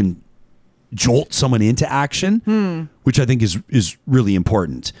 that's what can jolt someone into action, which I think is really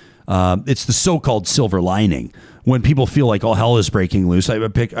important. It's the so-called silver lining. When people feel like all hell is breaking loose,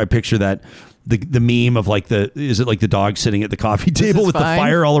 I picture that the meme of is it like the dog sitting at the coffee table with fine. The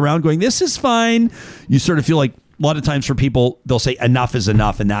fire all around going, this is fine. You sort of feel like a lot of times for people, they'll say enough is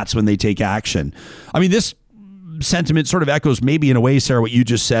enough, and that's when they take action. I mean, this sentiment sort of echoes maybe in a way, Sarah, what you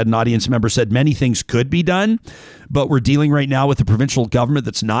just said. An audience member said many things could be done, but we're dealing right now with a provincial government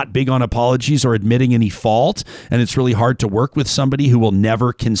that's not big on apologies or admitting any fault, and it's really hard to work with somebody who will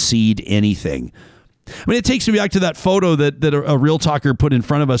never concede anything. I mean, it takes me back to that photo that a Real Talker put in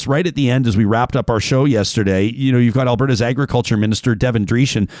front of us right at the end as we wrapped up our show yesterday. You know, you've got Alberta's Agriculture Minister, Devin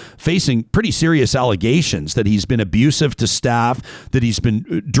Dreeshen, facing pretty serious allegations that he's been abusive to staff, that he's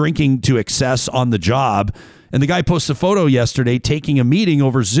been drinking to excess on the job. And the guy posts a photo yesterday taking a meeting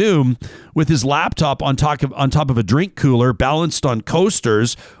over Zoom with his laptop on top of a drink cooler balanced on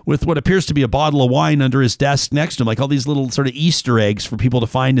coasters with what appears to be a bottle of wine under his desk next to him, like all these little sort of Easter eggs for people to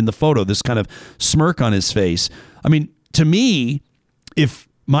find in the photo, this kind of smirk on his face. I mean, to me, if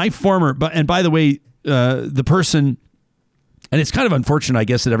my former, and by the way, the person, and it's kind of unfortunate, I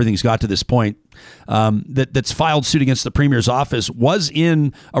guess, that everything's got to this point, that's filed suit against the Premier's office was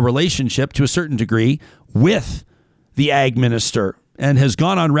in a relationship to a certain degree with the Ag Minister and has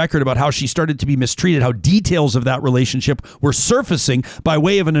gone on record about how she started to be mistreated, how details of that relationship were surfacing by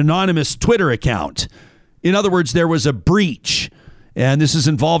way of an anonymous Twitter account. In other words, there was a breach, and this is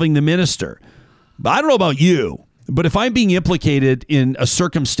involving the minister. But I don't know about you, but if I'm being implicated in a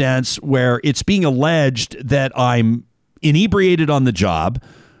circumstance where it's being alleged that I'm inebriated on the job,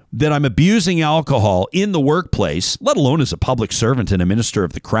 that I'm abusing alcohol in the workplace, let alone as a public servant and a minister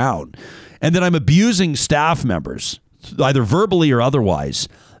of the crown, and that I'm abusing staff members, either verbally or otherwise,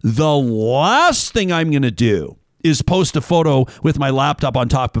 the last thing I'm going to do is post a photo with my laptop on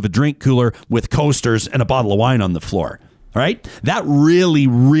top of a drink cooler with coasters and a bottle of wine on the floor. All right? That really,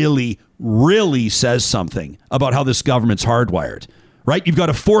 really, really says something about how this government's hardwired. Right? You've got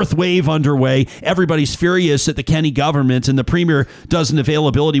a fourth wave underway. Everybody's furious at the Kennedy government, and the Premier does an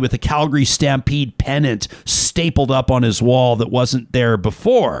availability with a Calgary Stampede pennant stapled up on his wall that wasn't there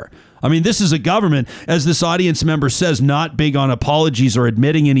before. I mean, this is a government, as this audience member says, not big on apologies or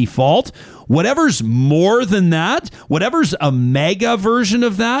admitting any fault. Whatever's more than that, whatever's a mega version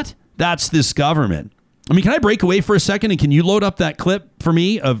of that, that's this government. I mean, can I break away for a second, and can you load up that clip for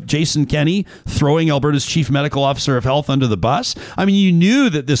me of Jason Kenney throwing Alberta's Chief Medical Officer of Health under the bus? I mean, you knew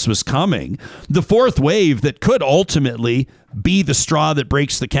that this was coming. The fourth wave that could ultimately be the straw that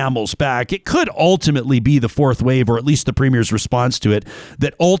breaks the camel's back. It could ultimately be the fourth wave, or at least the Premier's response to it,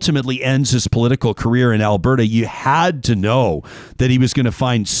 that ultimately ends his political career in Alberta. You had to know that he was going to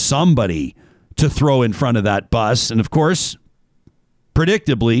find somebody to throw in front of that bus. And of course,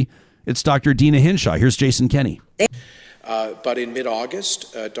 predictably, it's Dr. Deena Hinshaw. Here's Jason Kenney. But in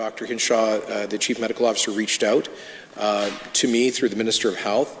mid-August, Dr. Hinshaw, the Chief Medical Officer, reached out to me through the Minister of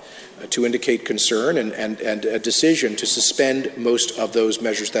Health to indicate concern and a decision to suspend most of those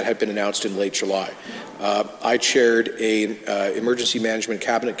measures that had been announced in late July. I chaired an Emergency Management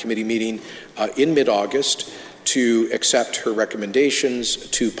Cabinet Committee meeting in mid-August to accept her recommendations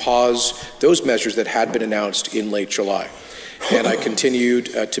to pause those measures that had been announced in late July. And I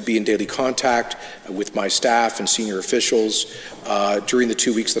continued to be in daily contact with my staff and senior officials during the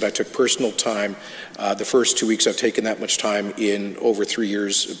 2 weeks that I took personal time. The first 2 weeks I've taken that much time in over 3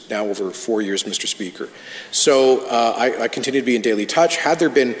 years, now over 4 years, Mr. Speaker. So I continue to be in daily touch. Had there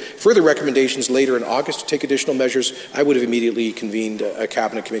been further recommendations later in August to take additional measures, I would have immediately convened a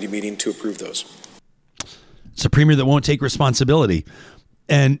Cabinet Committee meeting to approve those. It's a premier that won't take responsibility.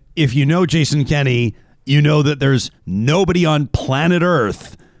 And if you know Jason Kenney, you know that there's nobody on planet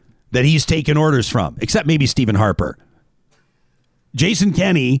Earth that he's taken orders from, except maybe Stephen Harper. Jason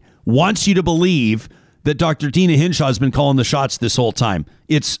Kenney wants you to believe that Dr. Deena Hinshaw has been calling the shots this whole time.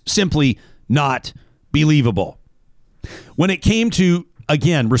 It's simply not believable. When it came to,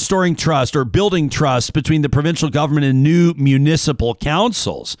 again, restoring trust or building trust between the provincial government and new municipal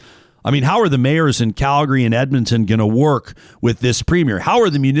councils, I mean, how are the mayors in Calgary and Edmonton going to work with this premier? How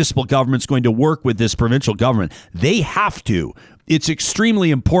are the municipal governments going to work with this provincial government? They have to. It's extremely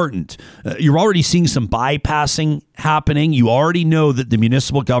important. You're already seeing some bypassing happening. You already know that the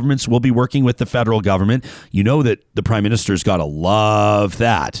municipal governments will be working with the federal government. You know that the prime minister's got to love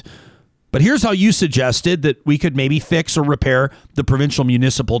that. But here's how you suggested that we could maybe fix or repair the provincial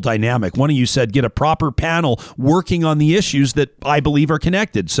municipal dynamic. One of you said get a proper panel working on the issues that I believe are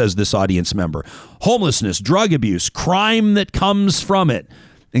connected, says this audience member. Homelessness, drug abuse, crime that comes from it,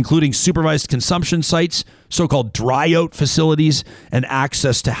 including supervised consumption sites, so-called dry-out facilities, and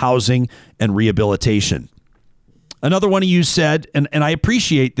access to housing and rehabilitation. Another one of you said, and I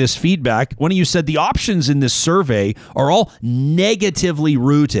appreciate this feedback, one of you said the options in this survey are all negatively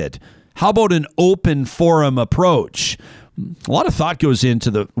rooted. How about an open forum approach? A lot of thought goes into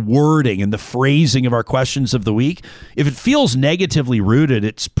the wording and the phrasing of our questions of the week. If it feels negatively rooted,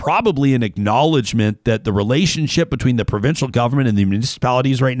 it's probably an acknowledgement that the relationship between the provincial government and the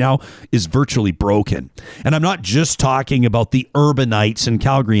municipalities right now is virtually broken. And I'm not just talking about the urbanites in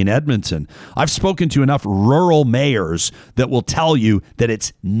Calgary and Edmonton. I've spoken to enough rural mayors that will tell you that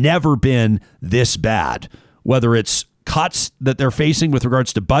it's never been this bad, whether it's cuts that they're facing with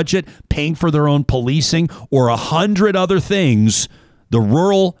regards to budget, paying for their own policing, or 100 other things. The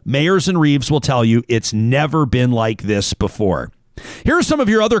rural mayors and reeves will tell you it's never been like this before. Here are some of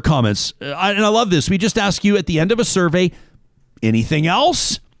your other comments. And I love this. We just ask you at the end of a survey, anything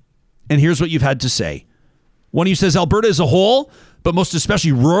else? And here's what you've had to say. One of you says Alberta as a whole, but most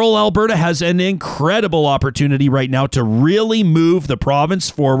especially rural Alberta, has an incredible opportunity right now to really move the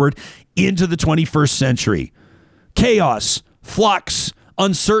province forward into the 21st century. Chaos, flux,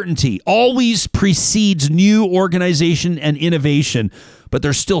 uncertainty always precedes new organization and innovation, but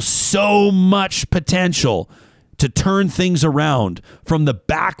there's still so much potential to turn things around from the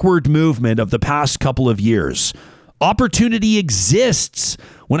backward movement of the past couple of years. Opportunity exists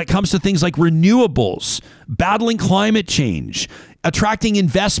when it comes to things like renewables, battling climate change, attracting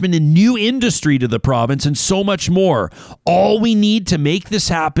investment in new industry to the province, and so much more. All we need to make this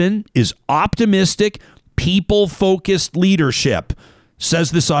happen is optimistic, people-focused leadership,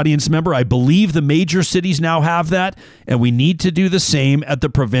 says this audience member. I believe the major cities now have that, and we need to do the same at the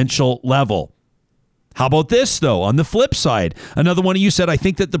provincial level. How about this, though? On the flip side, another one of you said, I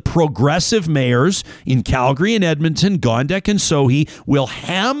think that the progressive mayors in Calgary and Edmonton, Gondek and Sohi, will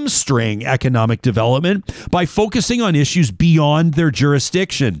hamstring economic development by focusing on issues beyond their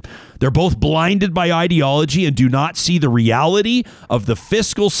jurisdiction. They're both blinded by ideology and do not see the reality of the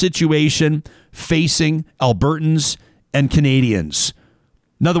fiscal situation facing Albertans and Canadians.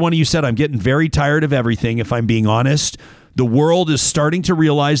 Another one of you said, I'm getting very tired of everything, if I'm being honest. The world is starting to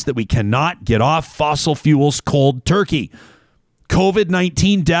realize that we cannot get off fossil fuels cold turkey.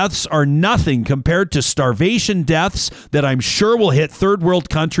 COVID-19 deaths are nothing compared to starvation deaths that I'm sure will hit third world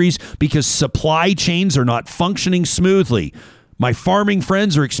countries because supply chains are not functioning smoothly. My farming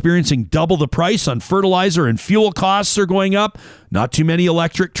friends are experiencing double the price on fertilizer, and fuel costs are going up. Not too many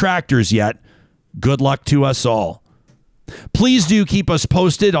electric tractors yet. Good luck to us all. Please do keep us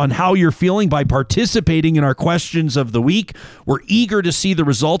posted on how you're feeling by participating in our questions of the week. We're eager to see the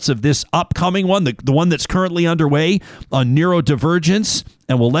results of this upcoming one, the one that's currently underway on neurodivergence.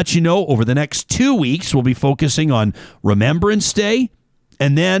 And we'll let you know over the next 2 weeks, we'll be focusing on Remembrance Day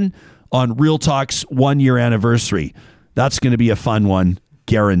and then on Real Talk's 1-year anniversary. That's going to be a fun one,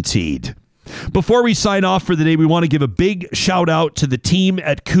 guaranteed. Before we sign off for the day, we want to give a big shout out to the team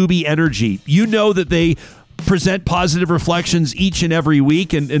at Kubi Energy. You know that they present positive reflections each and every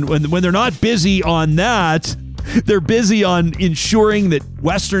week, and when they're not busy on that, they're busy on ensuring that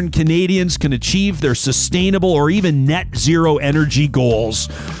Western Canadians can achieve their sustainable or even net zero energy goals.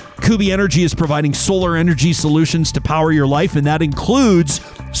 Kubi Energy is providing solar energy solutions to power your life, and that includes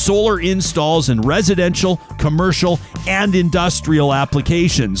solar installs in residential, commercial, and industrial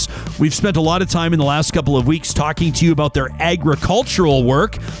applications. We've spent a lot of time in the last couple of weeks talking to you about their agricultural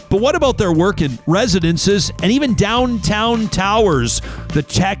work, but what about their work in residences and even downtown towers? The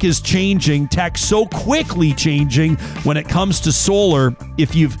tech is changing, tech so quickly changing when it comes to solar.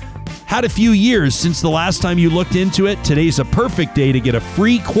 If you've had a few years since the last time you looked into it, today's a perfect day to get a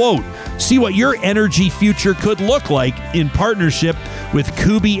free quote. See what your energy future could look like in partnership with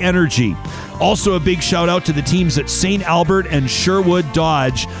Kubi Energy. Also, a big shout out to the teams at St. Albert and Sherwood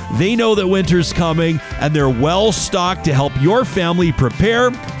Dodge. They know that winter's coming, and they're well stocked to help your family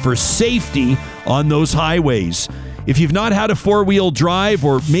prepare for safety on those highways. If you've not had a four-wheel drive,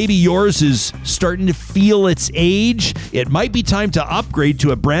 or maybe yours is starting to feel its age, it might be time to upgrade to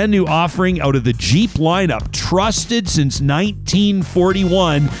a brand new offering out of the Jeep lineup, trusted since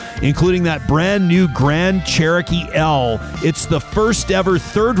 1941, including that brand new Grand Cherokee L. It's the first ever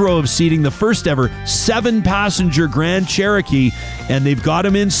third row of seating, the first ever 7-passenger Grand Cherokee, and they've got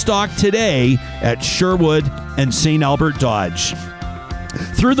them in stock today at Sherwood and St. Albert Dodge.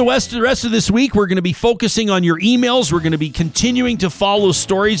 Through the rest of this week, we're going to be focusing on your emails. We're going to be continuing to follow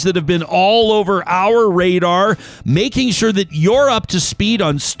stories that have been all over our radar, making sure that you're up to speed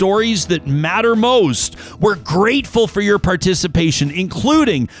on stories that matter most. We're grateful for your participation,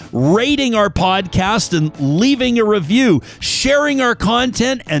 including rating our podcast and leaving a review, sharing our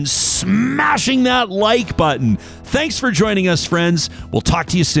content, and smashing that like button. Thanks for joining us, friends. We'll talk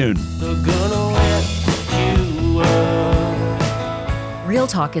to you soon. Real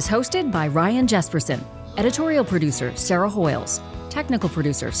Talk is hosted by Ryan Jesperson, editorial producer Sarah Hoyles, technical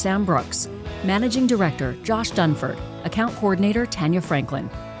producer Sam Brooks, managing director Josh Dunford, account coordinator Tanya Franklin,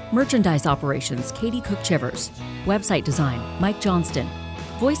 merchandise operations Katie Cook-Chivers, website design Mike Johnston,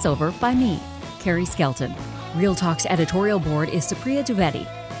 voiceover by me, Carrie Skelton. Real Talk's editorial board is Supriya Dwivedi,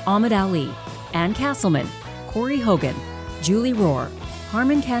 Ahmed Ali, Ann Castleman, Corey Hogan, Julie Rohr,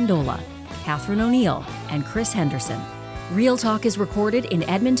 Harman Candola, Catherine O'Neill, and Chris Henderson. Real Talk is recorded in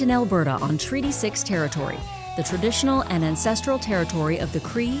Edmonton, Alberta on Treaty 6 territory, the traditional and ancestral territory of the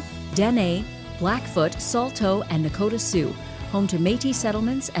Cree, Dene, Blackfoot, Saulteaux, and Nakota Sioux, home to Métis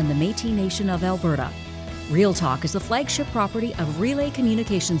settlements and the Métis Nation of Alberta. Real Talk is the flagship property of Relay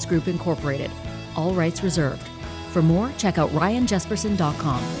Communications Group Incorporated. All rights reserved. For more, check out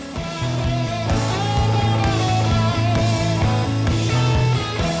ryanjesperson.com.